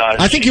think it does.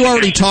 I think you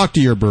already talked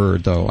to your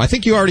bird, though. I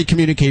think you already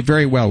communicate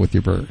very well with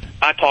your bird.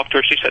 I talked to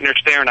her. She's sitting there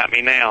staring at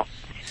me now.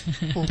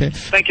 Okay.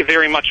 Thank you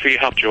very much for your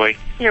help, Joy.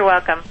 You're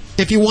welcome.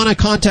 If you want to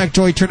contact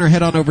Joy Turner,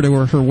 head on over to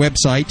her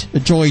website,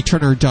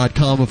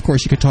 joyturner.com. Of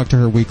course, you can talk to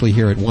her weekly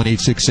here at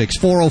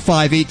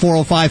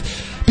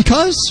 1-866-405-8405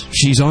 because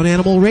she's on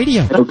Animal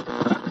Radio.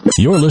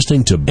 You're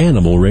listening to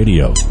Animal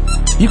Radio.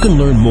 You can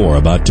learn more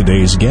about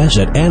today's guest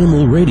at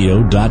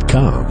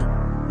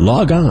animalradio.com.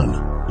 Log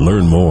on.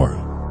 Learn more.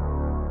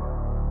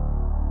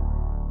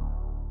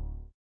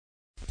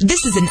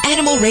 This is an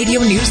Animal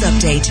Radio News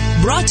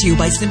Update brought to you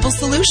by Simple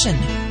Solution.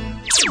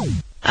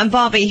 I'm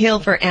Bobbie Hill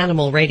for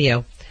Animal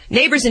Radio.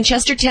 Neighbors in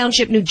Chester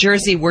Township, New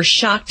Jersey were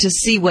shocked to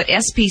see what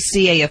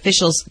SPCA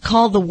officials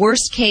call the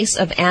worst case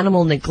of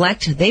animal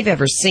neglect they've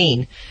ever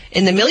seen.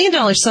 In the $1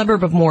 million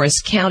suburb of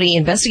Morris County,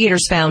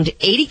 investigators found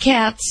 80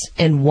 cats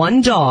and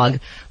 1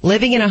 dog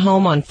living in a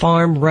home on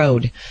Farm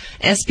Road.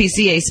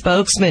 SPCA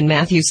spokesman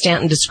Matthew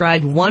Stanton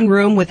described one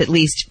room with at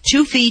least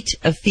 2 feet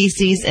of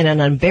feces and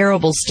an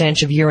unbearable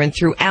stench of urine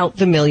throughout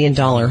the $1 million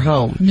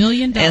home. $1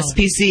 million.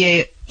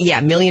 SPCA...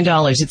 Yeah, $1 million.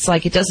 It's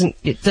like it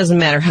doesn't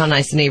matter how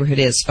nice the neighborhood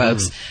is,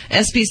 folks.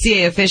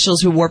 SPCA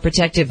officials who wore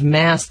protective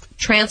masks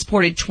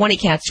transported 20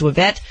 cats to a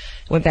vet.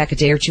 Went back a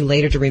day or two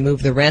later to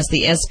remove the rest.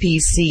 The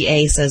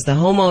SPCA says the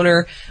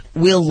homeowner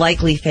will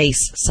likely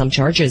face some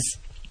charges.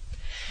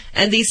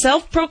 And the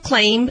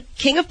self-proclaimed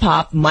king of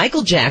pop,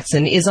 Michael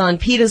Jackson, is on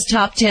PETA's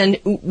top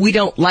 10 We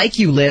Don't Like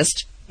You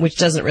list, which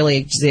doesn't really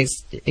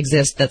exist.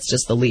 That's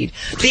just the lead.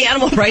 The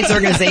animal rights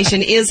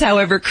organization is,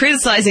 however,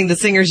 criticizing the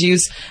singer's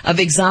use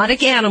of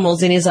exotic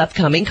animals in his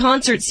upcoming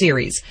concert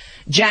series.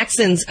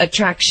 Jackson's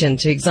attraction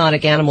to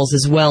exotic animals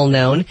is well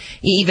known.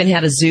 He even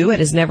had a zoo at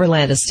his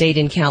Neverland estate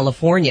in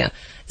California.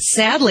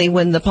 Sadly,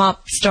 when the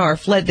pop star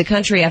fled the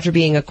country after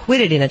being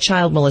acquitted in a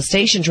child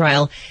molestation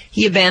trial,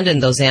 he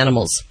abandoned those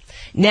animals.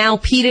 Now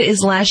PETA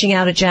is lashing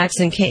out at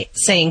Jackson,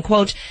 saying,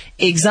 quote,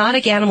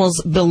 exotic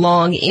animals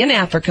belong in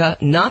Africa,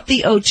 not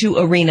the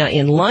O2 Arena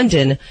in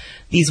London.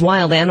 These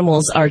wild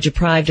animals are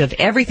deprived of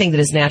everything that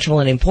is natural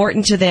and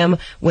important to them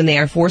when they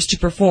are forced to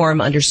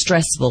perform under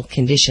stressful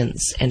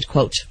conditions, end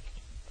quote.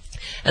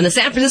 And the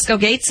San Francisco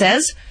Gate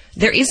says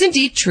there is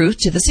indeed truth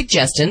to the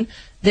suggestion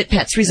that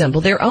pets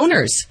resemble their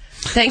owners.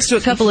 Thanks to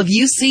a couple of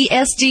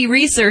U.C.S.D.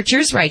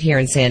 researchers right here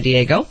in San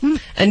Diego.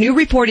 A new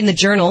report in the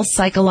journal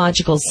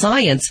Psychological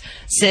Science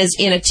says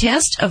in a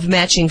test of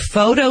matching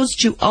photos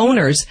to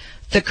owners,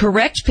 the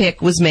correct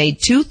pick was made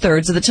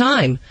 2/3 of the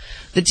time.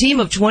 The team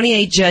of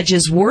 28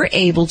 judges were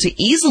able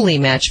to easily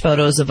match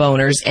photos of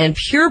owners and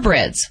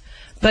purebreds,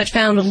 but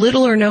found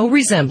little or no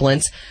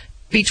resemblance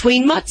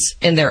between mutts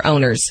and their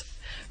owners.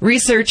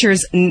 Researcher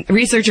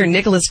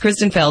Nicholas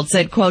Christenfeld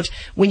said, quote,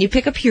 when you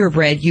pick a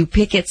purebred, you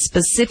pick it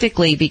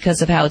specifically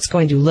because of how it's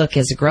going to look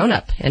as a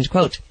grown-up, end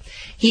quote.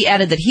 He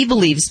added that he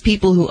believes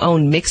people who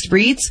own mixed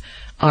breeds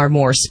are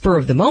more spur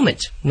of the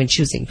moment when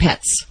choosing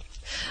pets.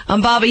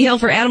 I'm Bobbie Hill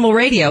for Animal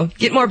Radio.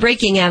 Get more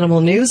breaking animal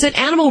news at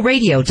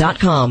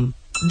animalradio.com.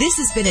 This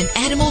has been an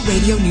Animal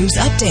Radio News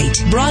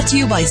Update brought to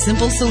you by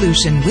Simple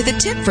Solution with a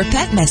tip for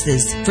pet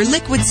messes. For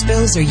liquid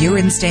spills or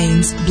urine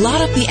stains,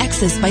 blot up the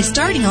excess by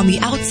starting on the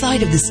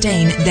outside of the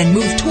stain, then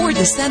move toward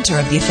the center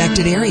of the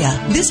affected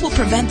area. This will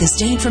prevent the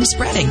stain from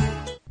spreading.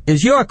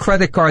 Is your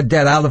credit card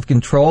debt out of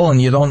control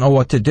and you don't know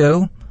what to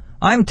do?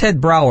 I'm Ted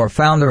Brower,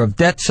 founder of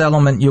Debt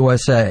Settlement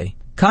USA.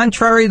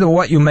 Contrary to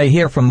what you may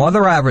hear from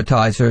other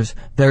advertisers,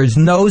 there is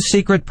no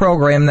secret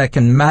program that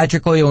can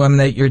magically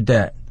eliminate your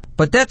debt.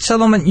 But Debt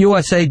Settlement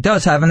USA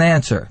does have an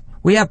answer.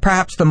 We have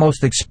perhaps the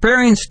most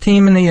experienced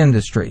team in the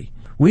industry.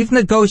 We've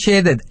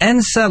negotiated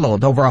and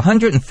settled over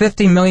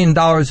 $150 million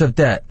of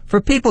debt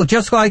for people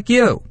just like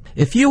you.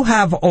 If you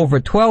have over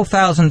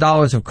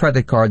 $12,000 of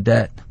credit card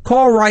debt,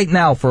 call right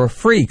now for a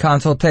free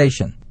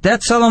consultation.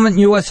 Debt Settlement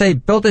USA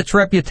built its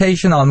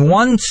reputation on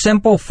one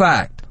simple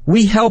fact.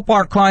 We help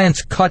our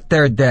clients cut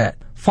their debt.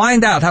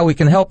 Find out how we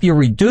can help you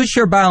reduce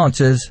your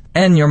balances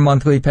and your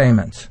monthly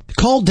payments.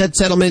 Call Debt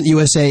Settlement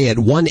USA at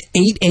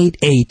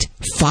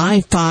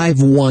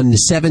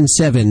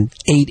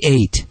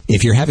 1-888-551-7788.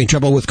 If you're having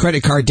trouble with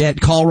credit card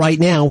debt, call right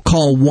now.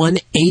 Call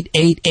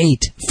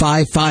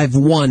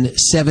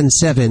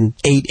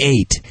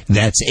 1-888-551-7788.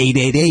 That's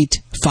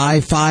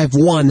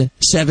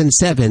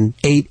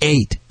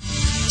 888-551-7788.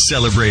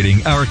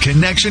 Celebrating our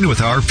connection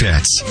with our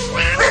pets.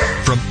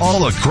 From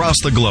all across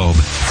the globe,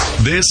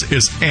 this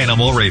is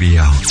Animal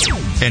Radio.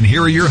 And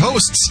here are your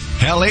hosts,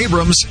 Hal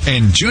Abrams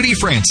and Judy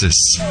Francis.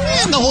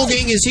 And the whole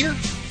gang is here.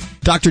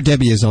 Dr.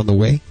 Debbie is on the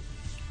way.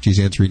 She's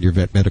answering your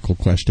vet medical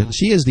questions.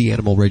 She is the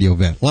Animal Radio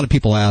vet. A lot of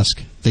people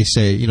ask, they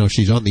say, you know,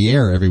 she's on the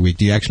air every week.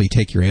 Do you actually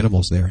take your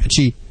animals there? And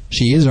she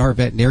is our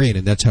veterinarian,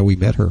 and that's how we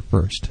met her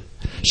first.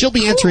 She'll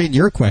be answering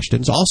your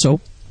questions.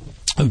 Also,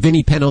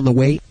 Vinnie Penn on the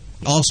way.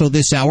 Also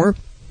this hour,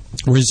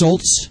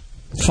 results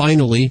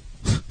finally,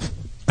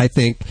 I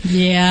think,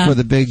 for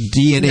the big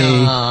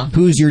DNA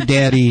Who's Your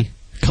Daddy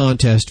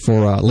contest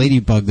for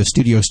Ladybug, the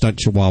studio stunt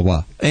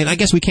chihuahua. And I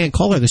guess we can't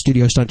call her the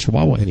studio stunt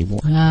chihuahua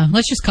anymore.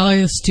 Let's just call her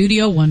the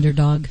studio wonder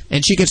dog.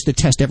 And she gets to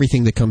test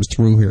everything that comes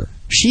through here.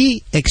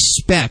 She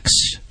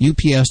expects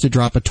UPS to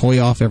drop a toy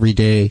off every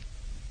day,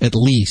 at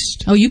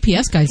least. Oh,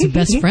 UPS guy's your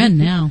best friend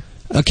now.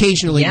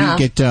 Occasionally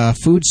we get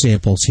food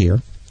samples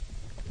here.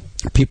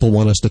 People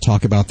want us to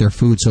talk about their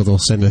food, so they'll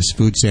send us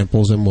food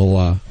samples, and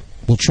we'll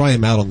try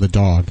them out on the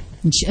dog.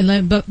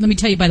 But let me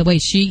tell you, by the way,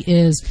 she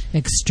is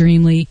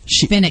extremely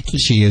finicky.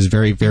 She is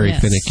very, very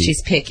finicky.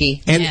 She's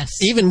picky. And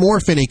even more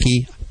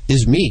finicky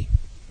is me.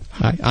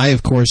 I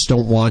of course,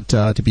 don't want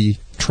to be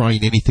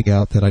trying anything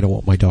out that I don't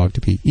want my dog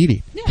to be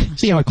eating. Yeah.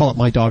 See how I call it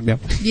my dog now?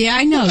 Yeah,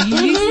 I know.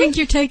 You think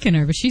you're taking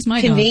her, but she's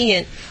my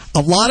Convenient.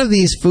 dog. A lot of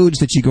these foods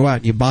that you go out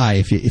and you buy,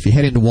 if you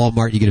head into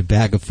Walmart, you get a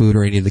bag of food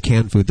or any of the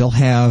canned food, they'll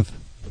have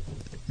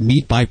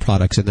meat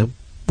byproducts in them,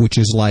 which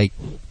is like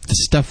the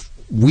stuff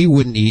we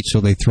wouldn't eat, so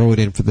they throw it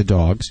in for the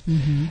dogs.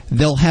 Mm-hmm.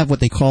 They'll have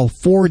what they call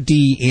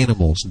 4D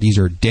animals. These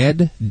are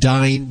dead,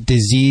 dying,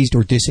 diseased,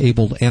 or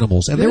disabled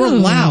animals. And they're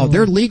allowed.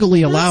 They're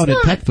legally allowed in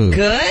pet food.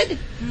 Good.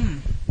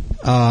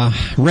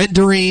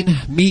 Rendering,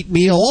 meat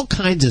meal, all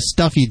kinds of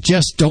stuff you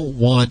just don't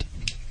want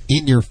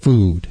in your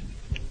food.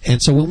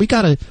 And so when we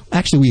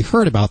we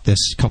heard about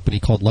this company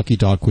called Lucky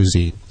Dog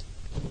Cuisine,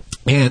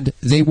 and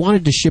they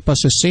wanted to ship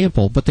us a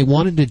sample, but they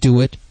wanted to do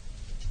it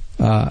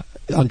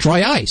on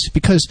dry ice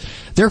because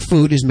their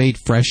food is made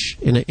fresh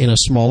in a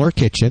smaller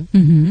kitchen.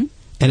 Mm-hmm.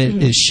 And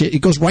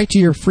it goes right to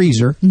your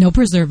freezer. No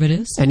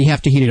preservatives. And you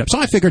have to heat it up. So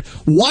I figured,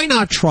 why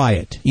not try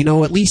it?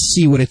 At least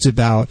see what it's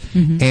about.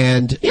 Mm-hmm.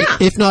 And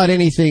if not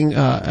anything,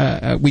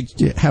 we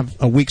have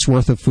a week's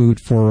worth of food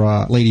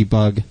for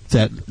Ladybug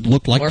that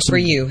looked like... Or for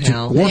you,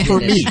 Hal. Or for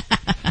me.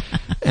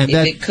 And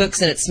if it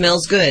cooks and it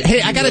smells good.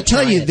 Hey, I got to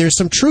tell you, there's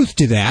some truth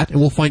to that.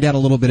 And we'll find out a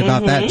little bit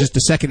about that in just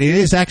a second. It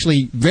is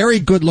actually very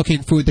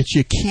good-looking food that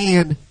you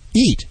can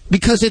eat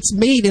because it's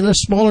made in a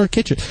smaller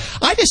kitchen.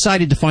 I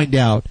decided to find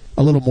out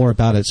a little more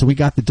about it, so we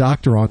got the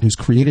doctor on who's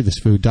created this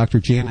food,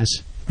 Dr.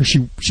 Janice. Or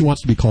she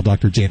wants to be called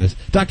Dr. Janice.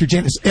 Dr.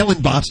 Janice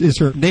Ellenboss is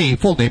her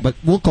full name, but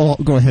we'll go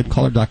ahead and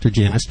call her Dr.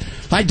 Janice.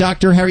 Hi,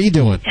 Doctor. How are you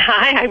doing?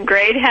 Hi, I'm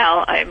great,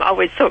 Hal. I'm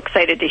always so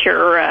excited to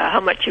hear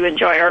how much you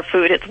enjoy our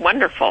food. It's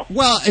wonderful.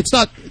 Well, it's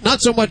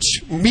not so much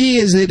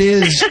me as it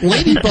is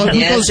Ladybug.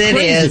 Yes, it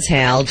is,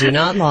 Hal. Do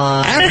not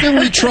lie. After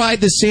we tried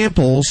the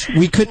samples,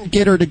 we couldn't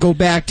get her to go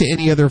back to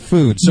any other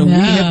food, so we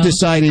have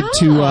decided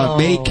to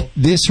make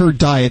this her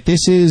diet.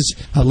 This is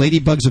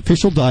Ladybug's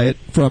official diet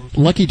from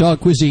Lucky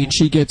Dog Cuisine.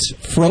 She gets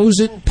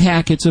frozen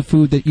packets of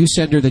food that you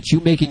send her that you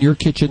make in your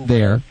kitchen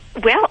there.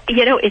 Well,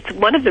 it's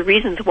one of the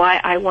reasons why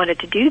I wanted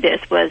to do this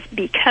was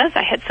because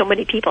I had so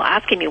many people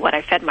asking me what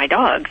I fed my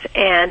dogs,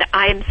 and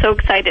I'm so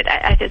excited.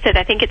 As I said,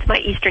 I think it's my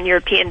Eastern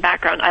European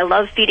background. I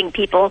love feeding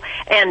people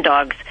and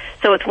dogs,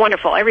 so it's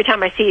wonderful. Every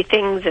time I see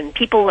things and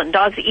people and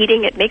dogs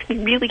eating, it makes me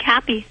really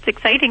happy. It's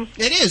exciting.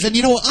 It is, and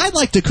I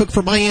like to cook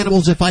for my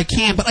animals if I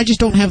can, but I just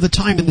don't have the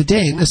time in the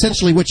day. And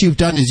essentially what you've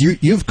done is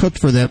you've cooked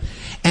for them,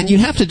 and you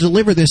have to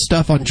deliver this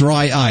stuff on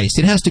dry ice.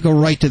 It has to go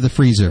right to the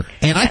freezer.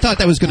 And I thought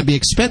that was going to be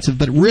expensive,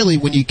 but really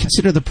when you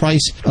consider the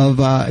price of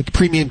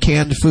premium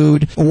canned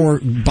food or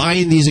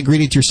buying these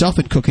ingredients yourself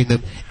and cooking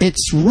them,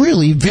 it's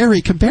really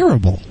very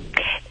comparable.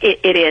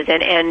 It is,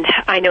 and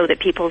I know that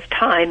people's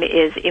time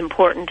is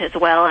important as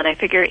well, and I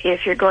figure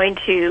if you're going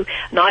to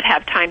not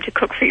have time to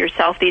cook for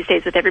yourself these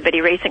days with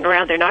everybody racing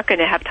around, they're not going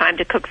to have time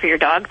to cook for your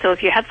dog. So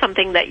if you have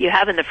something that you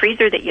have in the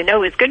freezer that you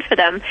know is good for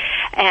them,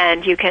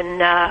 and you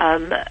can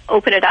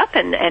open it up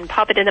and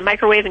pop it in the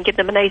microwave and give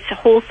them a nice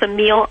wholesome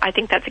meal, I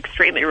think that's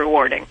extremely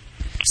rewarding.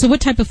 So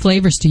what type of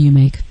flavors do you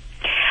make?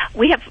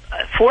 We have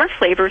 4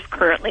 flavors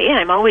currently, and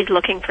I'm always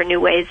looking for new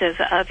ways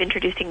of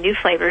introducing new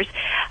flavors.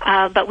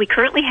 But we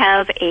currently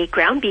have a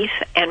ground beef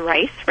and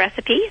rice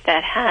recipe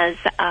that has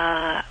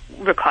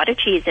ricotta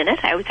cheese in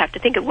it. I always have to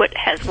think of what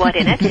has what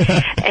in it.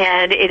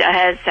 And it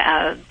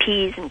has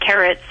peas and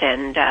carrots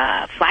and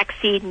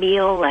flaxseed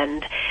meal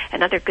and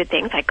other good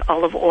things like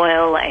olive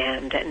oil,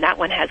 and that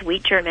one has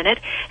wheat germ in it.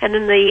 And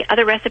then the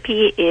other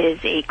recipe is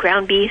a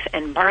ground beef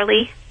and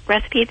barley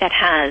recipe that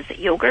has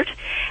yogurt,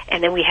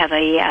 and then we have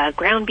a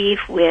ground beef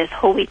with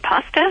whole wheat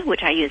pasta,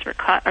 which I use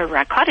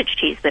cottage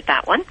cheese with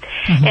that one,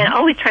 and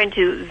always trying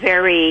to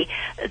vary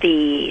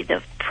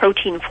the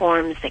protein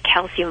forms, the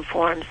calcium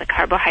forms, the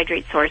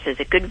carbohydrate sources.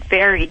 A good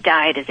varied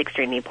diet is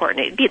extremely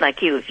important. It'd be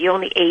like you if you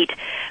only ate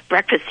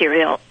breakfast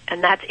cereal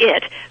and that's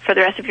it for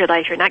the rest of your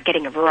life. You're not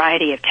getting a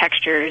variety of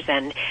textures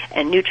and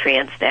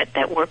nutrients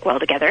that work well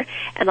together.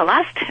 And the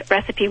last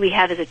recipe we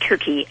have is a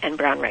turkey and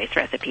brown rice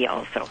recipe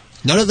also.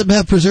 None of them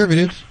have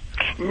preservatives.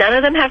 None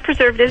of them have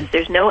preservatives.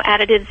 There's no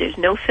additives. There's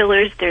no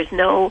fillers. There's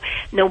no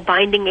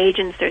binding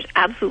agents. There's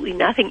absolutely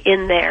nothing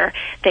in there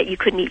that you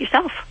couldn't eat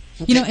yourself.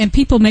 And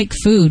people make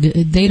food.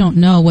 They don't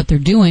know what they're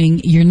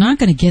doing. You're not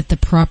going to get the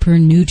proper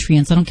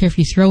nutrients. I don't care if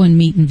you throw in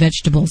meat and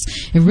vegetables.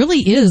 It really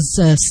is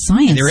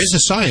science. There is a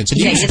science,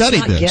 and you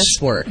studied this.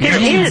 Guesswork. There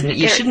is.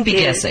 You shouldn't be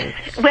guessing.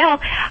 Well,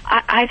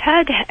 I've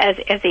had, as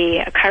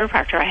a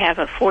chiropractor, I have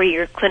a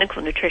 4-year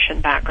clinical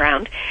nutrition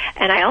background,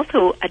 and I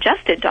also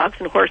adjusted dogs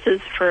and horses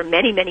for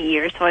many, many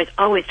years, so I was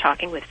always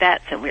talking with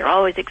vets, and we were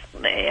always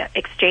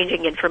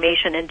exchanging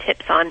information and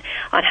tips on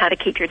how to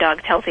keep your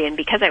dogs healthy. And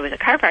because I was a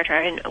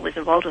chiropractor, I was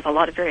involved with a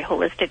lot of very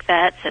holistic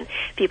vets, and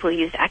people who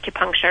used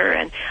acupuncture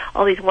and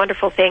all these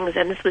wonderful things,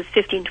 and this was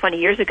 15, 20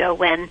 years ago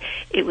when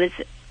it was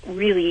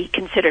really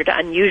considered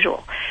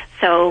unusual.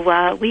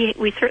 So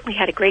we certainly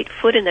had a great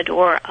foot in the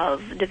door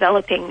of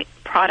developing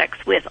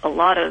products with a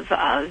lot of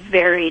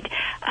varied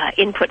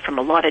input from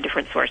a lot of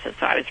different sources.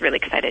 So I was really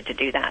excited to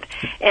do that.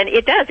 And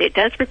it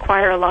does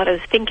require a lot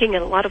of thinking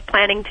and a lot of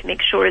planning to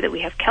make sure that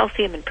we have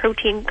calcium and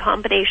protein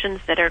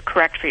combinations that are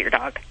correct for your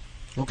dog.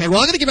 Okay, well,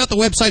 I'm going to give out the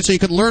website so you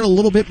can learn a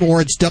little bit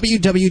more. It's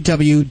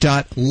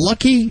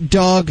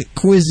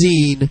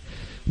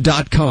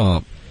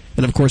www.luckydogcuisine.com.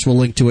 And, of course, we'll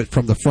link to it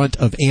from the front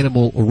of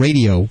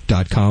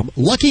animalradio.com.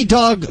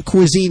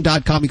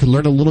 LuckyDogCuisine.com. You can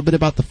learn a little bit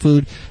about the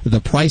food,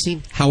 the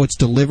pricing, how it's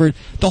delivered,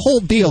 the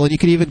whole deal. And you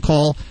can even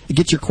call and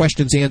get your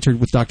questions answered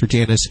with Dr.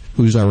 Janice,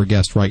 who's our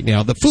guest right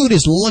now. The food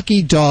is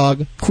Lucky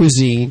Dog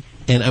Cuisine.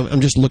 And I'm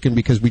just looking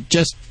because we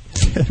just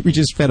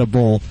fed a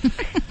bowl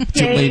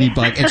to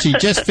Ladybug, and she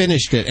just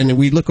finished it. And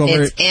we look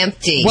over. It's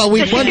empty. Well,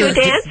 we wonder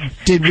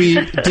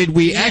did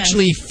we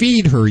actually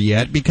feed her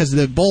yet? Because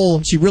the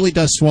bowl, she really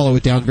does swallow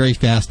it down very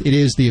fast. It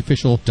is the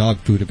official dog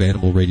food of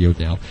Animal Radio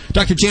now.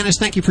 Dr. Janice,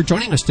 thank you for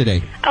joining us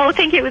today. Oh,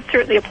 thank you. It was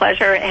certainly a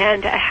pleasure,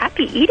 and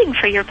happy eating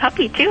for your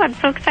puppy too. I'm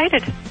so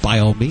excited. By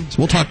all means,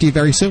 we'll talk to you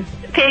very soon.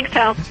 Thanks,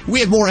 Al.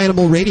 We have more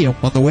Animal Radio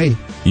on the way.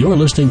 You're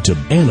listening to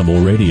Animal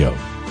Radio.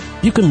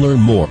 You can learn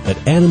more at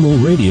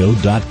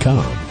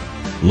animalradio.com.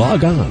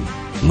 Log on.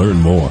 Learn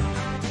more.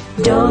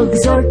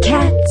 Dogs or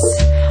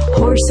cats,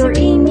 horse or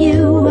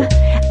emu,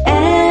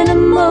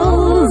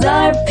 animals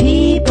are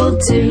people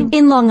too.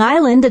 In Long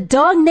Island, a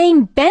dog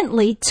named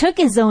Bentley took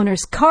his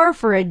owner's car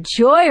for a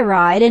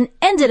joyride and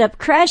ended up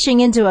crashing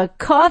into a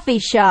coffee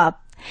shop.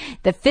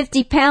 The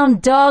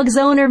 50-pound dog's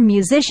owner,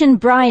 musician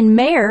Brian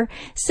Mayer,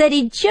 said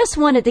he just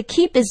wanted to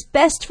keep his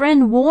best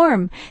friend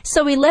warm,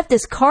 so he left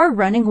his car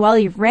running while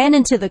he ran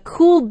into the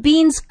Cool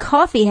Beans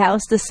coffee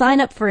house to sign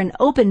up for an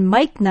open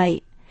mic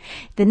night.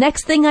 The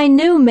next thing I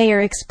knew, Mayer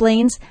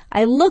explains,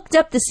 I looked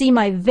up to see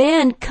my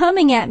van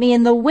coming at me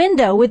in the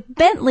window with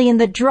Bentley in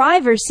the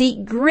driver's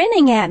seat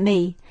grinning at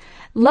me.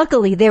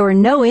 Luckily, there were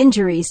no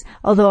injuries,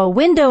 although a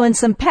window and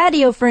some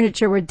patio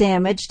furniture were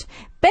damaged.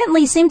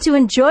 Bentley seemed to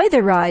enjoy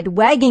the ride,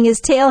 wagging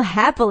his tail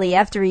happily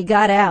after he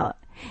got out.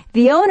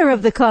 The owner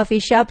of the coffee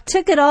shop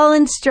took it all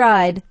in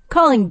stride,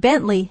 calling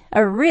Bentley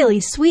a really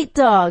sweet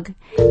dog.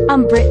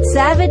 I'm Britt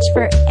Savage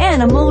for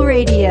Animal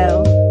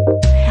Radio.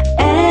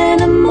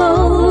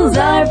 Animals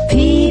are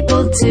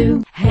people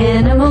too.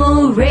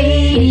 Animal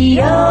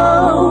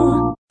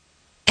Radio.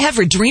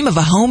 Ever dream of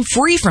a home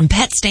free from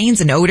pet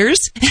stains and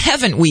odors?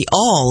 Haven't we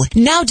all?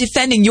 Now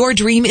defending your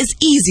dream is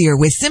easier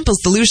with Simple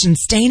Solution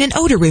Stain and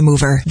Odor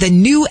Remover. The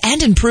new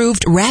and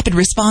improved Rapid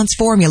Response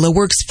formula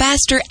works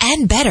faster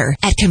and better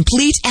at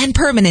complete and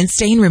permanent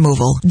stain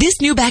removal.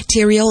 This new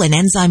bacterial and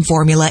enzyme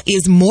formula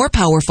is more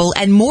powerful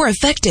and more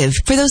effective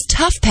for those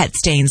tough pet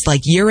stains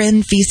like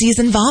urine, feces,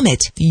 and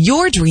vomit.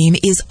 Your dream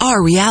is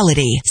our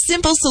reality.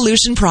 Simple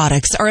Solution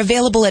products are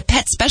available at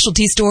pet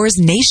specialty stores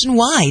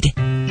nationwide.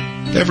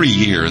 Every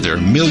year, there are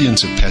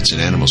millions of pets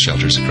in animal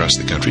shelters across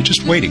the country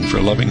just waiting for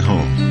a loving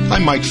home.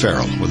 I'm Mike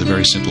Farrell with a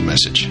very simple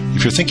message.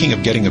 If you're thinking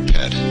of getting a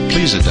pet,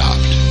 please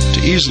adopt.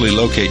 To easily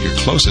locate your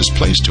closest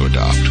place to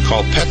adopt,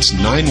 call Pets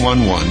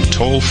 911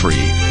 toll-free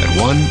at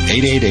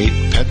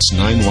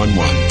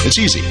 1-888-PETS-911. It's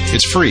easy,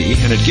 it's free,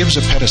 and it gives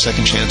a pet a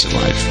second chance at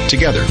life.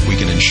 Together, we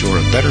can ensure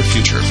a better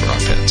future for our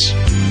pets.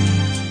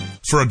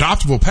 For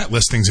adoptable pet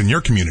listings in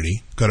your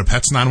community, go to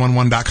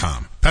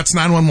pets911.com. Pets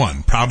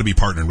 911, proud to be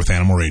partnered with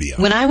Animal Radio.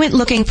 When I went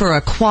looking for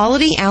a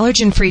quality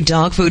allergen-free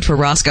dog food for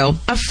Roscoe,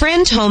 a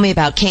friend told me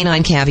about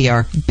canine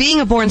caviar.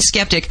 Being a born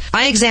skeptic,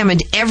 I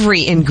examined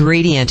every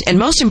ingredient and,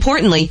 most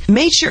importantly,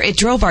 made sure it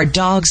drove our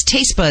dog's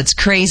taste buds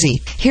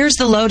crazy. Here's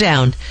the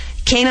lowdown.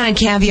 Canine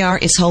caviar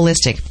is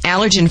holistic,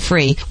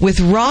 allergen-free, with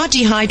raw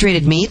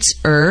dehydrated meats,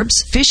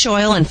 herbs, fish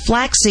oil, and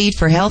flaxseed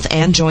for health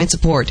and joint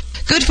support.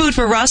 Good food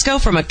for Roscoe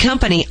from a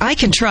company I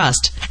can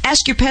trust.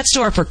 Ask your pet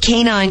store for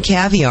canine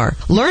caviar.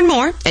 Learn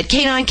more at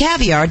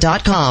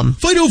caninecaviar.com.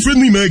 Fido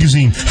Friendly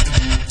magazine.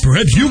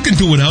 Perhaps you can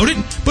do without it,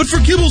 but for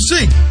kibble's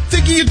sake,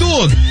 think of your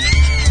dog.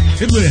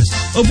 At last,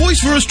 a voice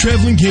for us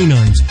traveling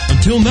canines.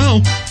 Until now,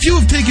 few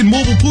have taken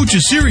mobile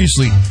pooches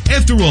seriously.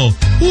 After all,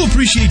 who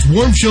appreciates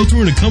warm shelter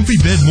and a comfy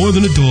bed more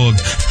than a dog?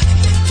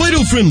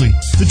 Fido Friendly,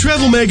 the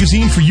travel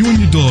magazine for you and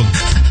your dog.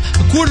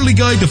 A quarterly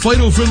guide to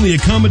Fido-friendly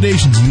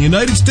accommodations in the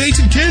United States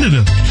and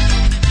Canada.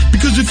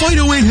 Because if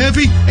Fido ain't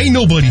happy, ain't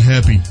nobody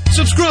happy.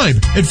 Subscribe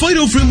at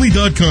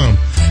FidoFriendly.com.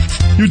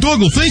 Your dog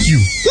will thank you.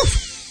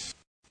 Woof.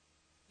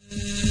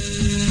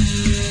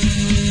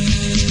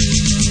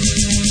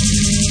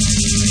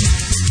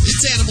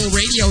 It's Animal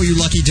Radio, you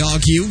lucky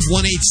dog, you.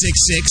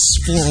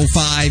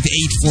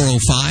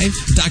 1-866-405-8405.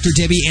 Dr.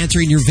 Debbie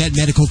answering your vet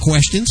medical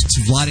questions. It's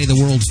Vladae, the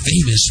world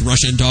famous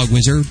Russian dog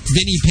wizard.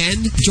 Vinny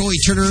Penn, Joy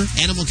Turner,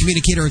 animal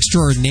communicator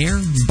extraordinaire.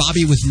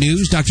 Bobbie with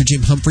news. Dr.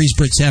 Jim Humphreys,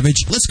 Britt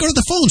Savage. Let's go to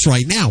the phones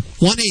right now.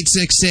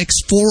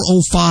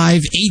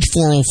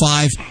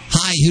 1-866-405-8405.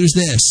 Hi, who's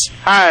this?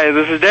 Hi,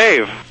 this is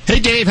Dave. Hey,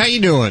 Dave, how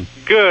you doing?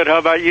 Good, how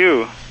about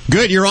you?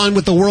 Good, you're on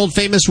with the world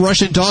famous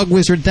Russian dog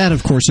wizard. That,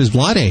 of course, is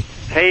Vladae.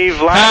 Hey,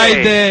 Vladae.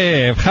 Hi,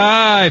 Dave.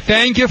 Hi,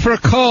 thank you for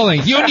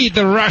calling. You need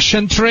the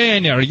Russian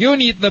trainer. You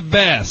need the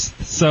best.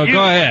 So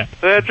go ahead.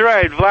 That's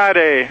right,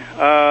 Vladae.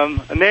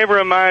 A neighbor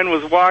of mine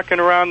was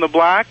walking around the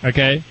block.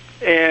 Okay.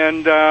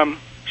 And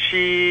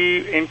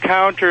she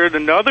encountered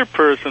another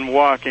person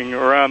walking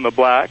around the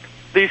block.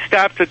 They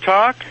stopped to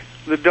talk.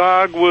 The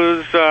dog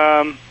was,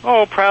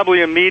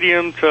 probably a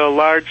medium to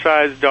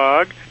large-sized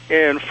dog.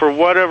 And for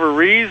whatever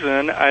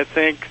reason, I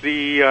think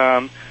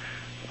the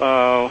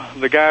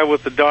guy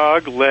with the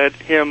dog let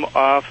him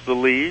off the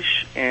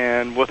leash,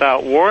 and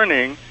without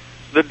warning,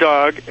 the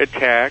dog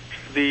attacked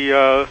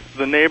the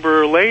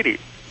neighbor lady.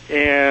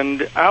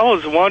 And I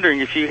was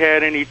wondering if you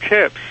had any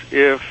tips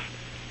if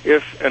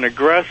an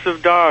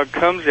aggressive dog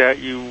comes at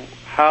you,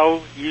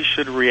 how you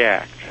should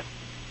react.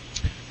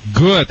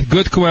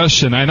 Good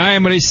question. And I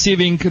am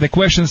receiving the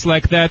questions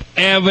like that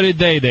every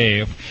day,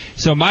 Dave.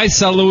 So my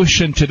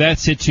solution to that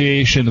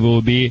situation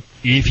will be,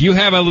 if you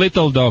have a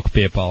little dog,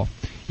 people,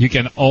 you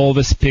can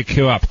always pick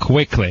you up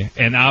quickly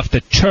and after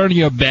turn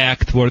your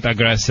back toward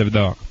aggressive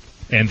dog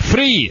and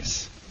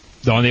freeze.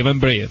 Don't even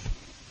breathe.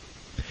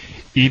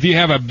 If you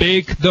have a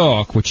big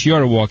dog which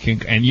you're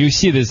walking and you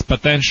see this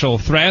potential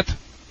threat,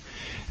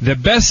 the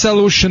best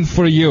solution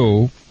for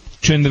you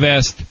to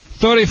invest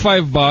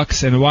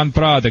 $35 in one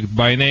product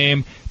by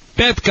name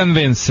Pet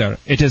Convincer.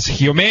 It is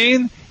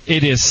humane,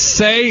 it is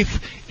safe,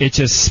 it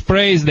just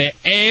sprays the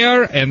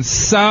air and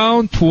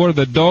sound toward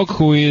the dog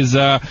who is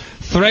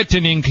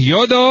threatening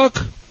your dog.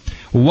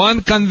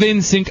 One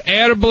convincing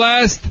air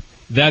blast,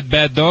 that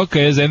bad dog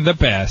is in the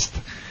past.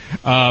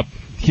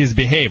 His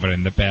behavior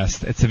in the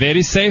past. It's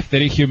very safe,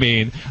 very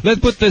humane. Let's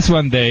put this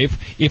one, Dave.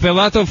 If a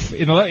lot of,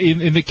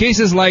 in the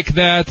cases like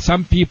that,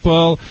 some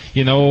people,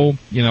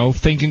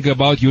 thinking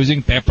about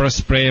using pepper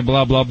spray and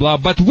blah, blah, blah.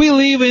 But we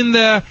live in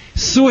the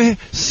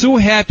so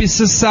happy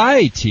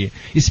society,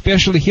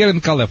 especially here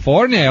in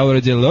California. I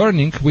already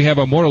learning we have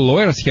more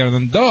lawyers here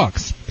than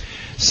dogs.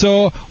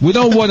 So we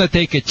don't want to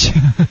take a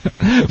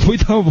we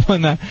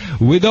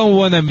don't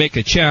want to make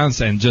a chance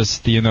and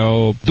just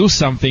do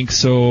something.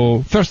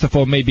 So first of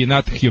all, maybe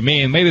not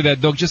humane. Maybe that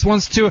dog just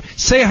wants to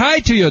say hi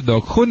to your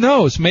dog. Who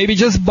knows? Maybe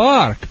just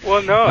bark.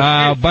 Well,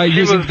 no. By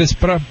using this.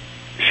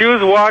 She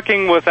was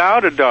walking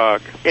without a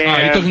dog,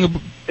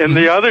 and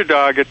the other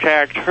dog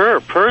attacked her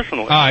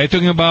personally. You're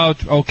talking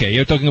about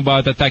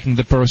attacking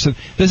the person.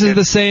 This is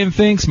the same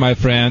things, my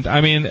friend.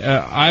 I mean,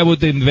 I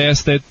would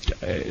invest a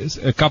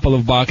couple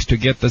of bucks to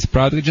get this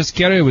product. Just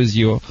carry it with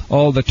you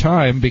all the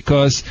time,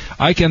 because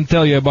I can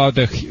tell you about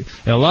a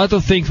lot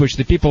of things which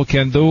the people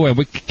can do, and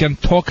we can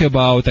talk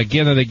about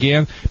again and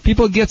again.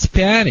 People get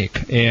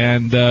panic,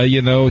 and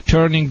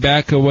turning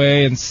back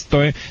away and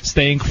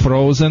staying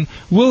frozen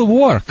will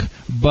work.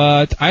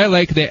 But I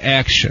like the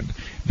action,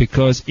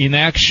 because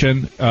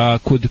inaction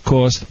could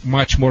cause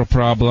much more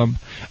problem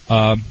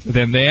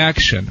than the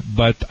action.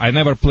 But I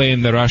never play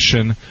in the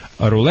Russian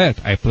roulette.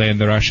 I play in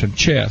the Russian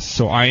chess.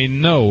 So I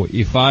know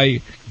if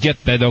I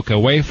get that dog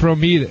away from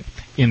me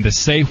in the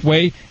safe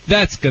way,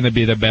 that's going to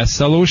be the best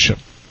solution.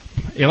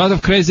 A lot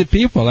of crazy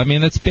people. I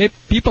mean,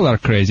 people are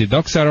crazy.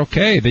 Dogs are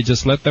okay. They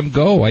just let them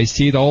go. I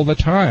see it all the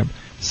time.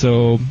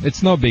 So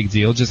it's no big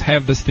deal. Just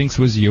have these things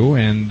with you,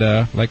 and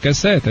like I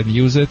said, and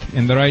use it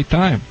in the right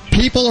time.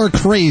 People are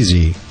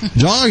crazy.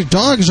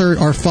 Dogs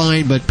are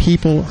fine, but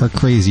people are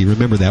crazy.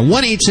 Remember that.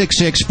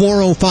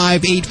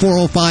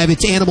 1-866-405-8405.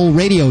 It's Animal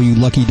Radio, you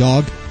lucky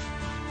dog.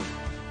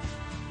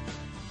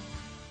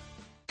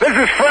 This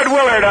is Fred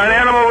Willard on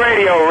Animal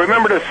Radio.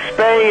 Remember to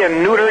spay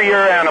and neuter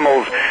your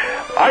animals.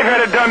 I've had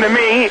it done to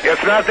me.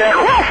 It's not that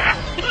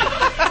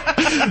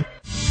rough.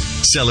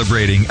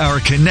 Celebrating our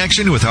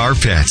connection with our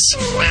pets.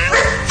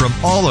 From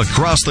all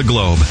across the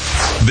globe,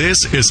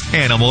 this is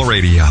Animal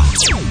Radio.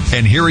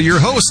 And here are your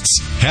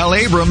hosts, Hal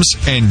Abrams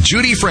and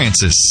Judy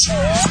Francis.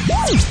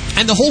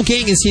 And the whole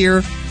gang is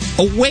here,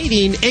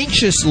 awaiting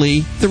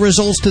anxiously the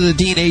results to the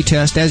DNA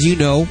test. As you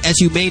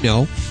may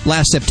know,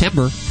 last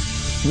September,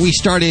 we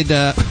started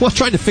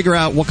trying to figure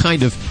out what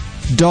kind of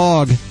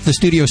dog the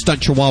studio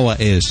stunt Chihuahua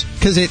is.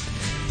 Because it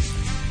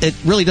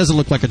really doesn't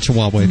look like a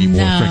Chihuahua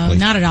anymore, frankly.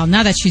 No, not at all.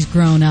 Now that she's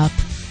grown up.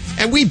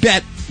 And we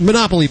bet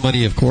Monopoly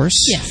money, of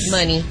course. Yes.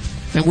 Money.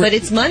 But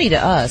it's money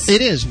to us.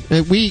 It is.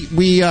 We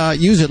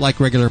use it like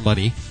regular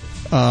money.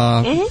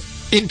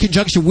 In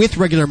conjunction with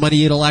regular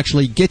money, it'll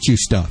actually get you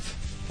stuff.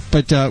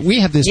 But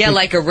we have this... Yeah,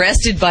 like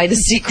arrested by the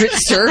Secret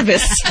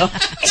Service. So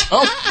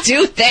don't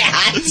do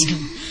that.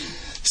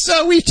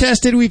 So we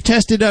tested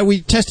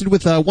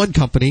with one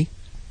company.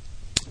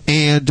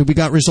 And we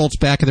got results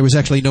back, and there was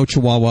actually no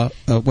Chihuahua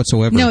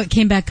whatsoever. No, it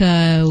came back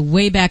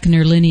way back in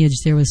their lineage.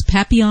 There was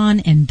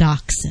Papillon and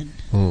Dachshund.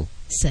 Oh.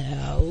 So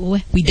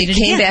we did it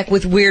came again. back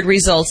with weird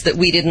results that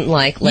we didn't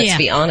like, let's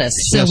be honest.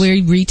 So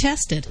we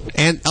retested.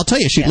 And I'll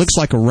tell you, she looks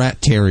like a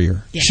rat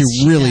terrier. Yes, she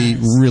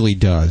really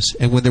does.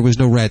 And when there was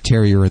no rat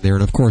terrier in there,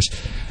 and of course,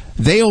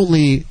 they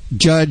only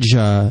judge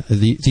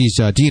these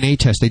DNA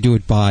tests, they do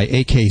it by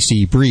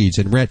AKC breeds,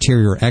 and rat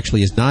terrier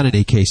actually is not an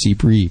AKC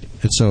breed.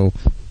 And so...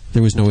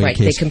 There was no Right.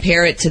 case. They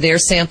compare it to their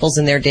samples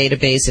in their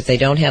database. If they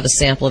don't have a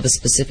sample of a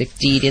specific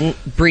breed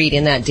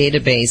in that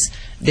database,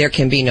 there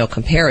can be no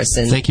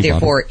comparison. Thank you,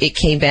 Therefore, it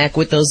came back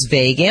with those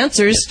vague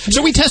answers.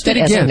 So we tested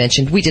that, again. As I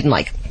mentioned, we didn't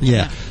like.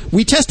 Yeah.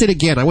 We tested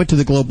again. I went to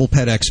the Global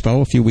Pet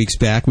Expo a few weeks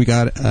back. We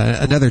got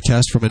another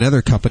test from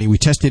another company. We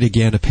tested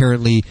again.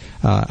 Apparently,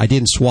 I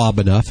didn't swab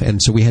enough,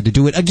 and so we had to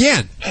do it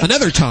again,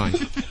 another time.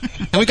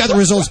 And we got the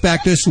results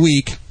back this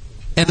week.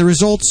 And the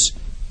results,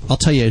 I'll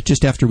tell you,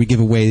 just after we give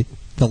away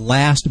the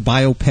last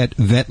BioPet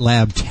Vet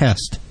Lab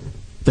test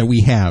that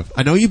we have.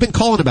 I know you've been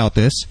calling about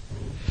this.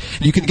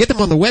 You can get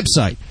them on the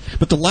website.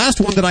 But the last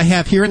one that I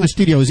have here in the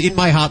studio is in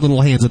my hot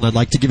little hands, and I'd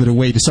like to give it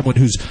away to someone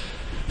who's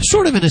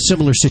sort of in a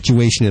similar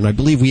situation. And I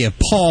believe we have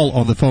Paul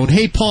on the phone.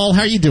 Hey, Paul,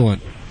 how are you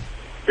doing?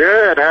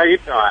 Good. How you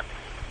doing?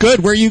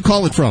 Good. Where are you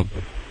calling from?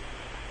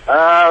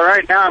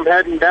 Right now I'm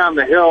heading down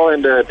the hill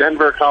into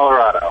Denver,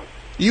 Colorado.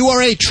 You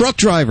are a truck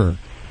driver.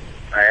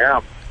 I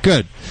am.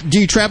 Good. Do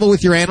you travel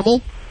with your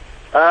animal?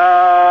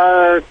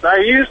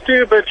 I used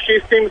to, but she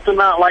seems to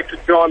not like to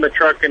go in the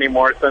truck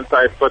anymore since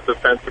I put the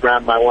fence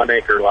around my 1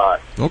 acre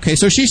lot. Okay,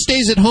 so she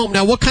stays at home.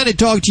 Now, what kind of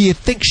dog do you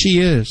think she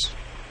is?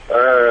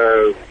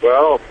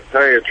 Well, to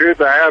tell you the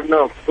truth, I have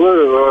no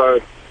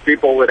clue.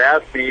 People would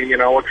ask me,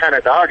 what kind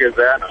of dog is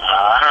that?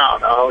 I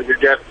don't know. You're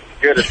just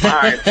as good as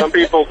mine. Some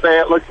people say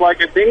it looks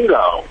like a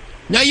dingo.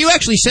 Now, you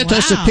actually sent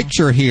us a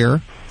picture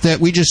here that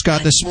we just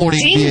got this morning.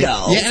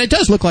 Dingo? Yeah, and it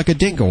does look like a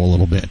dingo a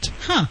little bit.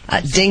 Huh.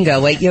 A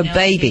dingo ate your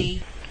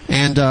baby.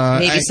 And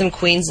maybe some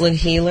Queensland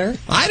healer?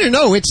 I don't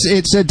know.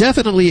 It's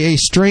definitely a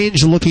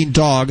strange-looking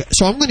dog.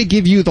 So I'm going to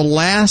give you the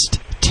last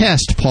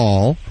test,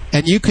 Paul,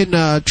 and you can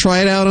try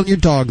it out on your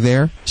dog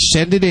there.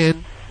 Send it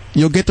in.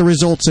 You'll get the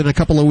results in a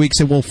couple of weeks,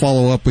 and we'll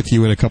follow up with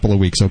you in a couple of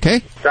weeks,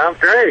 okay? Sounds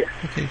great.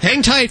 Okay.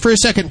 Hang tight for a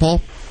second,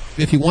 Paul.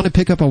 If you want to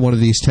pick up on one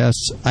of these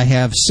tests, I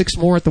have 6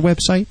 more at the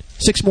website.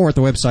 6 more at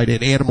the website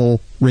at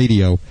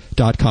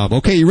animalradio.com.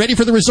 Okay, you ready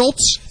for the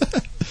results?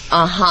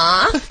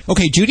 Uh-huh.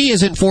 Okay, Judy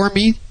has informed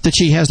me that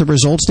she has the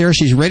results there.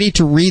 She's ready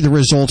to read the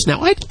results.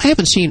 Now, I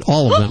haven't seen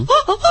all of them.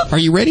 Are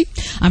you ready?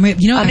 I'm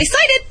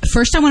excited.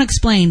 First, I want to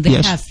explain. They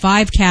have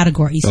 5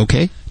 categories.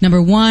 Okay.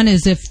 Number 1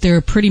 is if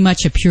they're pretty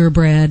much a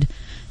purebred.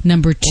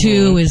 Number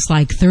 2 is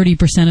like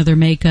 30% of their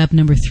makeup.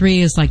 Number 3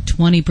 is like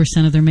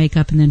 20% of their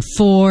makeup. And then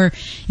 4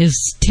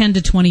 is 10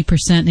 to 20%.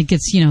 And it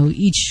gets,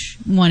 each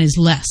one is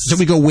less. So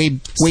we go way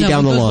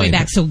down the line. Way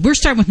back. So we're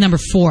starting with number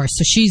 4.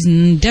 So she's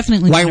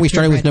definitely Why aren't we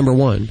starting with number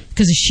 1?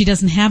 Because she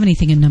doesn't have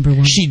anything in number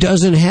 1. She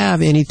doesn't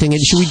have anything.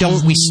 And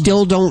we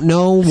still don't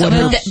know what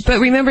her...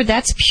 But remember,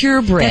 that's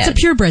purebred. That's a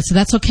purebred, so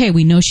that's okay.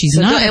 We know she's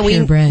not a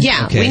purebred.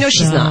 We know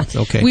she's not.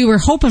 Okay. We were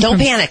hoping Don't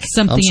for panic.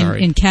 something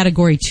in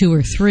category 2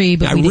 or 3,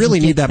 but I really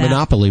need that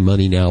Monopoly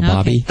money now,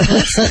 Bobbie.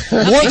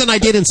 More than I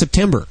did in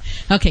September.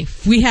 Okay.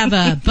 We have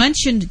a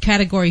bunch in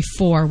category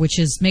 4, which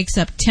makes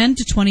up 10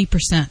 to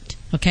 20%.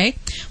 Okay?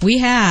 We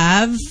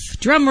have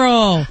drum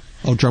roll.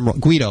 Oh, drum roll.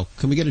 Guido,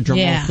 can we get a drum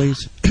roll,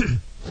 please?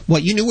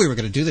 What, you knew we were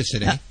going to do this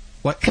today.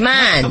 What? Come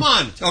on. Come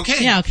on.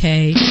 Okay. Yeah,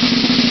 okay.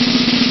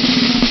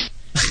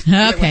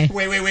 Okay.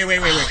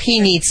 Wait.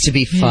 He needs to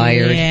be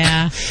fired.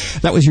 Yeah.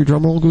 That was your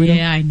drum roll, Guido?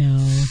 Yeah, I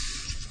know.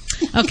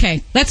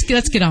 Okay, let's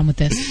get on with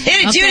this.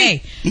 Hit it,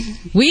 okay.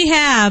 We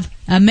have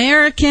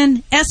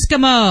American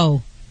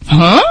Eskimo.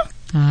 Huh?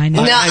 I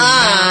know.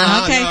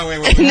 Okay.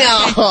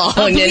 No.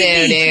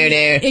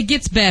 It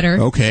gets better.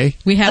 Okay.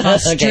 We have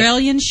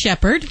Australian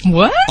Shepherd.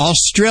 What?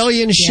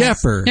 Australian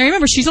Shepherd. Now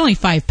remember, she's only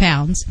 5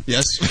 pounds.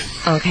 Yes.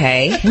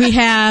 Okay. We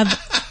have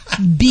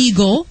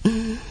Beagle.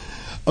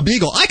 A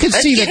beagle. I could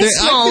see that.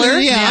 Smaller.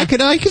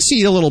 I could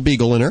see a little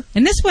beagle in her.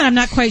 And this one, I'm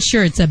not quite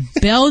sure. It's a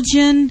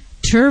Belgian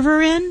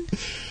Tervuren.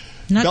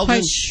 Not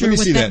quite sure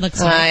what that looks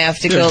like. I have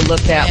to go look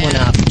that one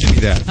up. Give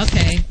me that.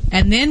 Okay.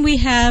 And then we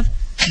have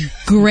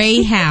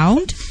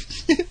Greyhound.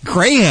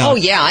 Greyhound. Oh,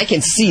 yeah, I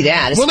can see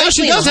that. Well, now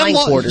she does have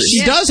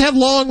She does have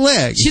long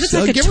legs. She looks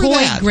like a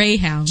toy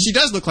greyhound. She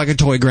does look like a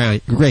toy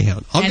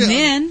greyhound.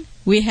 Then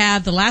we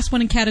have the last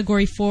one in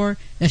category 4,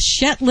 a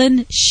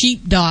Shetland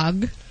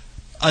sheepdog.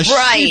 A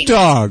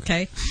sheepdog.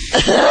 Okay.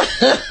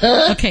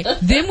 Okay.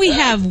 Then we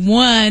have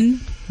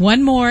one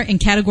more in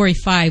category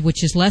 5,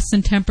 which is less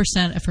than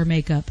 10% of her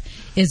makeup,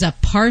 is a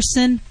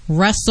Parson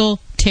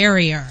Russell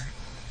Terrier.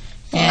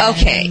 And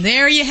okay.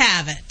 There you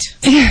have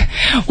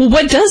it. Well,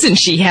 what doesn't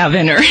she have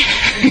in her?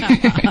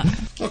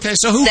 Okay,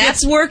 so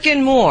that's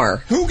working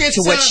more who gets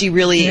to what she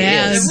really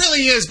is. It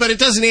really is, but it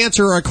doesn't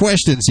answer our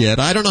questions yet.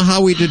 I don't know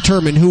how we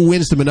determine who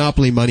wins the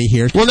Monopoly money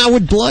here. Well, now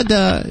with blood,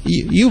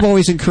 you've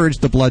always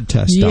encouraged the blood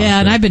test. Yeah, doctor.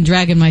 And I've been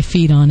dragging my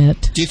feet on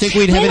it. Do you think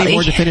we'd have any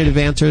more definitive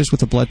answers with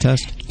the blood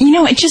test?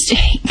 It just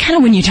kind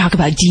of when you talk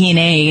about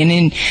DNA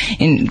and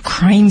in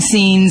crime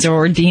scenes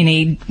or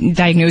DNA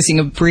diagnosing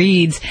of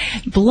breeds,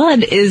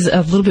 blood is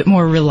a little bit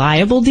more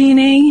reliable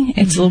DNA.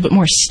 It's a little bit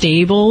more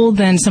stable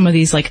than some of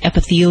these like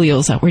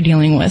epithelials that we're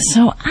dealing with.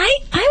 So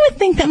I would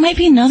think that might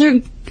be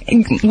another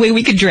way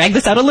we could drag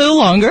this out a little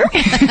longer,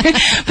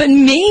 but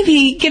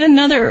maybe get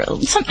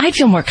I'd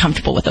feel more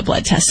comfortable with a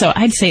blood test. So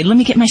I'd say, let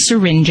me get my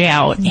syringe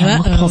out and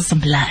we'll pull some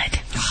blood.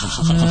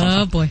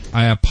 Oh, boy.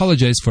 I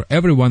apologize for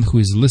everyone who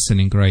is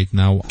listening right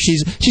now.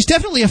 She's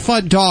definitely a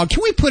fun dog.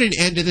 Can we put an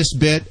end to this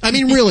bit? I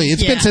mean, really,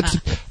 it's been since...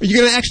 Are you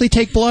going to actually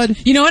take blood?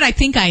 You know what? I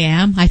think I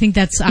am. I think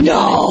that's...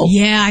 No!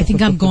 Yeah, I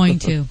think I'm going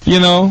to. You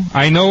know,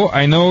 I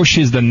know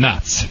she's the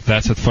nuts.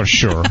 That's it for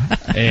sure.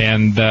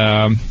 And,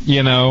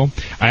 you know,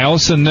 I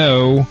also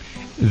know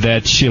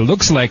that she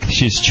looks like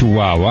she's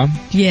Chihuahua.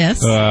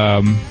 Yes.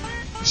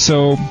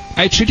 So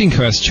I treating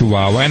her as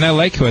Chihuahua, and I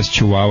like her as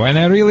Chihuahua, and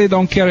I really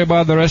don't care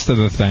about the rest of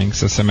the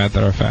things, as a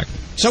matter of fact.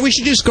 So we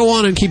should just go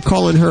on and keep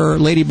calling her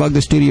Ladybug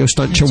the Studio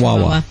Stunt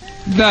Chihuahua.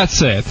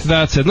 That's it.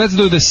 Let's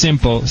do the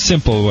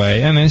simple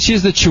way. And then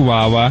she's the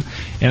Chihuahua,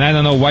 and I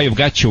don't know why you've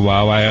got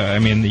Chihuahua. I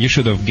mean, you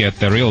should have get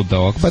the real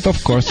dog, but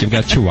of course you've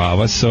got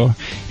Chihuahua, so,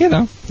 you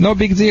know, no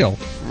big deal.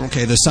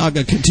 Okay, the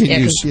saga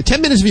continues.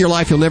 10 minutes of your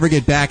life you'll never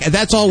get back, and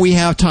that's all we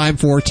have time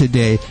for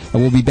today.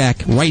 And we'll be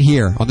back right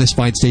here on this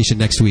fine station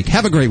next week.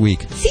 Have a great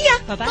week. See ya.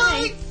 Bye-bye.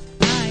 Bye.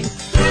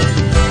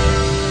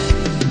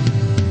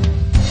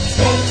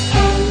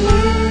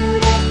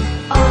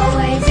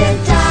 Always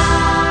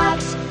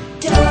adopt,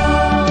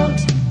 don't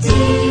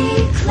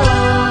declaw.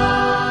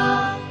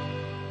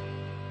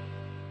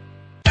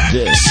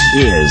 This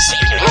is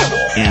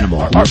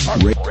Animal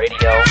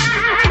Radio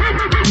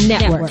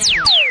Network.